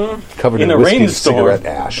 men. Covered In in a whiskey and rainstorm. cigarette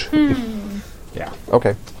ash. Yeah.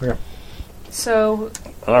 Okay. Okay. so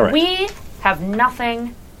All right. we have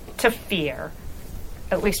nothing to fear,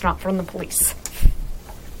 at least not from the police.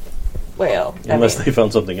 Well, Unless they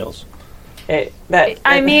found something else.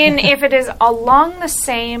 I mean, if it is along the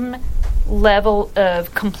same level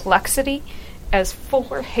of complexity as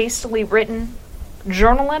 4 hastily written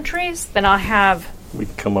journal entries, then I have We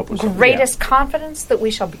can come up with something. greatest confidence that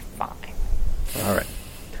we shall be fine. All right.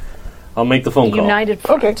 I'll make the phone call. United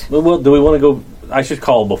front. Okay. Well, do we want to go? I should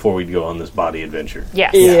call before we go on this body adventure.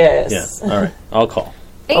 Yes. Yes. Yeah. All right. I'll call.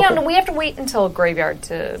 And we have to wait until graveyard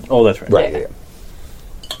to. Oh, that's right. Right.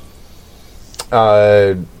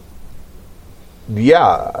 I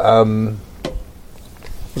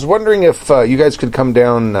was wondering if you guys could come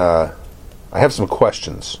down. I have some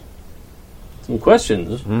questions. Some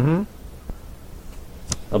questions. Mm-hmm.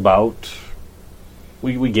 About.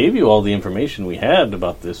 We gave you all the information we had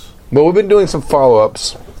about this. Well, we've been doing some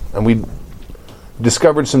follow-ups, and we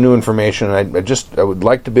discovered some new information. I would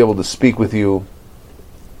like to be able to speak with you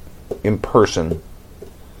in person,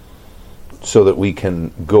 so that we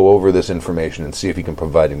can go over this information and see if you can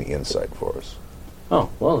provide any insight for us. Oh,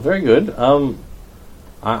 well, very good.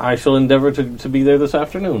 I shall endeavor to be there this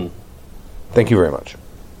afternoon. Thank you very much.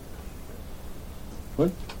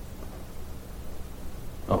 What?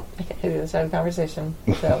 I can't hear the other side of the conversation,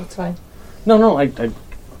 so it's fine. No,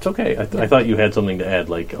 it's okay. I thought you had something to add,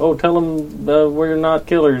 like, oh, tell them we're not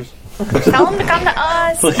killers. Tell them to come to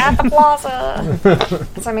us at the plaza.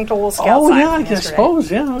 Because I made a little scout sign from yesterday. suppose,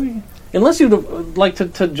 yeah. Unless you'd like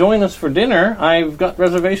to join us for dinner, I've got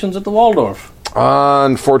reservations at the Waldorf.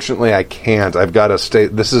 Unfortunately, I can't. I've got to stay.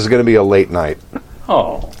 This is going to be a late night.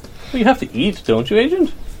 Oh, well, you have to eat, don't you,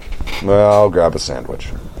 Agent? Well, I'll grab a sandwich.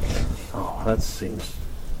 Oh, that seems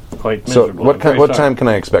quite So, miserable. what I'm very what sorry. time can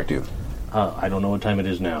I expect you? I don't know what time it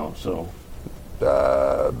is now, so...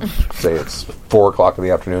 Say it's 4 o'clock in the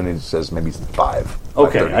afternoon. He says maybe 5.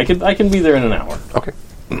 Okay, 5:30. I can be there in an hour. Okay.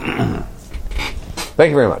 Thank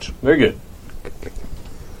you very much. Very good.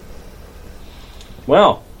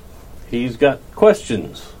 Well, he's got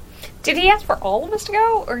questions. Did he ask for all of us to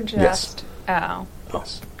go, or just? Yes. Oh.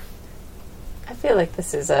 Yes. I feel like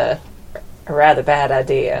this is a rather bad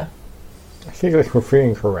idea. I feel like we're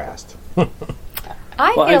feeling harassed. I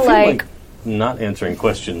Well, feel like not answering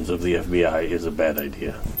questions of the FBI is a bad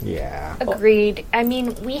idea. Yeah. agreed. I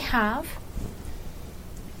mean, we have,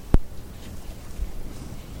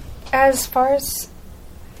 as far as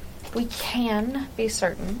we can be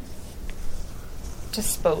certain,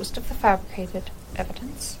 disposed of the fabricated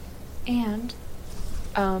evidence, and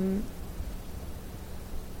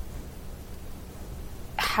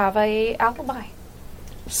have a alibi.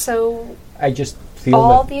 So I just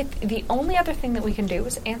feel the only other thing that we can do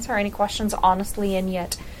is answer any questions honestly and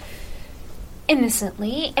yet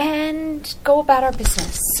innocently and go about our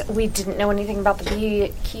business. We didn't know anything about the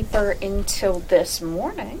beekeeper until this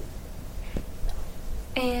morning.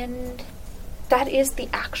 And that is the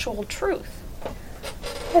actual truth.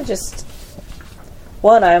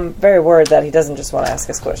 I'm very worried that he doesn't just want to ask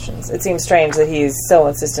us questions. It seems strange that he's so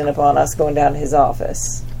insistent upon us going down to his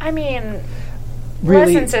office. I mean,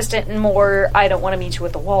 really, less insistent and more, I don't want to meet you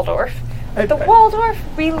at the Waldorf. The Waldorf,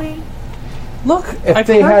 really? look, if I've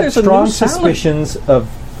they heard had there's a strong new salad. suspicions of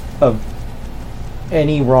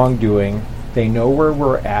any wrongdoing, they know where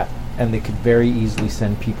we're at, and they could very easily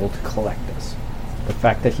send people to collect us. The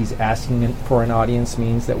fact that he's asking for an audience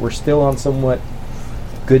means that we're still on somewhat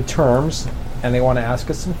good terms, and they want to ask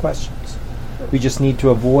us some questions. We just need to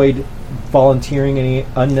avoid volunteering any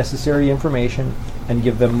unnecessary information and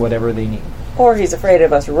give them whatever they need. Or he's afraid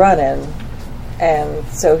of us running, and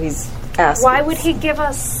so he's asking. Why would he give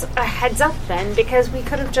us a heads up then? Because we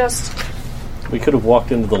could have just... We could have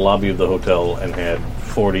walked into the lobby of the hotel and had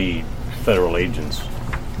 40 federal agents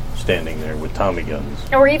standing there with Tommy guns.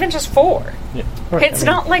 Or even just 4. Yeah. It's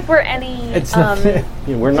not like we're any... It's not. Yeah,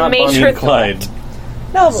 we're not Major Bonnie and Clyde.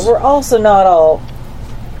 No, but we're also not all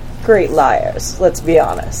great liars, let's be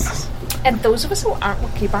honest. And those of us who aren't will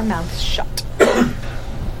keep our mouths shut.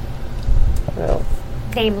 Well,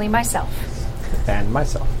 Namely myself. And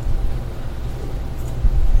myself.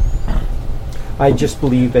 I just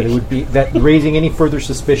believe that it would be that raising any further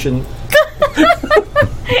suspicion.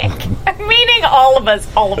 Meaning all of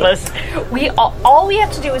us. We all we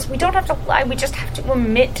have to do is we don't have to lie. We just have to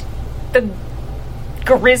omit the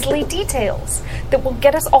grisly details that will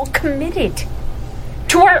get us all committed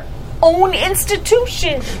to our own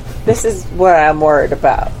institution. this is what I'm worried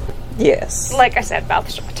about. Yes. Like I said,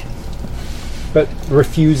 mouth shut. But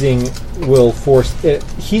refusing will force.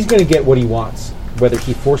 He's going to get what he wants, whether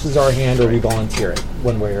he forces our hand or we volunteer it,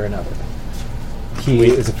 one way or another. He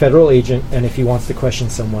is a federal agent, and if he wants to question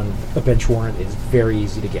someone, a bench warrant is very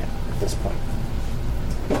easy to get at this point.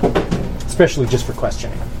 Especially just for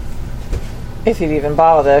questioning. If you'd even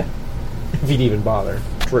bother. If he'd even bother.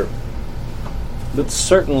 True. But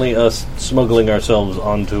certainly us smuggling ourselves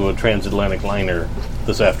onto a transatlantic liner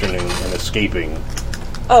this afternoon and escaping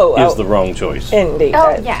is the wrong choice. Indeed.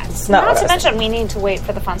 Oh, yeah. It's not Not what to I was mention, we need to wait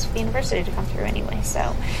for the funds for the university to come through anyway,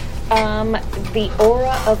 so... the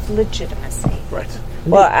aura of legitimacy. Right.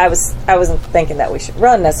 Well, I wasn't thinking that we should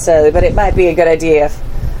run necessarily, but it might be a good idea if,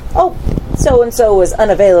 so-and-so was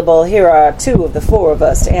unavailable, here are 2 of the 4 of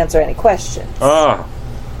us to answer any questions.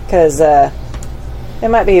 Because it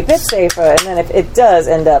might be a bit safer, and then if it does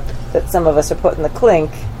end up that some of us are put in the clink,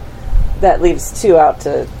 that leaves 2 out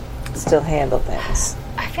to still handle things.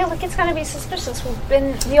 I feel like it's going to be suspicious.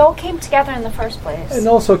 We all came together in the first place. And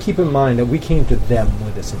also keep in mind that we came to them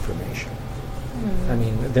with this information. I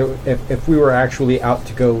mean, if we were actually out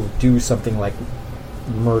to go do something like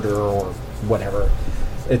murder or whatever,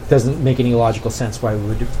 it doesn't make any logical sense why we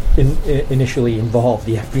would initially involve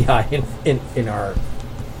the FBI in our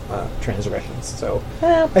transgressions. So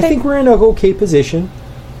I think we're in an okay position.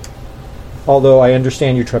 Although I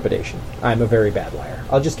understand your trepidation. I'm a very bad liar.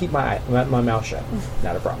 I'll just keep my mouth shut.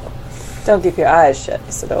 Not a problem. Don't keep your eyes shut,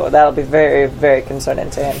 Isidore. That'll be very, very concerning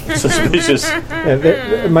to him. Suspicious.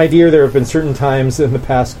 My dear, there have been certain times in the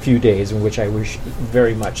past few days in which I wish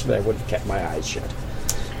very much that I would have kept my eyes shut.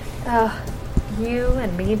 You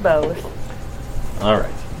and me both. All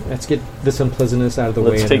right. Let's get this unpleasantness out of the way.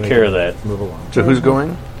 Let's and take then care we of can that. Move along. So who's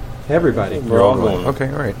going? Everybody. We're all going. Okay,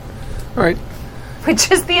 all right.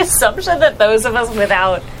 Which is the assumption that those of us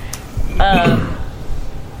without,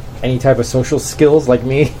 Any type of social skills like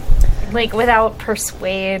me. without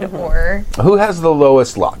persuade or Who has the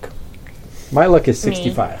lowest luck? My luck is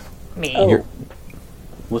 65. me. Oh.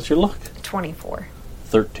 What's your luck? 24.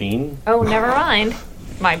 13? Oh, never mind.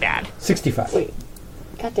 My bad. 65. Wait.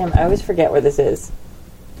 Goddamn, I always forget where this is.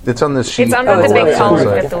 It's on this sheet. It's under Oh, the it's big really column on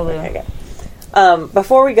the with side. Cthulhu. Okay.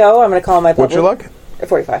 Before we go, I'm going to call my What's publisher. your luck?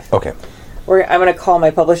 45. Okay. I'm going to call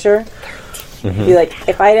my publisher. Be like,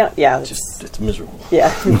 if I don't... Yeah. It's miserable.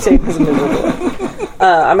 Yeah. Take this miserable.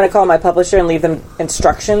 I'm going to call my publisher and leave them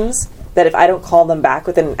instructions that if I don't call them back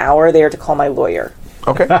within an hour, they are to call my lawyer.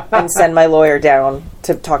 Okay. And send my lawyer down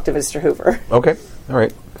to talk to Mr. Hoover. Okay. All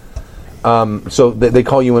right. So they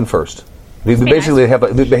call you in first. They basically have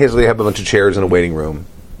a bunch of chairs in a waiting room,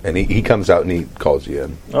 and he comes out and he calls you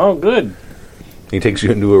in. Oh, good. He takes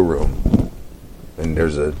you into a room, and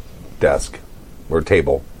there's a desk, or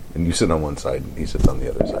table, and you sit on one side, and he sits on the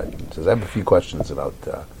other side. He says, "I have a few questions about."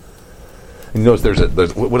 And you notice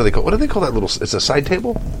there's what do they call that little? It's a side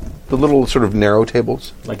table, the little sort of narrow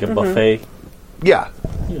tables. Like a buffet. Yeah,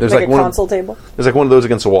 there's Like a one. console table? There's like one of those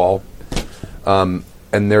against the wall, and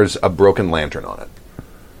there's a broken lantern on it.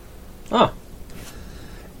 Ah.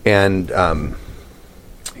 And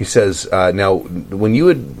he says, "Now, when you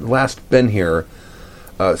had last been here,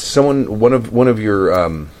 one of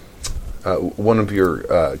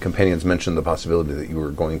your companions mentioned the possibility that you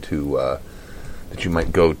were going to that you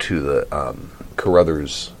might go to the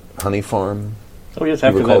Carruthers honey farm." Oh, yes, You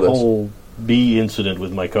after recall that this? whole bee incident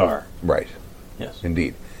with my car. Right. Yes.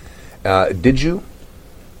 Indeed. Did you?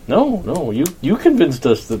 No. You convinced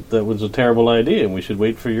us that was a terrible idea, and we should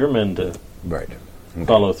wait for your men to Right.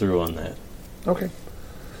 follow through on that. Okay.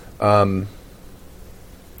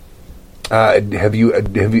 Had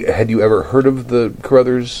you ever heard of the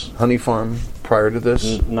Carruthers honey farm prior to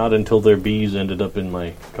this? Not until their bees ended up in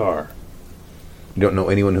my car. You don't know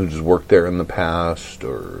anyone who's worked there in the past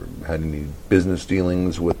or had any business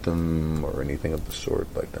dealings with them or anything of the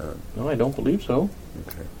sort like that? No, I don't believe so.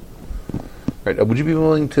 Okay. Right. Would you be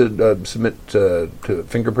willing to submit to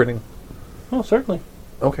fingerprinting? Oh, certainly.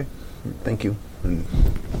 Okay. Thank you. And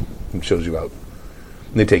it shows you out.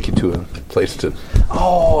 And they take you to a place to...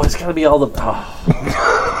 Oh, it's got to be all the...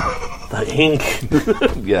 the ink.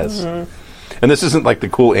 Yes. Mm-hmm. And this isn't like the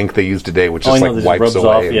cool ink they use today, which I just know, like this wipes rubs away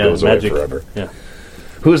off, and yeah, goes magic. away forever. Yeah.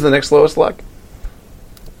 Who's the next lowest luck?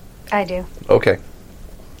 I do. Okay.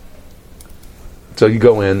 So you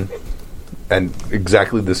go in, and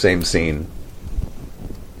exactly the same scene.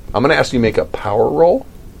 I'm going to ask you to make a power roll,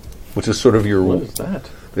 which is sort of your... What is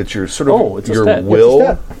that? It's your sort of it's a your stat. will.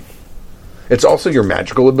 It's a stat. It's also your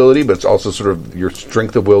magical ability, but it's also sort of your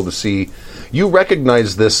strength of will to see. You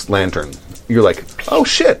recognize this lantern. You're like, oh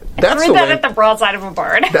shit, that's Threw the that at the broadside of a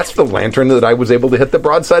barn. that's the lantern that I was able to hit the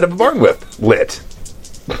broadside of a barn with. Lit.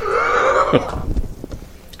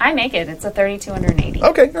 I make it. It's a 3280.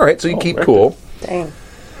 Okay, all right. So you keep cool. Dang.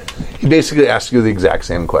 He basically asks you the exact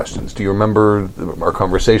same questions. Do you remember our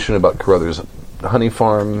conversation about Carruthers honey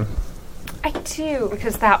farm? I do,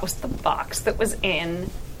 because that was the box that was in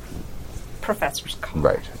Professor's car.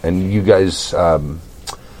 Right. And you guys...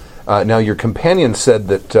 now, your companion said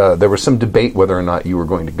that there was some debate whether or not you were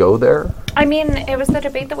going to go there. I mean, it was the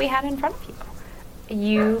debate that we had in front of you.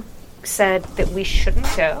 You said that we shouldn't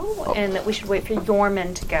go, and that we should wait for your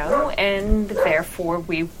men to go, and therefore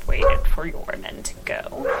we waited for your men to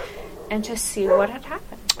go, and to see what had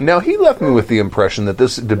happened. Now, he left me with the impression that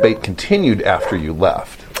this debate continued after you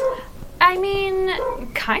left. I mean,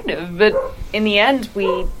 kind of, but in the end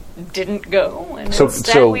we didn't go, and So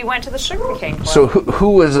instead we went to the Sugar Cane Club. So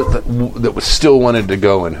who was it that was still wanted to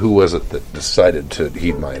go, and who was it that decided to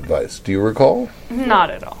heed my advice? Do you recall? Not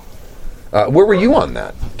at all. Where were you on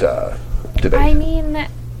that debate? I mean,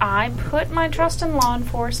 I put my trust in law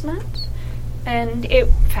enforcement, and in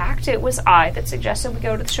fact, it was I that suggested we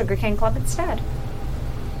go to the Sugar Cane Club instead.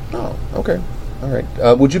 Oh, okay. All right.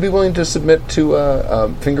 Would you be willing to submit to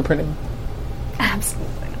fingerprinting?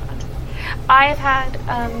 Absolutely not. I have had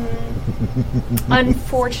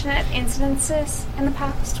unfortunate incidences in the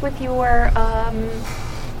past with your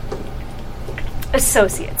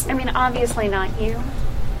associates. I mean, obviously not you,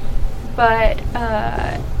 but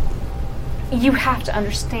you have to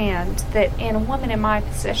understand that in a woman in my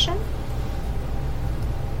position,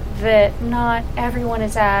 that not everyone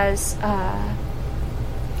is as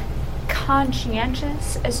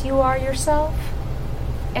conscientious as you are yourself,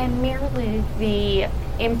 and merely the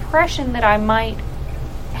impression that I might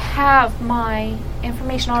have my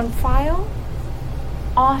information on file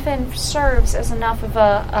often serves as enough of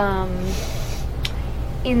a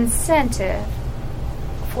incentive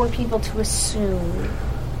for people to assume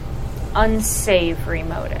unsavory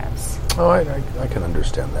motives. Oh, I can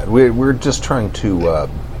understand that. We're just trying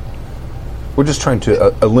to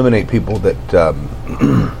eliminate people that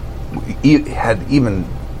had even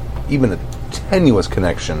a tenuous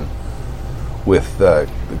connection with the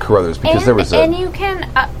Carruthers, because there was and you can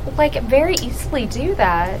very easily do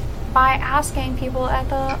that by asking people at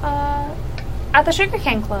the Sugar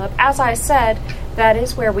Cane Club. As I said, that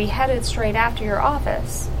is where we headed straight after your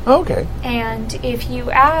office. Okay. And if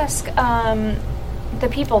you ask the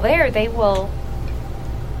people there, they will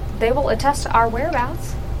attest to our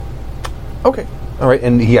whereabouts. Okay. All right.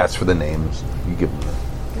 And he asks for the names. You give them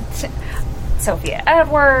Sophia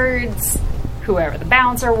Edwards, whoever the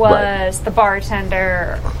bouncer was, the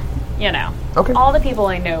bartender, Okay. all the people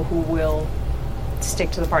I know who will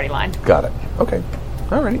stick to the party line. Got it. Okay.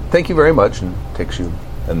 All righty. Thank you very much. And takes you,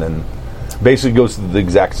 and then basically goes through the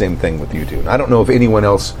exact same thing with you two. And I don't know if anyone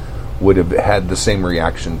else would have had the same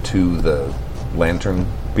reaction to the lantern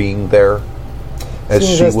being there as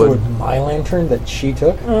Seeing she as would. to my lantern that she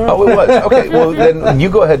took. Oh, it was. Okay, well, then you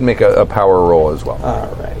go ahead and make a power roll as well.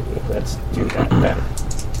 Alrighty, let's do that then.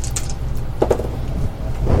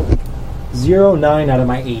 09 out of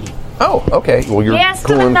my 80. Oh, okay. Well, you're Yes, to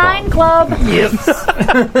cool the and 9 calm.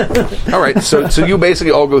 club. All right, so you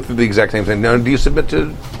basically all go through the exact same thing. Now, do you submit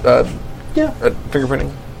to Yeah.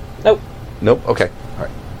 fingerprinting? Nope. Nope. Okay. All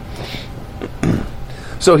right.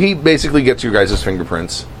 So he basically gets your guys'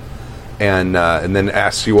 fingerprints, and then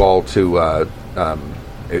asks you all to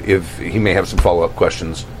if he may have some follow-up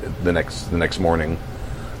questions the next morning,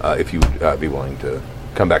 if you would be willing to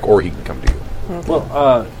come back, or he can come to you.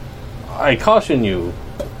 Well, I caution you,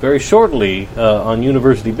 very shortly on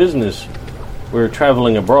university business, we're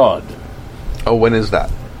traveling abroad. Oh, when is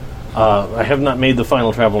that? I have not made the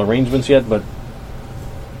final travel arrangements yet, but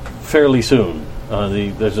fairly soon.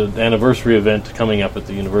 There's an anniversary event coming up at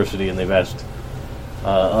the university, and they've asked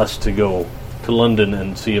us to go to London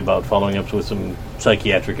and see about following up with some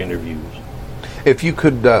psychiatric interviews. If you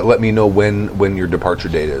could let me know when your departure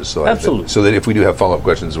date is, so Absolutely. so that if we do have follow-up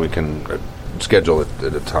questions, we can schedule it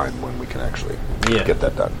at a time when we can actually get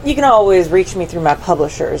that done. You can always reach me through my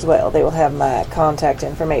publisher as well. They will have my contact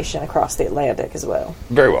information across the Atlantic as well.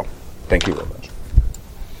 Very well. Thank you very much.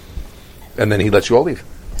 And then he lets you all leave.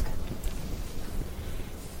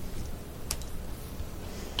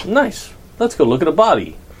 Nice. Let's go look at a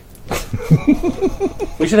body.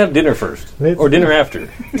 We should have dinner first, or dinner after.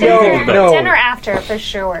 Dinner after, for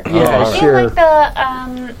sure. Yeah, I feel sure. like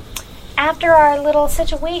the after our little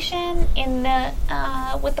situation in the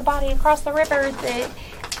with the body across the river, that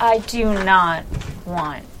I do not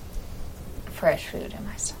want fresh food in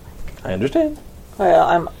my stomach. I understand. Well,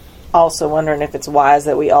 I'm also wondering if it's wise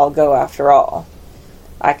that we all go after all.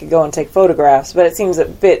 I could go and take photographs, but it seems a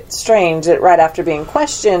bit strange that right after being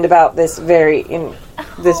questioned about this very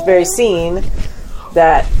scene,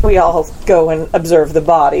 that we all go and observe the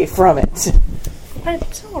body from it.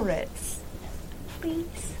 But Doris,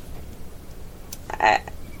 please.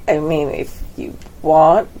 I mean, if you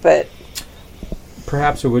want, but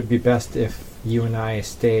Perhaps it would be best if you and I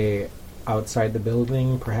stay outside the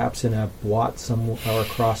building, perhaps in a boîte somewhere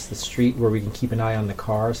across the street where we can keep an eye on the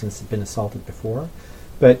car since it's been assaulted before.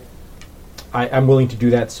 But I'm willing to do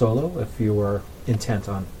that solo if you are intent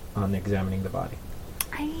on examining the body.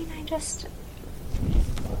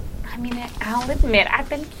 I'll admit, I've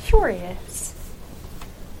been curious.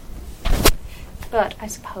 But I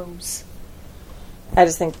suppose. I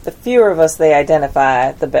just think the fewer of us they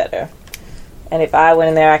identify, the better. And if I went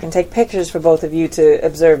in there, I can take pictures for both of you to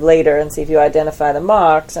observe later and see if you identify the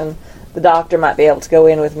marks, and the doctor might be able to go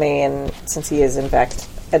in with me, and since he is, in fact,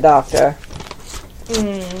 a doctor,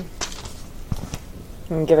 and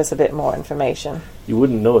give us a bit more information. You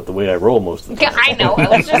wouldn't know it the way I roll most of the time. Yeah, I know.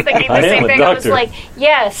 I was just thinking the I am same a thing. I was doctor. like,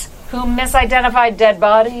 yes, who misidentified dead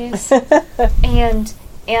bodies and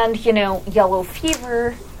yellow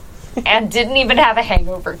fever and didn't even have a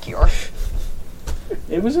hangover cure.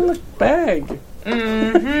 It was in the bag.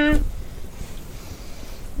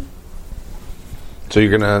 So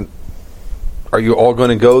are you all going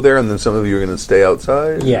to go there, and then some of you are going to stay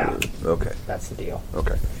outside? Yeah. Or- Okay. That's the deal.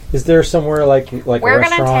 Okay. Is there somewhere like a We're gonna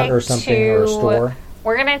restaurant take or something or a store?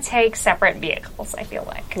 We're going to take separate vehicles, I feel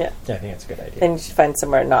like. Yeah. Yeah, I think that's a good idea. And you should find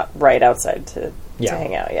somewhere not right outside to Yeah.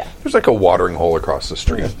 hang out, yeah. There's like a watering hole across the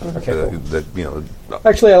street. Okay, cool. that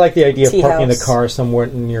Actually, I like the idea of Tea parking the house. car somewhere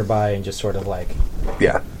nearby and just sort of like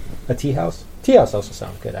yeah. a tea house. Tea house also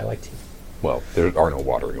sounds good. I like tea. Well, there are no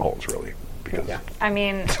watering holes really. Because, Yeah. I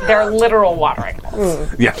mean, they're literal watering holes.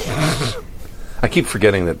 yeah. I keep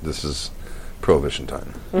forgetting that this is Prohibition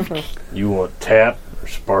time. You want tap or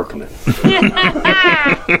sparkling?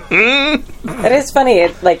 It is funny,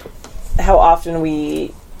 how often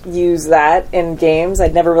we use that in games.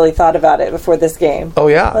 I'd never really thought about it before this game. Oh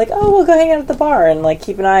yeah. We'll go hang out at the bar and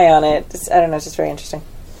keep an eye on it. I don't know, it's just very interesting.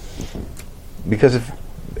 Because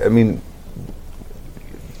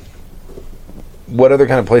what other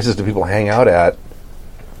kind of places do people hang out at?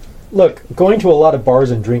 Look, going to a lot of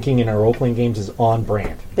bars and drinking in our role-playing games is on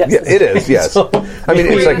brand. Yes. Yeah, it is. Yes. So,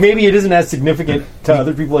 it's like maybe it isn't as significant to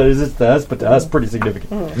other people as it is to us, but to us, pretty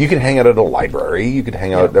significant. you can hang out at a library. You could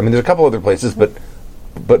hang out. There's a couple other places, but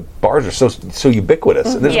bars are so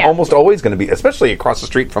ubiquitous, and there's Yeah. almost always going to be, especially across the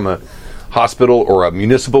street from a hospital or a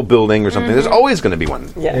municipal building or something. There's always going to be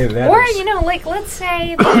one. Yeah. Hey, that Or, is- let's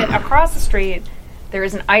say that across the street there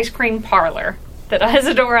is an ice cream parlor that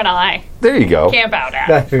Isadora and I There you go. camp out at.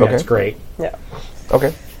 I think that's Okay. great. Yeah.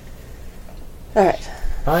 Okay. All right.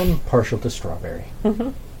 I'm partial to strawberry.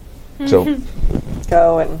 So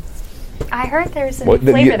Go and I heard there's a What, new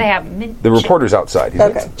the- flavor they have. Mint the chip. reporter's outside. He's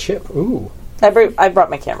okay. Chip. Ooh. I brought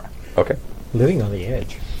my camera. Okay. Living on the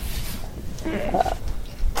edge. I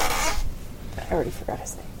already forgot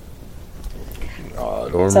his name.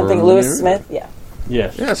 Something Something Lewis Smith. Yeah,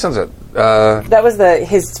 Yes. Yeah, that sounds it. that was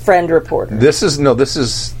his friend reporter. This is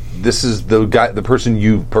the guy, the person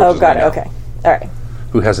you personally Oh, got it. know, Okay, all right.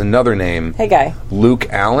 who has another name, Hey, guy, Luke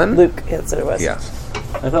Allen. Luke. That's what it was. Yes,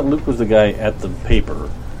 I thought Luke was the guy at the paper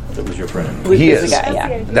that was your friend. Luke he is is. the guy.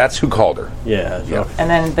 Yeah. That's who called her. Yeah. Yeah. And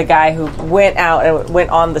then the guy who went out and went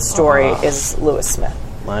on the story is Lewis Smith.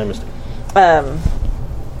 My mistake.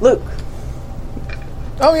 Luke,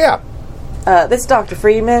 Oh yeah. this is Dr.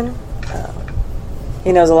 Friedman.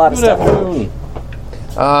 He knows a lot of Good stuff.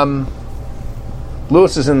 afternoon.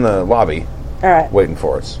 Lewis is in the lobby All right. waiting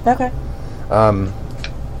for us. Okay.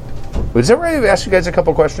 Is that right? I've asked you guys a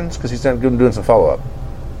couple questions because he's doing some follow up.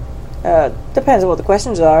 Depends on what the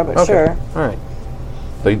questions are, but sure. All right.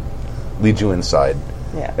 They lead you inside,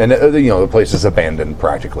 Yeah. and the place is abandoned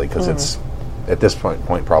practically because it's at this point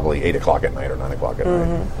probably 8 o'clock at night or 9 o'clock at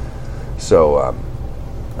night. So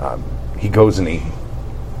he goes and he.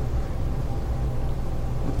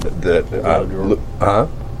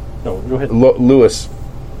 No, go ahead. Lewis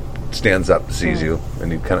stands up, sees you,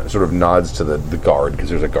 and he kind of sort of nods to the guard because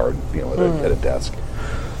there's a guard, at a desk,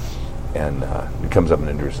 and he comes up and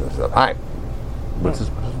introduces himself. Hi, what's his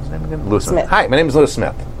name again? Lewis Smith. Smith. Hi, my name is Lewis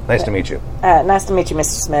Smith. Nice to meet you. Nice to meet you,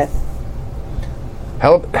 Mr. Smith.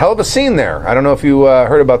 Hell of a scene there. I don't know if you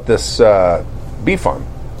heard about this bee farm.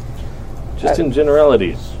 Just in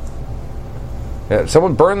generalities.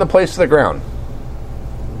 Someone burned the place to the ground.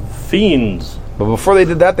 Fiends. But before they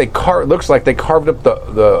did that, looks like they carved up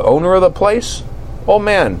the owner of the place. Old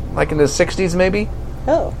man, like in his 60s maybe.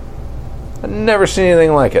 Oh, I've never seen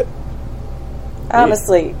anything like it.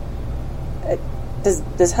 honestly,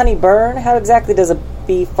 does honey burn? How exactly does a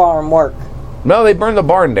bee farm work? No, they burned the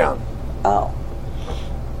barn down. Oh,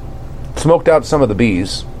 Smoked out some of the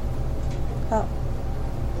bees. oh,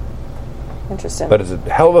 interesting. But it's a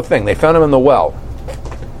hell of a thing. They found him in the well.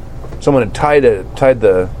 Someone had tied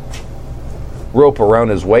the rope around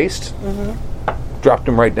his waist, dropped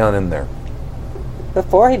him right down in there.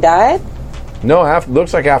 Before he died? No,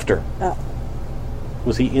 looks like after. Oh,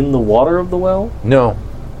 Was he in the water of the well? No,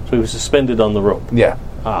 So he was suspended on the rope. yeah,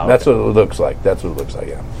 Ah, that's what it looks like. Yeah,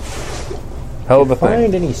 hell of a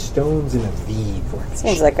Find thing. any stones in a V for it.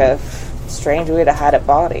 seems like a strange way to hide a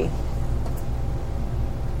body.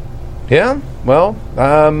 Yeah, well,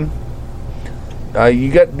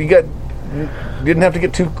 you didn't have to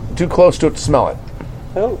get too close to it to smell it.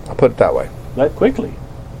 Oh, I'll put it that way. That quickly.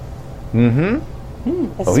 this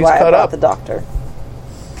Oh, is he's why I cut brought up. the doctor.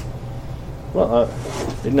 Well,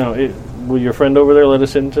 will your friend over there let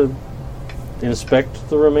us in to inspect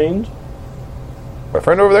the remains? My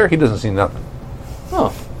friend over there, he doesn't see nothing.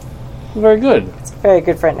 Oh, very good. It's a very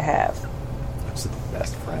good friend to have. It's the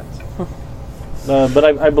best friends. But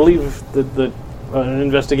I believe that an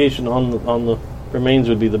investigation on the remains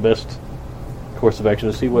would be the best course of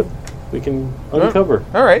action to see what we can uncover.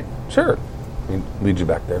 All right, sure. He leads you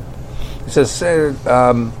back there. He says,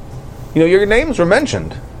 your names were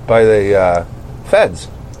mentioned by the feds.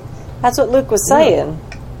 That's what Luke was saying.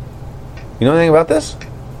 You know anything about this?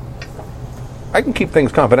 I can keep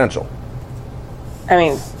things confidential. I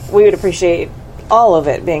mean, we would appreciate all of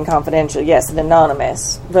it being confidential, yes, and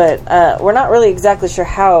anonymous, but we're not really exactly sure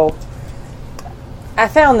how. I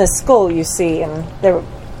found this skull, you see, and there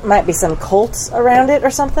might be some cults around it or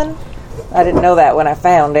something. I didn't know that when I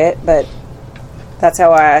found it, but that's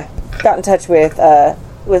how I got in touch with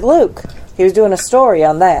Luke. He was doing a story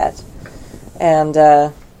on that, and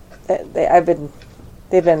they've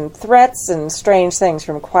been threats and strange things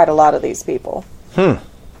from quite a lot of these people. Do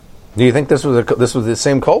you think this was the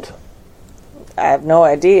same cult? I have no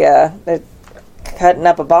idea. Cutting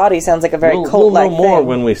up a body sounds like a very We'll cult-like know more thing.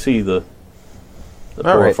 when we see the All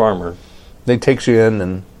poor right. farmer. They takes you in,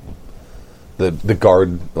 and the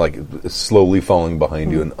guard is slowly falling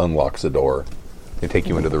behind you and unlocks the door. They take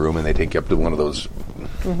you into the room, and they take you up to one of those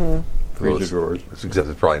Freezer drawers. Except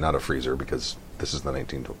it's probably not a freezer because this is the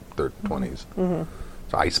 1920s. It's an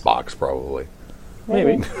ice box, probably.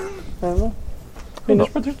 Maybe. Mhm. I mean,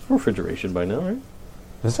 there's refrigeration by now, right?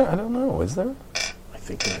 Is there? I don't know. Is there? I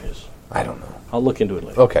think there is. I don't know. I'll look into it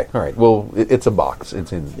later. Okay, all right. Well, it's a box.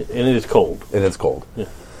 It's in, And it is cold. and it's cold. Yeah.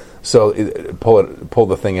 So pull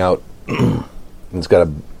the thing out. And it's got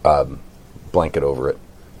a blanket over it,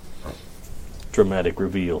 Dramatic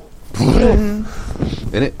reveal. and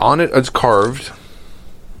on it it's carved.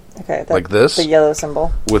 Okay, that's Like this? the yellow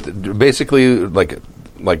symbol. with basically like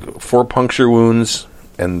 4 puncture wounds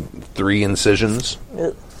and 3 incisions,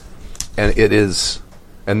 Ugh. and it is,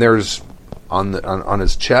 and there's on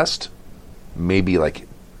his chest maybe like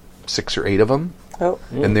 6 or 8 of them, Oh,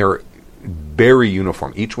 and they're very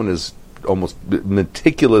uniform. Each one is almost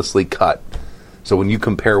meticulously cut, so when you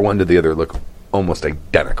compare one to the other, look almost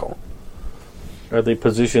identical. Are they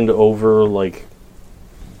positioned over like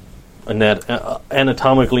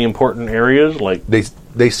anatomically important areas, like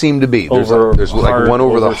They seem to be. There's over there's heart, like one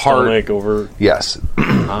over the heart. stomach, over? Yes,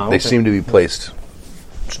 Ah, they okay. seem to be placed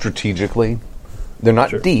strategically. They're not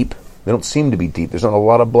Sure. deep. They don't seem to be deep. There's not a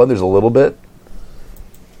lot of blood. There's a little bit.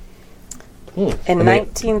 in And they-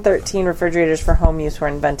 1913, refrigerators for home use were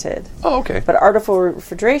invented. Oh, okay. But artificial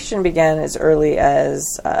refrigeration began as early as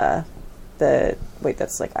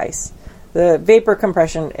that's like ice. The vapor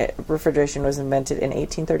compression refrigeration was invented in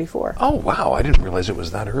 1834. Oh, wow! I didn't realize it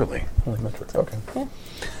was that early. Okay. Yeah.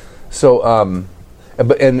 So,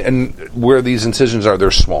 but and where these incisions are,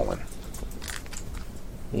 they're swollen.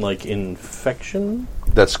 Like infection?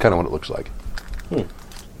 That's kind of what it looks like.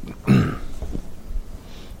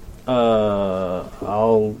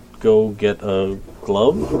 I'll go get a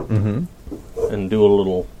glove and do a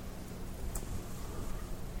little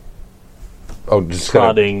Oh, just kinda-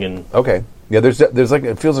 prodding and. Okay. Yeah. There's like,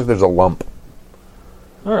 it feels like there's a lump.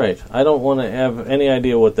 All right, I don't want to have any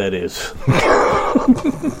idea what that is,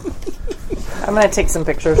 I'm going to take some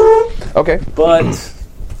pictures. Okay. but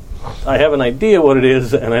I have an idea what it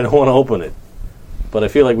is, and I don't want to open it. But I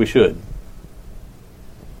feel like we should.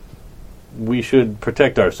 We should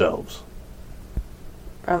protect ourselves.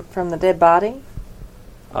 From the dead body?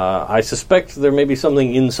 I suspect there may be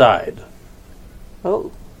something inside.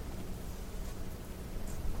 Oh.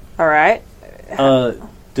 All right.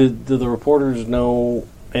 Do the reporters know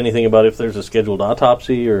anything about if there's a scheduled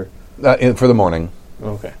autopsy or? For the morning.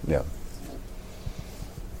 Okay. Yeah.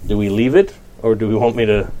 Do we leave it, or do we want me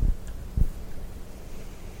to?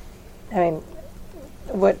 I mean,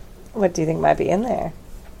 what do you think might be in there?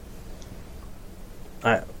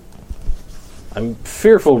 I'm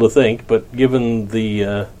fearful to think, but given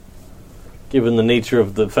the nature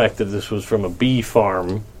of the fact that this was from a bee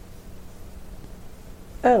farm,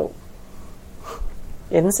 Oh.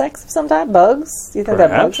 Insects of some type? Bugs? Do you think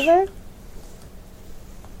there are bugs Perhaps. in there?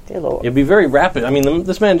 Dear Lord. it'd be very rapid. I mean,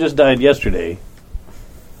 this man just died yesterday,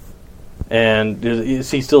 and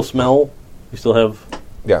does he still smell? You still have?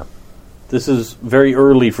 Yeah. This is very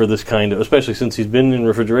early for this kind of, especially since he's been in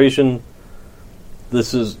refrigeration.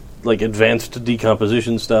 This is like advanced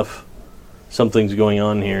decomposition stuff. Something's going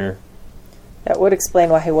on here. That would explain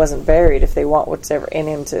why he wasn't buried if they want whatever in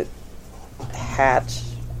him to hatch.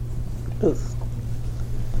 Ugh.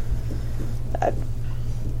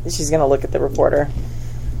 She's going to look at the reporter.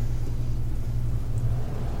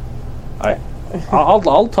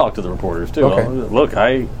 I'll talk to the reporters too. Okay. Look,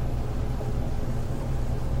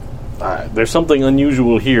 there's something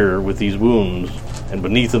unusual here with these wounds, and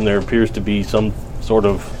beneath them there appears to be some sort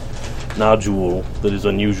of nodule that is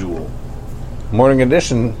unusual. Morning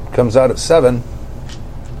edition comes out at 7.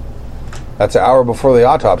 That's an hour before the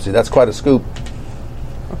autopsy. That's quite a scoop.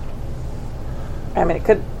 I mean, it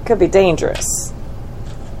could be dangerous.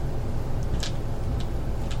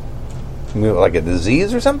 Like a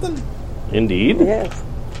disease or something? Indeed. Yes.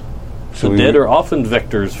 The dead are often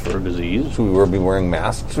vectors for disease. Should we be wearing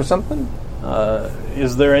masks or something?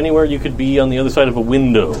 Is there anywhere you could be on the other side of a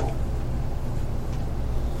window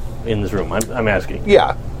in this room? I'm asking.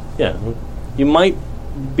 Yeah. Yeah. You might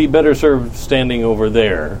be better served standing over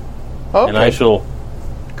there, Okay. and I shall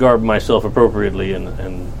garb myself appropriately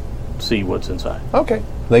and see what's inside. Okay.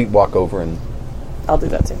 They walk over and... I'll do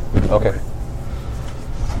that too. Okay.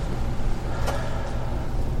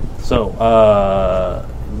 So,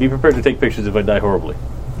 be prepared to take pictures if I die horribly.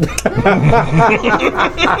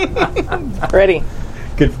 Ready.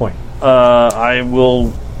 Good point. I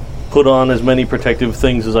will put on as many protective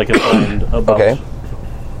things as I can find about. Okay.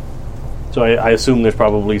 So I assume there's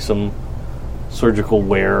probably some surgical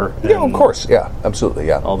wear. And Yeah, of course. Yeah, absolutely.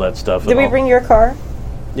 Yeah. all that stuff. Did and we all- bring your car?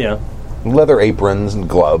 Yeah. Leather aprons and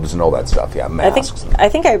gloves and all that stuff. Yeah, masks. I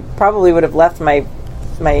think I probably would have left my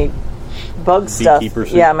bug stuff. Beekeeper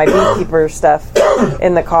suit. Yeah, my beekeeper stuff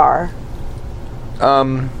in the car.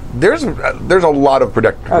 There's a lot of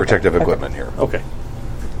protective okay. equipment here. Okay.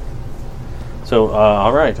 So,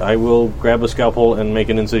 all right. I will grab a scalpel and make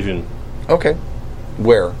an incision Okay.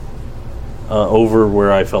 Where? over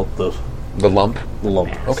where I felt the The lump.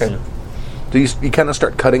 Okay. Yeah. Do you kind of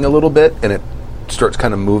start cutting a little bit and it starts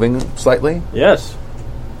kind of moving slightly? Yes.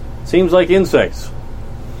 Seems like insects.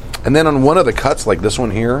 And then on one of the cuts, like this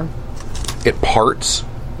one here, it parts.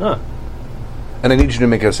 Huh. And I need you to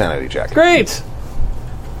make a sanity check. Great.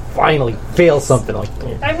 Finally, fail something like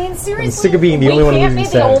I mean, seriously, I'm sick of being the we only one can't be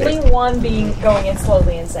losing the Saturday. only one being going in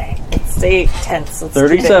slowly insane. Stay tense. Let's keep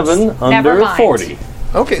it. 37 Never under mind. 40.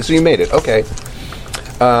 Okay, so you made it. Okay.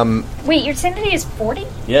 Wait, your sanity is 40?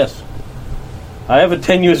 Yes. I have a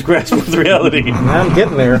tenuous grasp with reality. I'm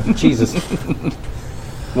getting there. Jesus.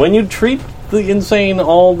 When you treat the insane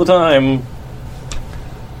all the time,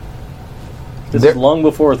 this There- is long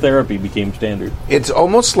before therapy became standard. It's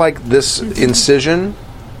almost like this incision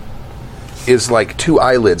is like two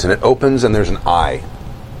eyelids, and it opens, and there's an eye.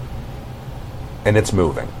 And it's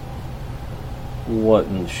moving. What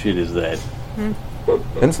in shit is that? And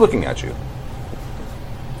it's looking at you.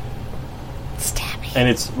 Stab it. And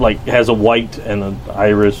it's like has a white and an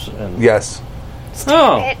iris and Yes.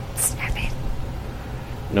 oh Stab it.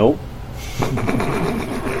 nope.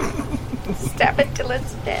 Stab it till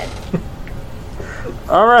it's dead.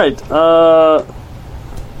 All right, but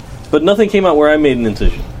nothing came out where I made an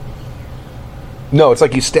incision. No, it's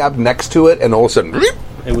like you stabbed next to it, and all of a sudden...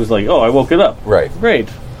 It was like, oh, I woke it up. Right. Great.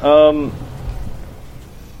 I'm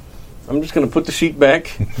just going to put the sheet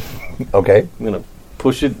back. Okay. I'm going to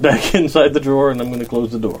push it back inside the drawer, and I'm going to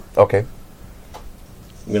close the door. Okay.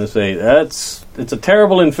 I'm going to say, it's a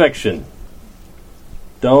terrible infection.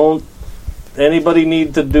 Don't anybody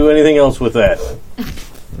need to do anything else with that.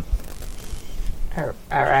 All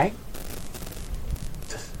right.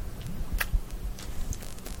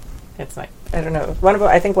 It's like, I don't know.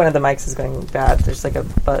 I think one of the mics is going bad. There's like a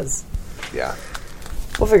buzz. Yeah.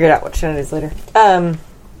 We'll figure it out what channel it is later. All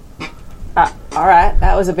right.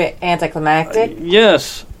 That was a bit anticlimactic.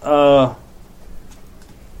 Yes,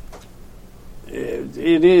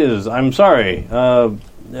 it is. I'm sorry.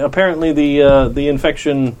 Apparently the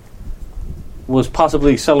infection was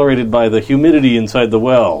possibly accelerated by the humidity inside the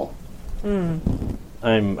well.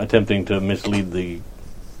 I'm attempting to mislead the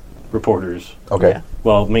reporters Okay. Yeah.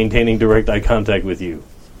 while maintaining direct eye contact with you.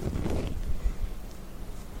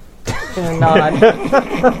 Gonna nod.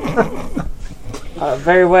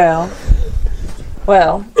 Very well.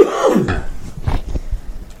 Well,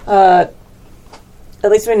 at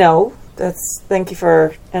least we know. Thank you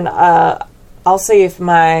for, and I'll see if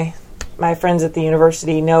my friends at the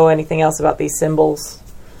university know anything else about these symbols.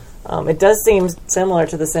 It does seem similar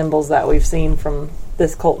to the symbols that we've seen from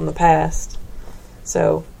this cult in the past.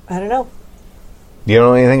 So I don't know. You don't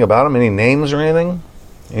know anything about them? Any names or anything?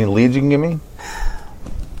 Any leads you can give me?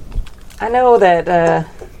 I know that,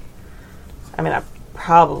 I mean, I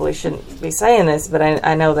probably shouldn't be saying this, but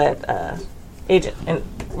I know that Agent, and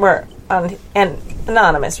we're on, and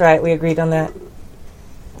anonymous, right? We agreed on that.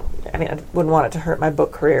 I mean, I wouldn't want it to hurt my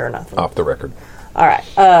book career or nothing. Off the record. All right.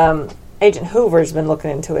 Agent Hoover's been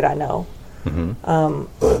looking into it, I know.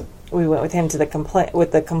 We went with him to the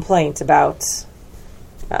complaint about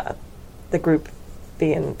the group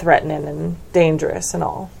being threatening and dangerous and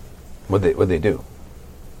all. What'd they do?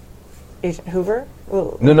 Agent Hoover?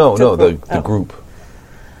 Well, No, the oh. group.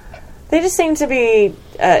 They just seemed to be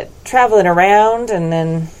traveling around, and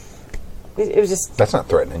then it was just, That's not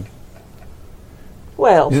threatening.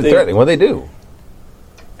 well, Is it threatening? What'd they do?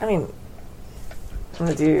 I mean, I'm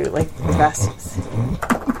going to do, like, the fastest.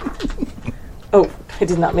 Oh, I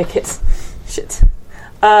did not make it. Shit.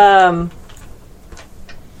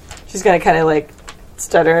 She's going to kind of, like,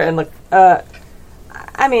 stutter and look.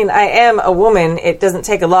 I mean, I am a woman. It doesn't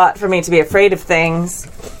take a lot for me to be afraid of things.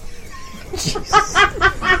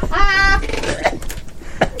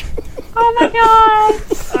 Oh my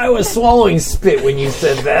god! I was swallowing spit when you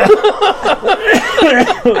said that.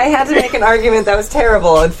 I had to make an argument that was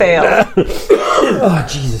terrible and failed. Oh,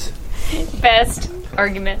 Jesus. Best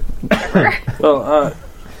argument ever. Well,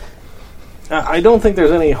 I don't think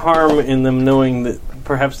there's any harm in them knowing that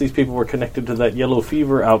perhaps these people were connected to that yellow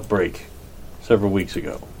fever outbreak several weeks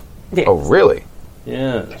ago. Yeah. Oh, really?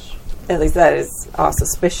 Yes. At least that is our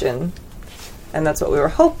suspicion, and that's what we were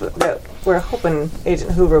hoping. That we're hoping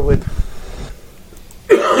Agent Hoover would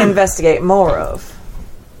investigate more of.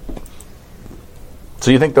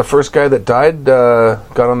 So you think the first guy that died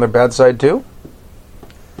got on their bad side too?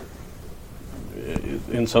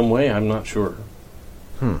 In some way, I'm not sure.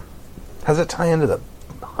 How does it tie into the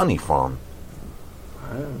honey farm?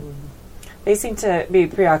 They seem to be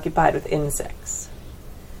preoccupied with insects,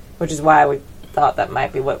 which is why we thought that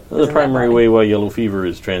might be what was The in that primary writing. way why yellow fever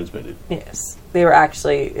is transmitted. Yes, they were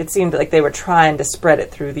actually. It seemed like they were trying to spread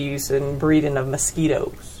it through the use and breeding of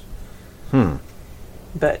mosquitoes.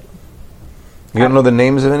 But You don't know the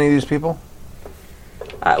names of any of these people?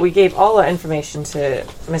 We gave all our information to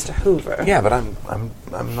Mr. Hoover. Yeah, but I'm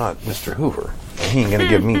not Mr. Hoover. He ain't gonna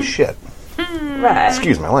give me shit. Right.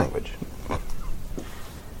 Excuse my language.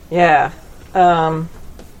 Yeah. I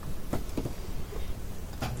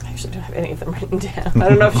actually don't have any of them written down. I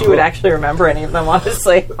don't know if she would actually remember any of them,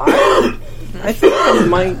 honestly. I think I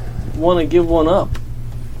might want to give one up.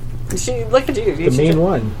 She look at you. The main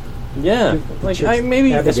one. Yeah, like Just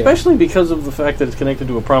maybe Abigail. especially because of the fact that it's connected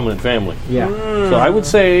to a prominent family. Yeah. So I would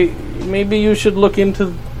say maybe you should look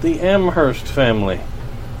into the Amherst family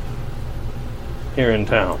here in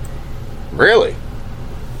town. Really?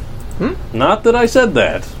 Not that I said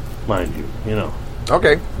that, mind you. You know.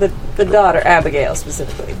 Okay. The daughter, Abigail,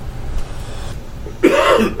 specifically.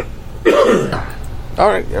 All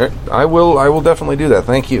right. I will definitely do that.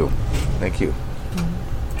 Thank you.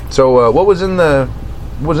 So, what was in there?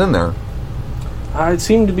 It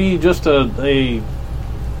seemed to be just a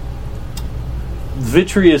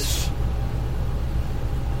vitreous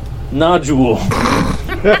nodule.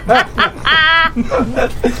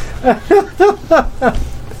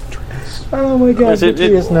 Oh my god, Yes, it-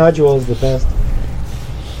 vitreous nodule is the best.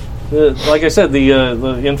 Like I said, the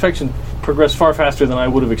infection progressed far faster than I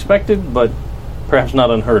would have expected, but perhaps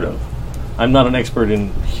not unheard of. I'm not an expert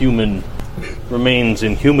in human remains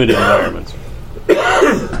in humid environments.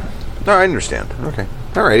 No, I understand. Okay.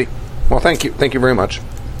 Alrighty. Well, thank you. Thank you very much.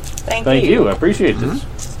 Thank you. I appreciate this.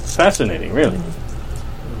 It's fascinating, really.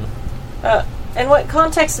 In what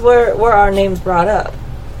context were our names brought up?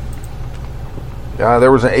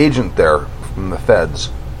 There was an agent there from the feds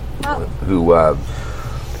who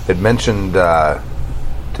had mentioned to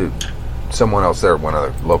someone else there, one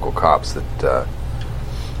of the local cops, that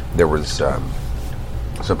there was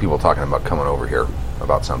some people talking about coming over here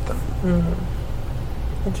about something.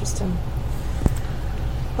 Interesting.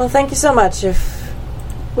 Well, thank you so much. If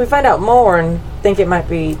we find out more and think it might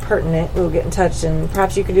be pertinent, we'll get in touch, and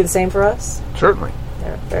perhaps you could do the same for us? Certainly.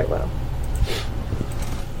 Yeah, very well.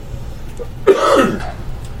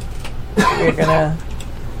 We're gonna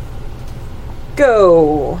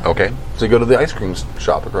go. Okay. So you go to the ice cream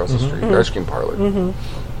shop across the street, the ice cream parlor.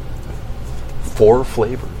 4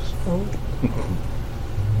 flavors.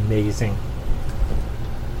 Amazing.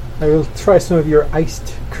 I will try some of your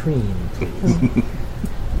iced cream, please.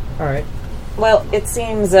 Alright. Well, it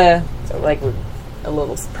seems sort of like we're a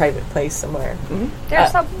little private place somewhere.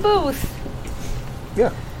 There's a booth.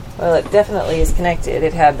 Yeah. Well, it definitely is connected.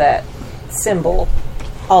 It had that symbol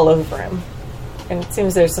all over him. And it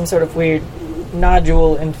seems there's some sort of weird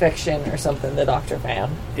nodule infection or something the doctor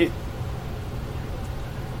found.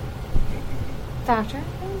 Doctor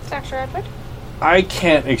Edward? I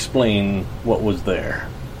can't explain what was there.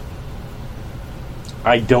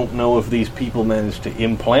 I don't know if these people managed to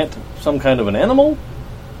implant some kind of an animal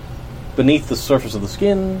beneath the surface of the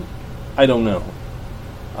skin. I don't know.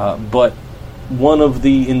 But one of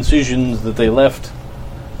the incisions that they left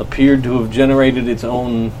appeared to have generated its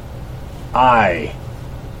own eye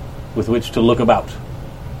with which to look about.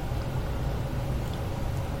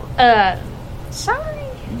 Sorry.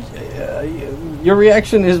 Your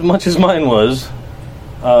reaction is much as mine was.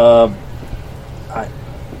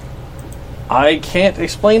 I can't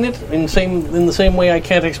explain it in the same way I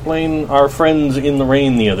can't explain our friends in the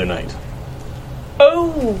rain the other night.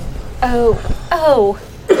 Oh.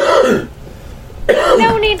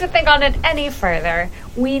 No need to think on it any further.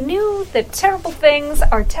 We knew that terrible things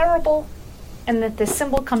are terrible and that this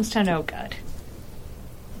symbol comes to no good.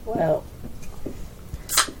 Well,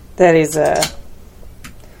 that is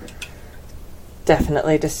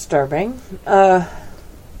definitely disturbing. I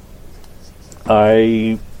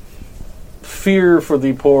fear for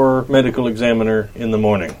the poor medical examiner in the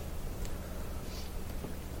morning.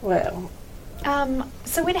 Well,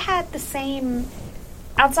 So it had the same...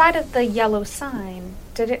 Outside of the yellow sign,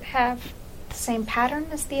 did it have the same pattern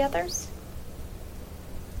as the others?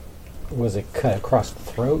 Was it cut across the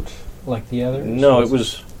throat like the others? No, it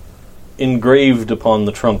was engraved upon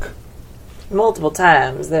the trunk. multiple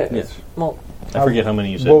times. Yes. I forget how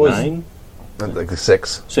many you said. What was- 9? Like the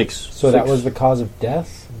 6. 6. So that was the cause of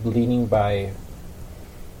death? Bleeding by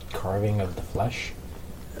carving of the flesh?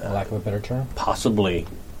 For lack of a better term? Possibly.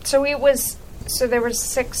 So it was... So there were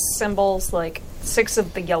 6 symbols, like 6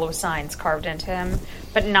 of the yellow signs carved into him,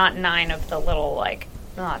 but not 9 of the little, like,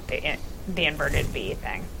 not the inverted V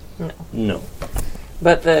thing. No.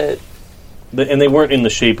 But And they weren't in the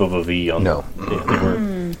shape of a V. No. They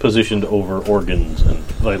were positioned over organs and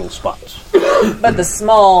vital spots. the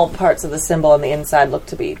small parts of the symbol on the inside look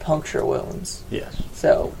to be puncture wounds. Yes.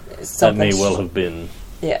 So That something may well have been.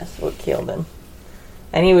 Yes, what killed him.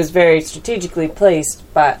 And he was very strategically placed,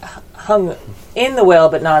 but hung in the well,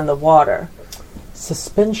 but not in the water.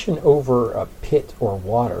 Suspension over a pit or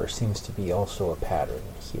water seems to be also a pattern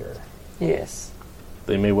here. Yes.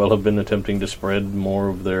 They may well have been attempting to spread more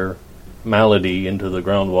of their malady into the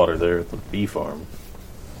groundwater there at the bee farm.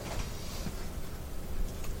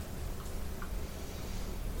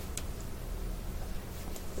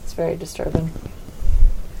 It's very disturbing.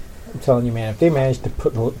 I'm telling you, man, if they manage to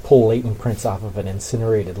pull latent prints off of an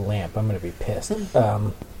incinerated lamp, I'm going to be pissed.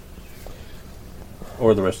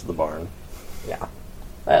 Or the rest of the barn. Yeah.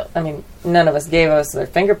 Well, I mean, none of us gave us their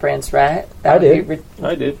fingerprints, right? I did.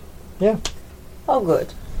 I did. Yeah. Oh,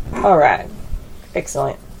 good. All right.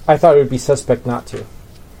 Excellent. I thought it would be suspect not to.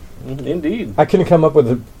 Indeed. I couldn't come up with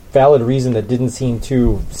a valid reason that didn't seem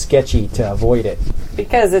too sketchy to avoid it.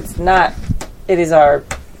 Because it's not... It is our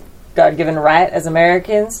God-given right as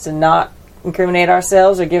Americans to not incriminate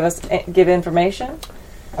ourselves or give information.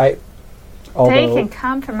 They Although can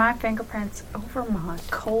come for my fingerprints over my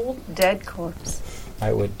cold, dead corpse.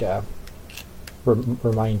 I would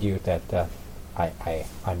remind you that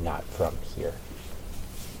I'm not from here.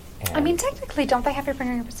 And I mean, technically, don't they have your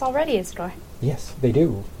fingerprints already, Isidore? yes, they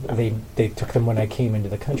do. They took them when I came into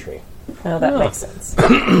the country. Oh, that makes sense.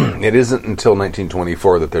 It isn't until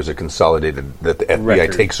 1924 that there's a consolidated, that the FBI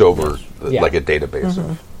Record. takes over Yeah. like a database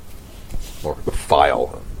of, or a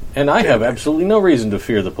file. And I have absolutely no reason to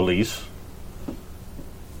fear the police.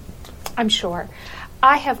 I'm sure.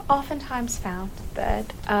 I have oftentimes found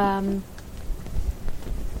that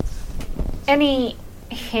any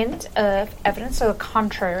hint of evidence to the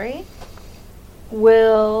contrary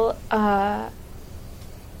will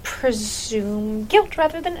presume guilt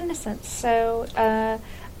rather than innocence. So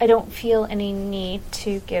I don't feel any need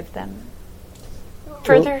to give them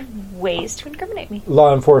further ways to incriminate me.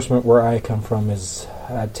 Law enforcement, where I come from, is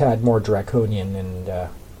a tad more draconian, and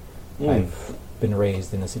I've been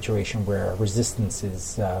raised in a situation where resistance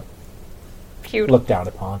is Cute. looked down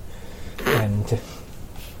upon and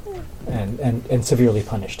severely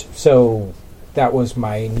punished. So that was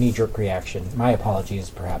my knee-jerk reaction. My apologies,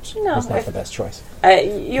 perhaps, No, was not the best choice.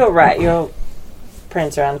 You're right. Your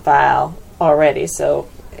prints are on file already, so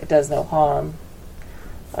it does no harm.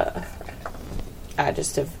 I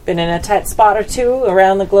just have been in a tight spot or two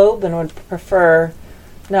around the globe and would prefer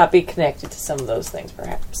not be connected to some of those things,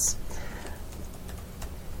 perhaps.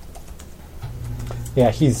 Yeah,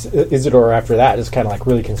 Isidore after that is kind of like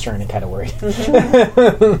really concerned and kind of worried.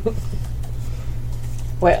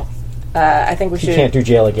 Well, I think we You should. can't do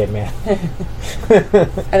jail again, man. I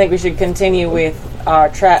think we should continue with our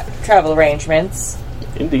travel arrangements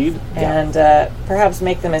Indeed. and perhaps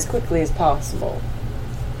make them as quickly as possible.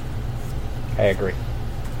 I agree.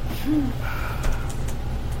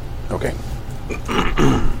 Okay.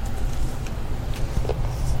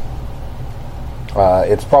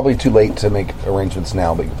 It's probably too late to make arrangements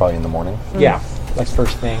now, but you're probably in the morning. Yeah, like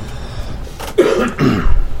first thing.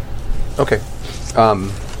 Okay.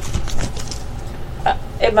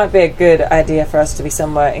 It might be a good idea for us to be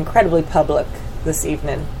somewhere incredibly public this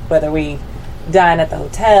evening, whether we dine at the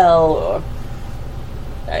hotel or...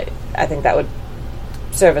 I think that would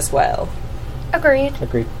serve us well. Agreed.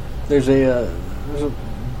 Agreed. There's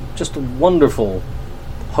just a wonderful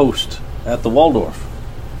host at the Waldorf.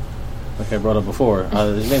 Like I brought up before.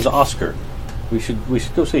 His name's Oscar. We should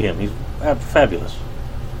go see him. He's fabulous.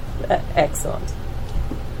 Excellent.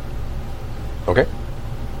 Okay.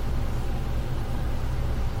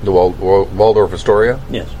 The Waldorf Astoria?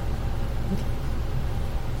 Yes.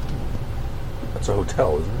 That's a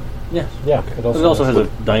hotel, isn't it? Yes. Yeah. It also has a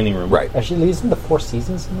dining room. Right. Actually, isn't the Four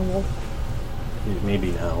Seasons in the world?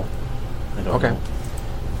 Maybe now. I don't Okay. know.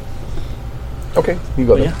 Okay, you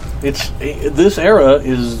go But there. yeah, it's this era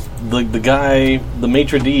is the guy, the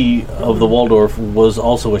maitre d' of the Waldorf was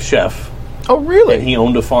also a chef, Oh, really? and he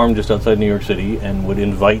owned a farm just outside New York City, and would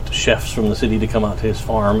invite chefs from the city to come out to his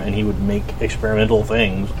farm, and he would make experimental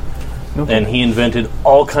things, and he invented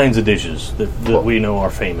all kinds of dishes that Cool. we know are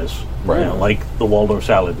famous, Right. You know, like the Waldorf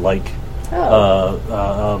salad, like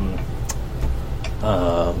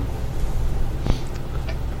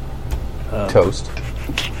Toast.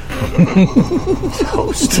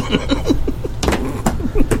 toast.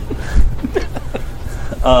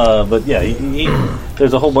 But yeah,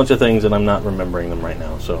 there's a whole bunch of things, and I'm not remembering them right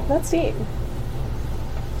now. So That's neat.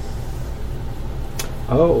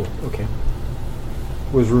 Oh, okay.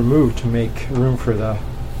 Was removed to make room for the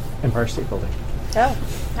Empire State Building Oh.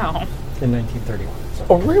 No. in 1931. So,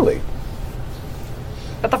 Oh, really?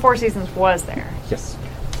 But the Four Seasons was there. yes,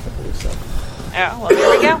 I believe so. Oh, well, there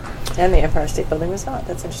we go. And the Empire State Building was not.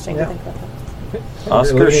 That's interesting Yeah. to think about that.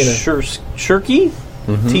 Oscar Living in a- Shirky?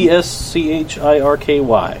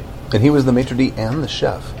 Tschirky. And he was the maitre d' and the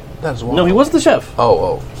chef. That's wild. No, he was the chef.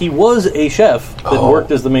 Oh. He was a chef that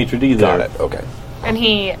worked as the maitre d' there. Got it. Okay. And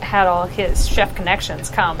he had all his chef connections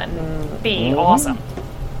come and be awesome.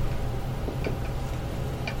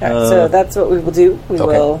 All right, so that's what we will do. We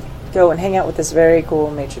Okay. will go and hang out with this very cool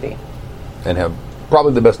maitre d'. And have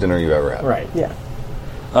probably the best dinner you've ever had. Right. Yeah.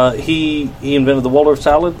 He invented the Waldorf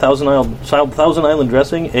salad, Thousand Island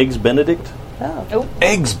dressing, eggs Benedict. Oh.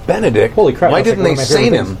 Eggs Benedict? Holy crap. Why that's didn't like they one of my sane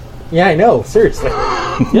favorite him? things. Yeah, I know. Seriously.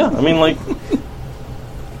 Yeah, I mean, like,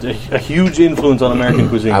 a huge influence on American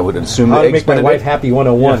cuisine. I would assume How that to Eggs Make My Wife Benedict... Happy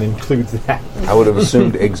 101 Yeah. includes that. I would have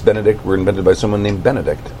assumed Eggs Benedict were invented by someone named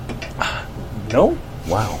Benedict. No?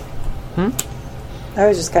 Wow. I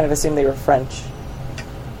was just kind of assumed they were French.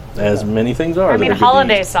 As many things are. I that mean, are good to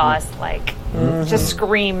holiday eat. sauce, like, just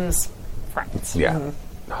screams France. Yeah.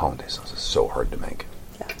 Hollandaise sauce is so hard to make.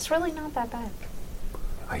 It's really not that bad.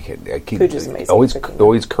 I keep Food is amazing always cooking.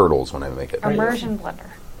 always curdles when I make it. Immersion blender.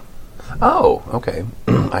 Oh, okay.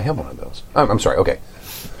 I have one of those. I'm sorry. Okay.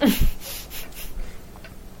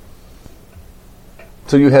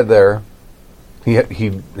 So you head there. He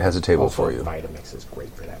has a table Also, for you. Vitamix is great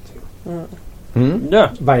for that too.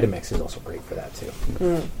 Yeah. Vitamix is also great for that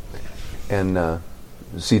too. And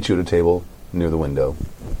seats you at a table near the window.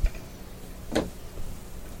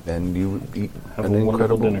 And you eat Have an a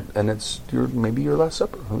wonderful incredible dinner. and it's maybe your last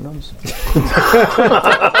supper. Who knows?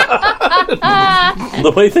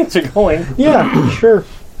 The way things are going. Yeah, sure.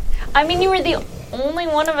 I mean, you were the only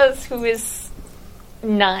one of us who has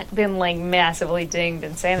not been, like, massively dinged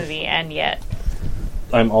insanity, and yet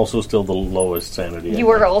I'm also still the lowest sanity. you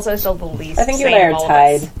were also still the least I think you sane and I of are all of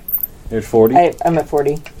tied. us. There's 40. I'm at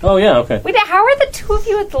 40. Oh, yeah, okay. Wait, how are the two of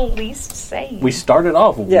you at the least sane? We started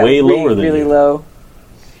off Yeah, way lower than really you. low.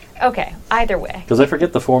 Okay, either way. Because I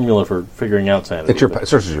forget the formula for figuring out sanity. It's it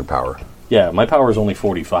serves as your power. Yeah, my power is only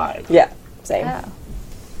 45. Yeah, same. Oh.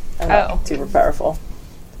 I'm not super powerful,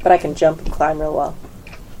 but I can jump and climb real well.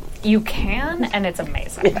 You can, and it's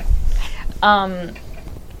amazing. But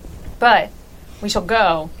we shall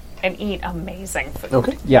go and eat amazing food.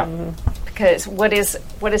 Okay. Yeah. Because what is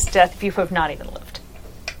death if you have not even lived?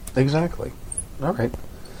 Exactly. All right.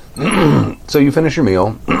 So you finish your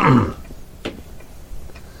meal,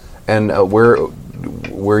 and where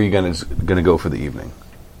are you gonna go for the evening?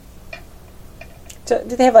 So,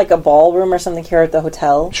 do they have like a ballroom or something here at the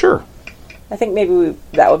hotel? Sure. I think maybe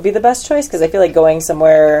that would be the best choice because I feel like going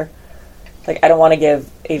somewhere, like I don't want to give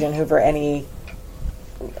Agent Hoover any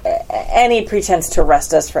pretense to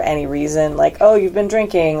arrest us for any reason. Like, oh, you've been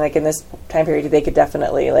drinking. Like in this time period, they could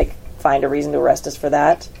definitely like find a reason to arrest us for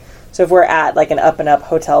that. So if we're at like an up and up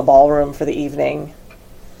hotel ballroom for the evening,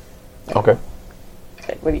 Okay.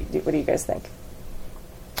 what do you guys think?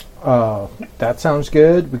 That sounds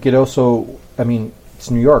good. We could also, I mean, it's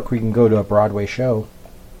New York. We can go to a Broadway show,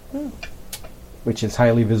 which is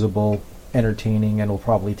highly visible, entertaining, and will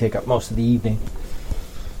probably take up most of the evening.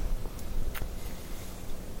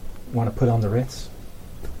 Want to put on the Ritz?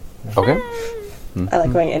 Okay. I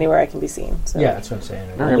like going anywhere I can be seen. So. Yeah, that's what I'm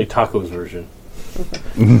saying. Only tacos version.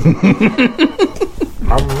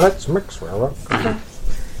 Let's mix well.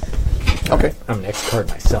 Okay. I'm an expert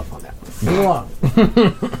myself on that. Move along.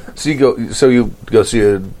 So you go see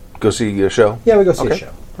a show. Yeah, we go see Okay. a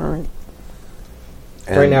show. All right.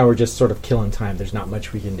 Right now, we're just sort of killing time. There's not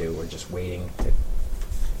much we can do. We're just waiting to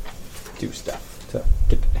do stuff to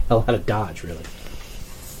get the hell out of Dodge, really.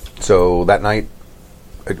 So that night,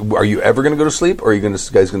 are you ever going to go to sleep, or are you guys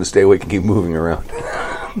going to stay awake and keep moving around?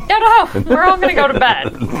 No, we're all going to go to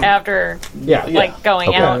bed after, Yeah, like, going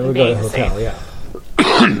Okay. out we'll and go to being the safe. hotel. Yeah,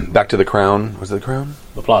 Back to the Crown. Was it the Crown?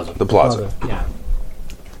 The plaza. The Plaza. Yeah.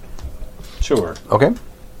 Sure. Okay.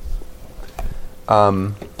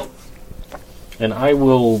 And I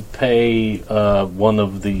will pay one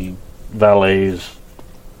of the valets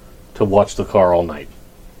to watch the car all night.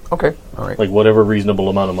 Okay. All right. Like whatever reasonable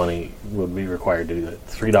amount of money would be required to do that.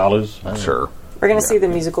 $3? I don't know. Sure. We're going to see the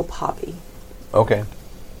musical Poppy, Okay.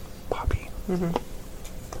 Poppy.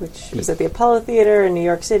 which is at the Apollo Theater in New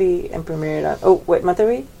York City and premiered on. Oh, what month are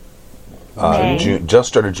we? May. June, just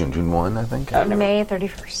started June 1, I think. May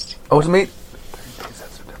 31st. Oh, it's May.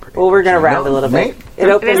 Well, we're going to round a little May? bit. It It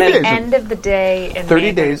is opened the in end of the day in 30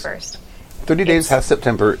 May days. 31st. 30 days has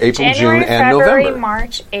September, April, January, June, and February, November.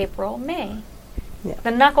 March, April, May. Yeah.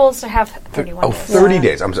 The Knuckles have 31 days. 30 Yeah.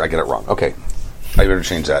 days. I get it wrong. Okay. I better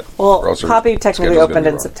change that. Well, or else our Poppy technically schedule's gonna opened be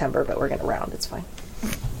in wrong. September, but we're going to round. It's fine.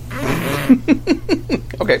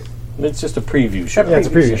 Okay. It's just a preview show. Yeah, it's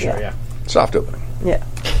a preview Preview show. show, Yeah. Soft opening. Yeah.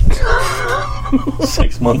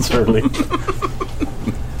 6 months early.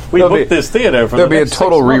 We There'll booked be- this theater for There'll the be a next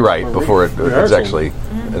total 6 months rewrite for before it rehearsal.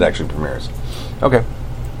 actually premieres. Okay.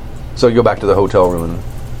 So you go back to the hotel room.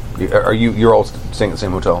 And you're all staying at the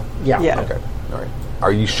same hotel? Yeah. Yeah. Okay. All right.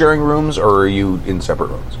 Are you sharing rooms or are you in separate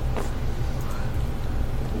rooms?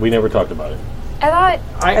 We never talked about it. I thought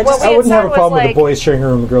I what we had wouldn't have said a was, problem with like- the boys sharing a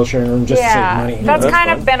room, the girls sharing a room, just to save yeah, money. that's That's kind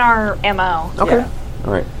fine. of been our MO. Okay. Yeah.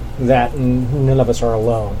 All right. That and none of us are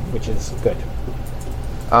alone, which is good.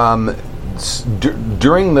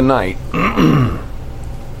 During the night,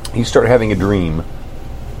 you start having a dream,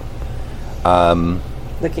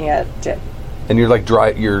 Looking at Jim. and you're like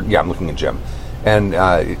I'm looking at Jim, and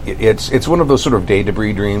it's one of those sort of day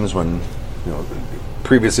debris dreams when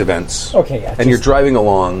previous events. Okay, yeah. And you're driving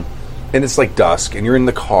along, and it's like dusk, and you're in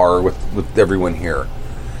the car with everyone here.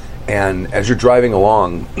 And as you're driving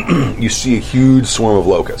along, you see a huge swarm of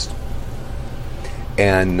locusts.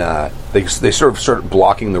 And they sort of start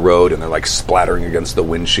blocking the road, and they're like splattering against the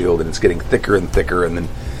windshield, and it's getting thicker and thicker.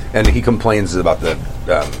 And he complains about the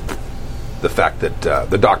fact that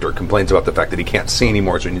the doctor complains about the fact that he can't see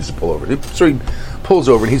anymore, so he needs to pull over. So he pulls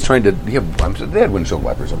over, and he's trying to. They had windshield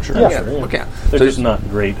wipers, I'm sure. Yeah, Yeah, sure, yeah. okay. They're So just not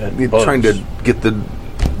great at he's bugs. trying to get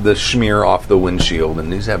the smear off the windshield,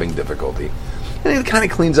 and he's having difficulty. And he kind of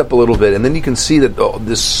cleans up a little bit, and then you can see that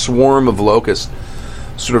this swarm of locusts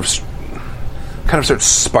sort of kind of starts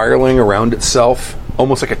spiraling around itself,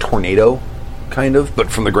 almost like a tornado, kind of, but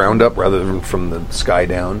from the ground up rather than from the sky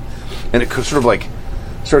down. And it sort of like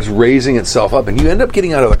starts raising itself up, and you end up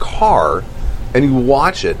getting out of the car, and you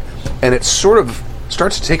watch it, and it sort of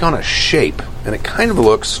starts to take on a shape, and it kind of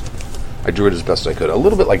looks, I drew it as best I could, a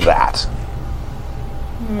little bit like that.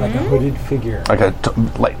 Like a hooded figure. Like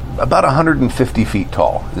like about 150 feet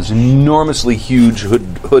tall. This enormously huge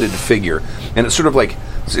hooded figure, and it's sort of like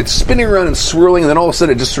it's spinning around and swirling, and then all of a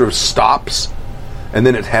sudden it just sort of stops, and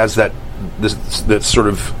then it has that sort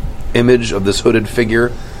of image of this hooded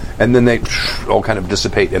figure, and then they all kind of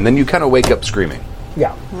dissipate, and then you kind of wake up screaming,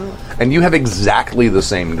 Yeah. and you have exactly the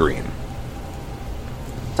same dream.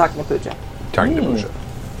 Talking to Pooja. Talking to Musha.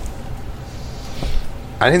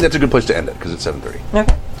 I think that's a good place to end it because it's 7:30.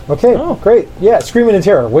 Okay. Okay, great. Yeah, Screaming in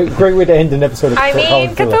Terror. Great way to end an episode of I Call mean,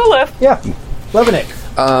 of Cthulhu. Cthulhu. Yeah, loving it.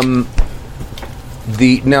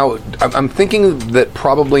 Now, I'm thinking that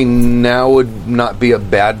probably now would not be a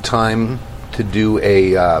bad time to do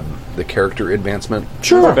the character advancement.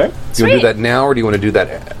 Sure. Okay. Do you want to Sweet. do that now, or do you want to do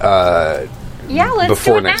that Yeah, let's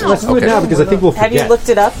before do it next now. Let's do it Okay. now because I think we'll forget. Have you looked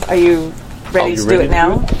it up? Are you ready you to do ready it to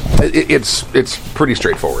now? It's pretty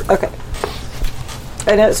straightforward. Okay.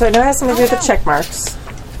 I know it has something to do with the check marks.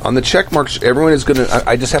 On the check marks, everyone is going to...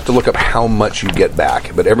 I just have to look up how much you get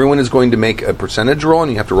back, but everyone is going to make a percentage roll,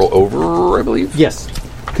 and you have to roll over, I believe? Yes,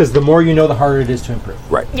 because the more you know, the harder it is to improve.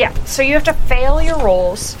 Right. Yeah, so you have to fail your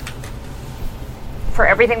rolls for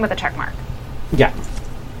everything with a check mark. Yeah.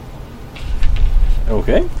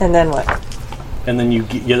 Okay. And then what? And then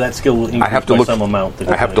that skill will increase I have to by look. some amount. That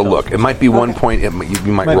I have to look. It might be 1 point. You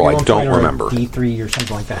might Might roll. be I one don't point or a remember. D3 or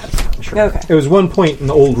something like that. I'm sure. Okay. It was 1 point in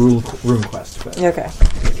the old Rune Quest. But Okay.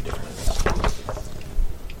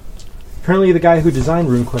 apparently, the guy who designed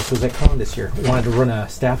RuneQuest was at Con this year. He wanted to run a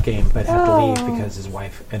staff game, but had to leave because his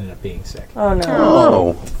wife ended up being sick. Oh no.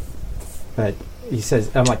 Oh. But he says,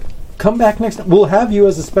 "I'm like, come back next time. We'll have you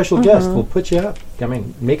as a special guest. We'll put you up. I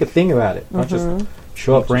mean, make a thing about it. Not just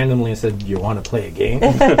show up randomly and said, you want to play a game?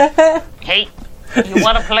 Hey, you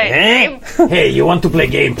want to play a game? Hey, you want to play a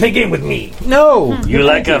game? Play a game with me. No. You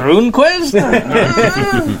like a rune quest?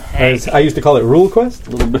 I used to call it Rule Quest.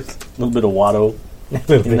 little bit of Watto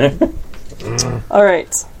in there. All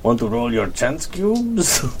right. Want to roll your chance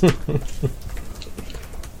cubes?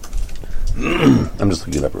 I'm just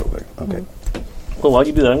looking it up real quick. Okay. Well, while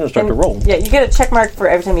you do that, I'm going to start to roll. Yeah, you get a check mark for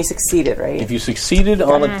every time you succeeded, right? If you succeeded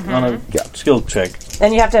on a skill check,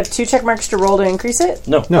 And you have to have 2 check marks to roll to increase it?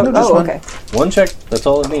 no, No, Oh, okay. one check. That's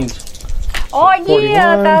all it needs. Oh, yeah,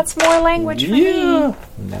 41. that's more language for me. Yeah.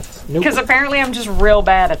 And that's nope. Because apparently I'm just real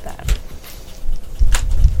bad at that.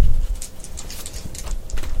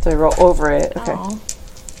 So I roll over it. Okay. Oh.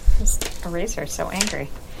 This eraser's so angry.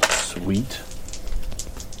 Sweet.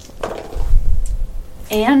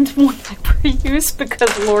 And one for use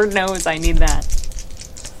because Lord knows I need that.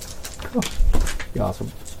 Be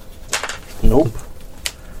awesome. Nope.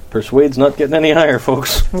 Persuade's not getting any higher,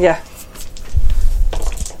 folks. Yeah.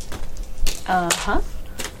 Uh-huh.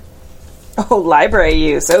 Oh, library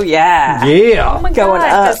use. Oh, yeah. Yeah. Oh my Going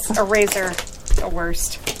god, up. this eraser. The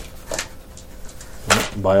worst.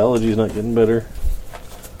 Biology's not getting better.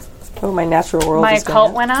 Oh, my natural world My is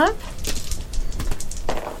occult going up. went up.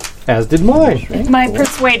 As did mine. My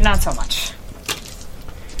persuade not so much.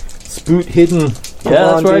 Spoot hidden Yeah,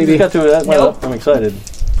 that's on, where I baby. just got to that. Nope. I'm excited.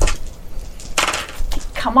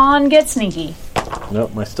 Come on, get sneaky.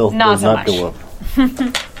 Nope, my stealth Not does so not much. go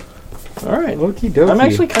up. All right. Okie dokie. I'm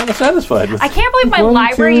actually kind of satisfied with I can't believe my 1,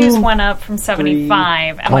 library 2, use went up from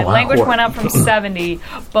 75, and my Oh, wow. language went up from 70,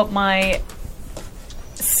 but my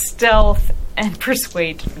stealth and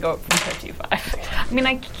persuade didn't go up from 55. I mean,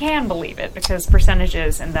 I can believe it because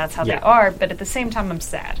percentages and that's how Yeah. they are, but at the same time, I'm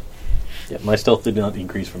sad. Yeah, my stealth did not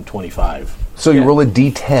increase from 25. So you roll a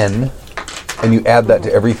d10, and you add that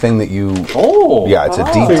to everything that you. Oh! Yeah, it's a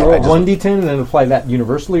So you d10. roll I just- 1d10 and then apply that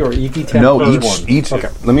universally, or each d10? No, per each one? each. Okay.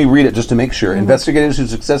 Let me read it just to make sure. Investigators who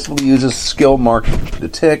successfully use a skill marked the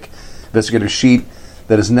tick, investigator sheet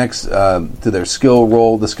that is next to their skill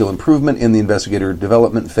roll, the skill improvement in the investigator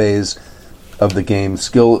development phase of the game.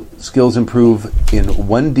 Skills improve in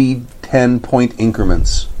 1d10 point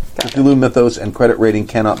increments. Cthulhu Mythos and credit rating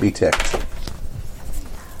cannot be ticked.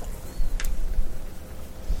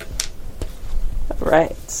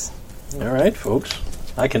 Right. All right, folks.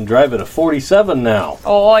 I can drive at a 47 now.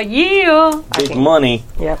 Oh, yeah! Big money.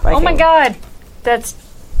 Yep. Oh my god. That's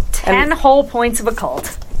 10 whole points of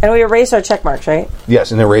occult. And we erase our check marks, right?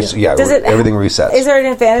 Yes, and erase. Yeah, Does it- everything resets. Is there an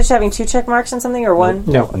advantage to having 2 check marks on something or 1?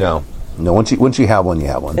 No. No. Once you have one, you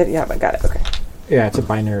have one. Yeah, I got it. Okay. Yeah, it's a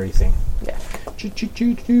binary thing. Yeah.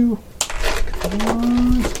 Choo-choo-choo-choo. Come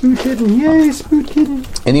on, spook hidden. Yay, spook hidden.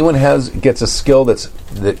 Anyone gets a skill that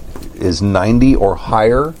is 90 or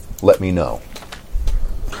higher, let me know.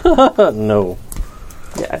 No.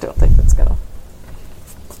 Yeah, I don't think that's gonna.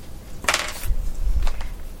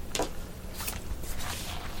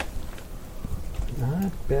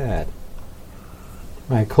 Not bad.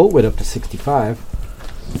 My occult went up to 65.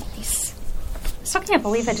 Nice. I still can't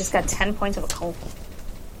believe I just got 10 points of occult.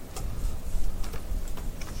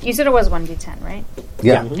 You said it was 1d10, right?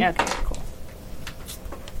 Yeah. Yeah, okay, cool.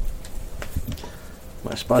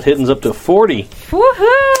 My spot hidden's up to 40.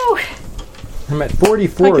 Woohoo! I'm at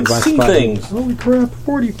 44. I can with my see spot hidden. things. Holy crap,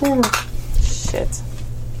 44. Shit.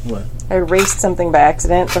 What? I erased something by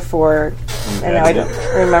accident before, and now I Yeah.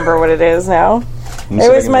 don't remember what it is now. Let me see It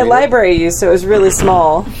if I was can my read it. library use, so it was really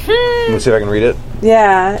small. Let me see if I can read it.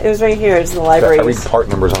 Yeah, it was right here. It's the I library read use. part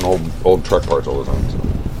numbers on old truck parts all the time. So.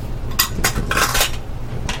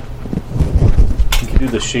 You can do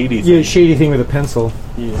the shady thing. Yeah, shady thing with a pencil.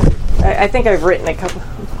 Yeah. I think I've written a couple.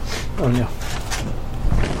 Oh no.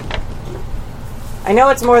 I know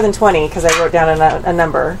it's more than 20 because I wrote down a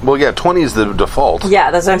number. Well, yeah, 20 is the default. Yeah,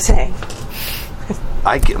 that's what I'm saying.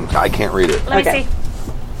 I can't read it. Let me Okay.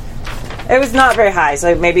 see. It was not very high,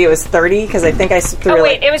 so maybe it was 30 because I think I threw Oh,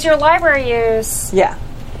 wait, like, it was your library use. yeah.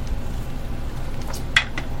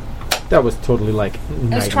 That was totally like.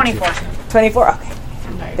 It was 24. 24.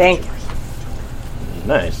 Okay. Thank you.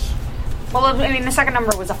 Nice. Well, I mean, the second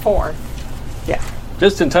number was a 4. Yeah.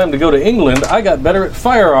 Just in time to go to England, I got better at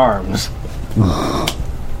firearms.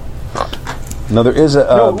 No, there is a.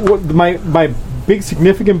 No, my big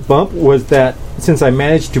significant bump was that since I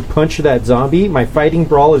managed to punch that zombie, my fighting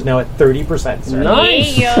brawl is now at 30%. Sir.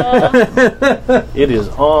 Nice. Yeah. It is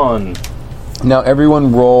on. Now,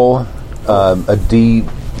 everyone roll a D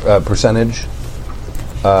percentage,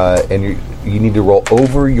 and you need to roll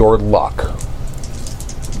over your luck.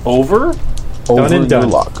 Over? Over Done and done. your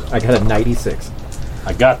luck. I got a 96.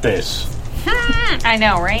 I got this. I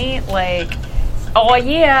know, right? Like, oh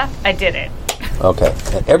yeah, I did it. Okay.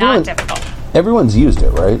 And Not difficult. everyone's used it,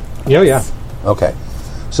 right? Yeah, yeah. Okay.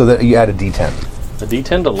 So that you add a D10. A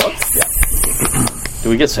D10 to luck? Yeah. Do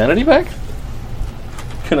we get sanity back?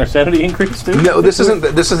 Can our sanity increase too? No, this isn't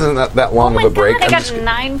that long Oh my of a break. god, I I'm got just-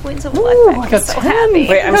 9 points of luck back. I got I'm so 10. happy.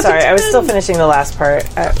 Wait, I'm sorry. I was still finishing the last part.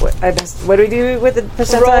 What do we do with the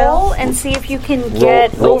percentile? Roll and see if you can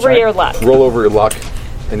get roll over check. your luck. Roll over your luck,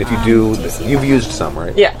 and if you do, you've used some,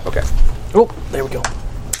 right? Yeah. Okay. Oh, there we go.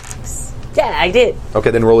 Yeah, I did.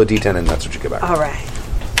 Okay, then roll a D10, and that's what you get back. All right.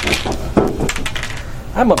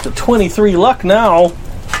 I'm up to 23 luck now.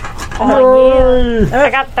 Oh yeah. I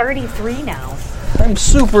got 33 now. I'm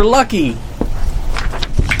super lucky.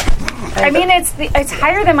 I mean, it's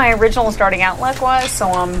higher than my original starting out luck was, so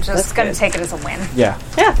I'm That's just going to good. take it as a win. Yeah.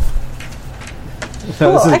 Yeah.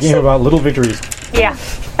 So this is a actually- game about little victories. Yeah,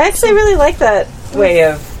 I actually really like that way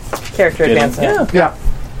of character advancement. Yeah.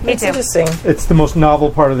 Yeah. me It's too. interesting. It's the most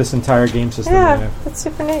novel part of this entire game system. Yeah, that's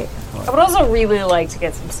super neat. I would also really like to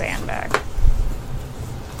get some sand back.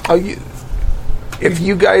 Oh, if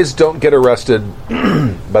you guys don't get arrested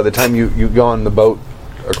by the time you go on the boat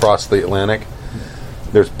across the Atlantic,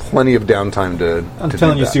 there's plenty of downtime to. I'm to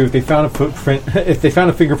telling do you, that. Sue, if they found a footprint, if they found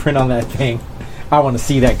a fingerprint on that thing, I want to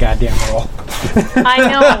see that goddamn roll. I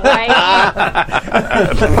know, right?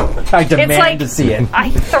 I demand like- to see it. I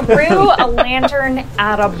threw a lantern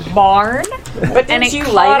at a barn, But and didn't it you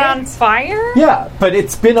caught light on it? fire. Yeah, but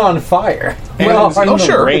it's been on fire. oh,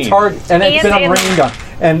 sure. It's hard, and it's been rained on.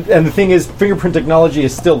 And the thing is, fingerprint technology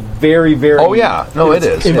is still very, very. Oh, yeah. No, it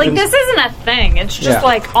is. Like, this isn't a thing. It's just Yeah.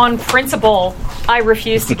 like, on principle, I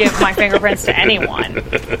refuse to give my fingerprints to anyone.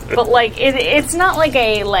 But like, it's not like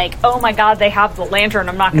a oh my god, they have the lantern,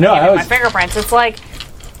 I'm not going to No, give I you my was- fingerprints. It's like,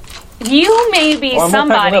 you may be Well, I'm not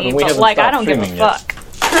packing up somebody, and we but haven't like, I stopped don't give a streaming yet. fuck.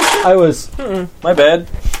 I was My bad.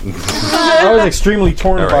 extremely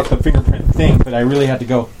torn All about right. the fingerprint thing, but I really had to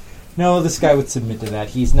go. No, this guy would submit to that.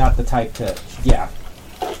 He's not the type to. Yeah,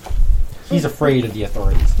 he's afraid of the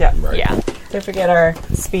authorities. Yeah. Right. Yeah. Don't forget our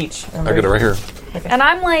speech. I got it right here. And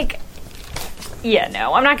I'm like, yeah,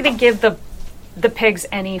 no, I'm not going to give the pigs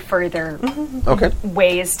any further Okay.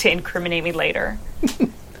 ways to incriminate me later. All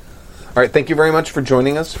right, thank you very much for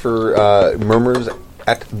joining us for Murmurs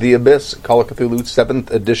at the Abyss, Call of Cthulhu 7th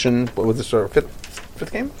edition. What was this, our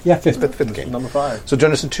fifth game? Yeah, fifth. Fifth game. Number 5. So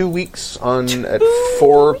join us in 2 weeks at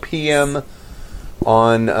 4 p.m.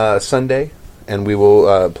 on Sunday, and we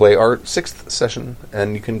will play our 6th session.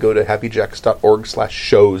 And you can go to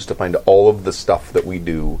happyjacks.org/shows to find all of the stuff that we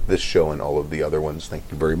do, this show and all of the other ones. Thank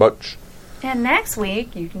you very much. And next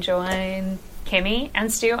week, you can join Kimmy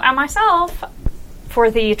and Stu and myself for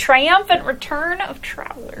the triumphant return of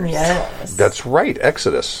Travelers. Yes. That's right,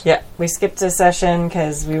 Exodus. Yeah, we skipped a session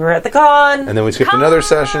because we were at the con. And then we skipped another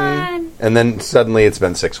session, and then suddenly it's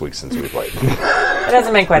been 6 weeks since we played. It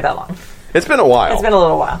hasn't been quite that long. It's been a while. It's been a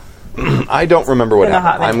little while. I don't remember what Been a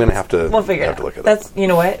happened. hot I'm going to have to. We'll figure it have out. to look at That's you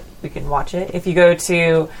know what? We can watch it. If you go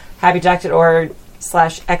to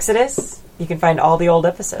happyjack.org/Exodus, you can find all the old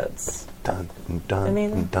episodes. Dun, dun,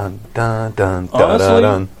 Amazing. dun, dun, dun, dun, Honestly, dun,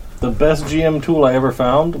 dun. the best GM tool I ever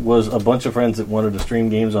found was a bunch of friends that wanted to stream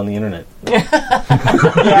games on the internet. Though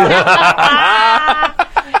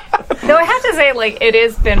I have to say, like, it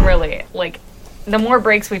has been really, like, the more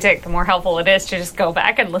breaks we take, the more helpful it is to just go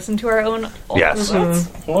back and listen to our own old Yes. episodes.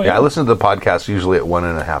 Oh, Yeah, I listen to the podcast usually at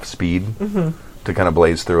 1.5 speed to kind of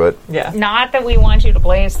blaze through it. Yeah. Not that we want you to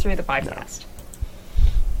blaze through the podcast.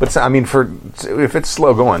 But I mean, if it's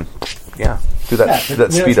slow going, yeah, do that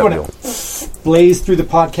speed up deal. Blaze through the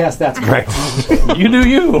podcast. That's great. You do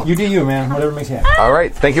you. You do you, man. Whatever makes you happy. All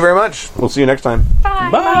right, thank you very much. We'll see you next time.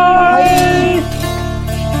 Bye.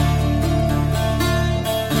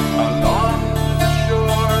 Along the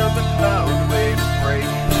shore, the cloud waves break.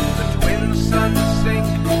 The twin suns sink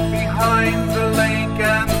behind the lake,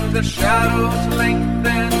 and the shadows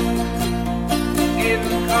lengthen in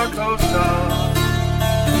Carcosa.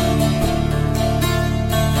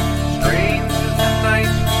 Strange is the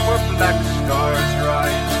night where black stars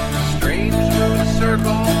rise. Strange moons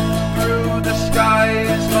circle through the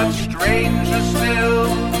skies. Much stranger still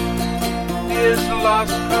is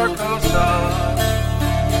lost Carcosa.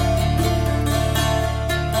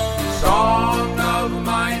 Song of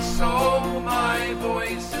my soul, my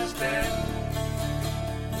voice is dead.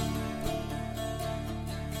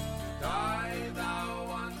 Die thou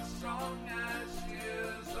unsung as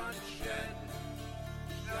tears unshed,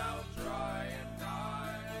 shall dry and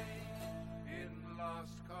die in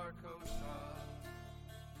lost Carcosa.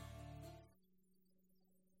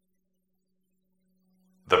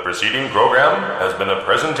 The preceding program has been a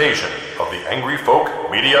presentation of the Angry Folk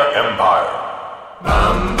Media Empire.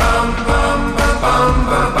 Bum bum bum bum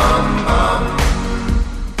bum bum bum.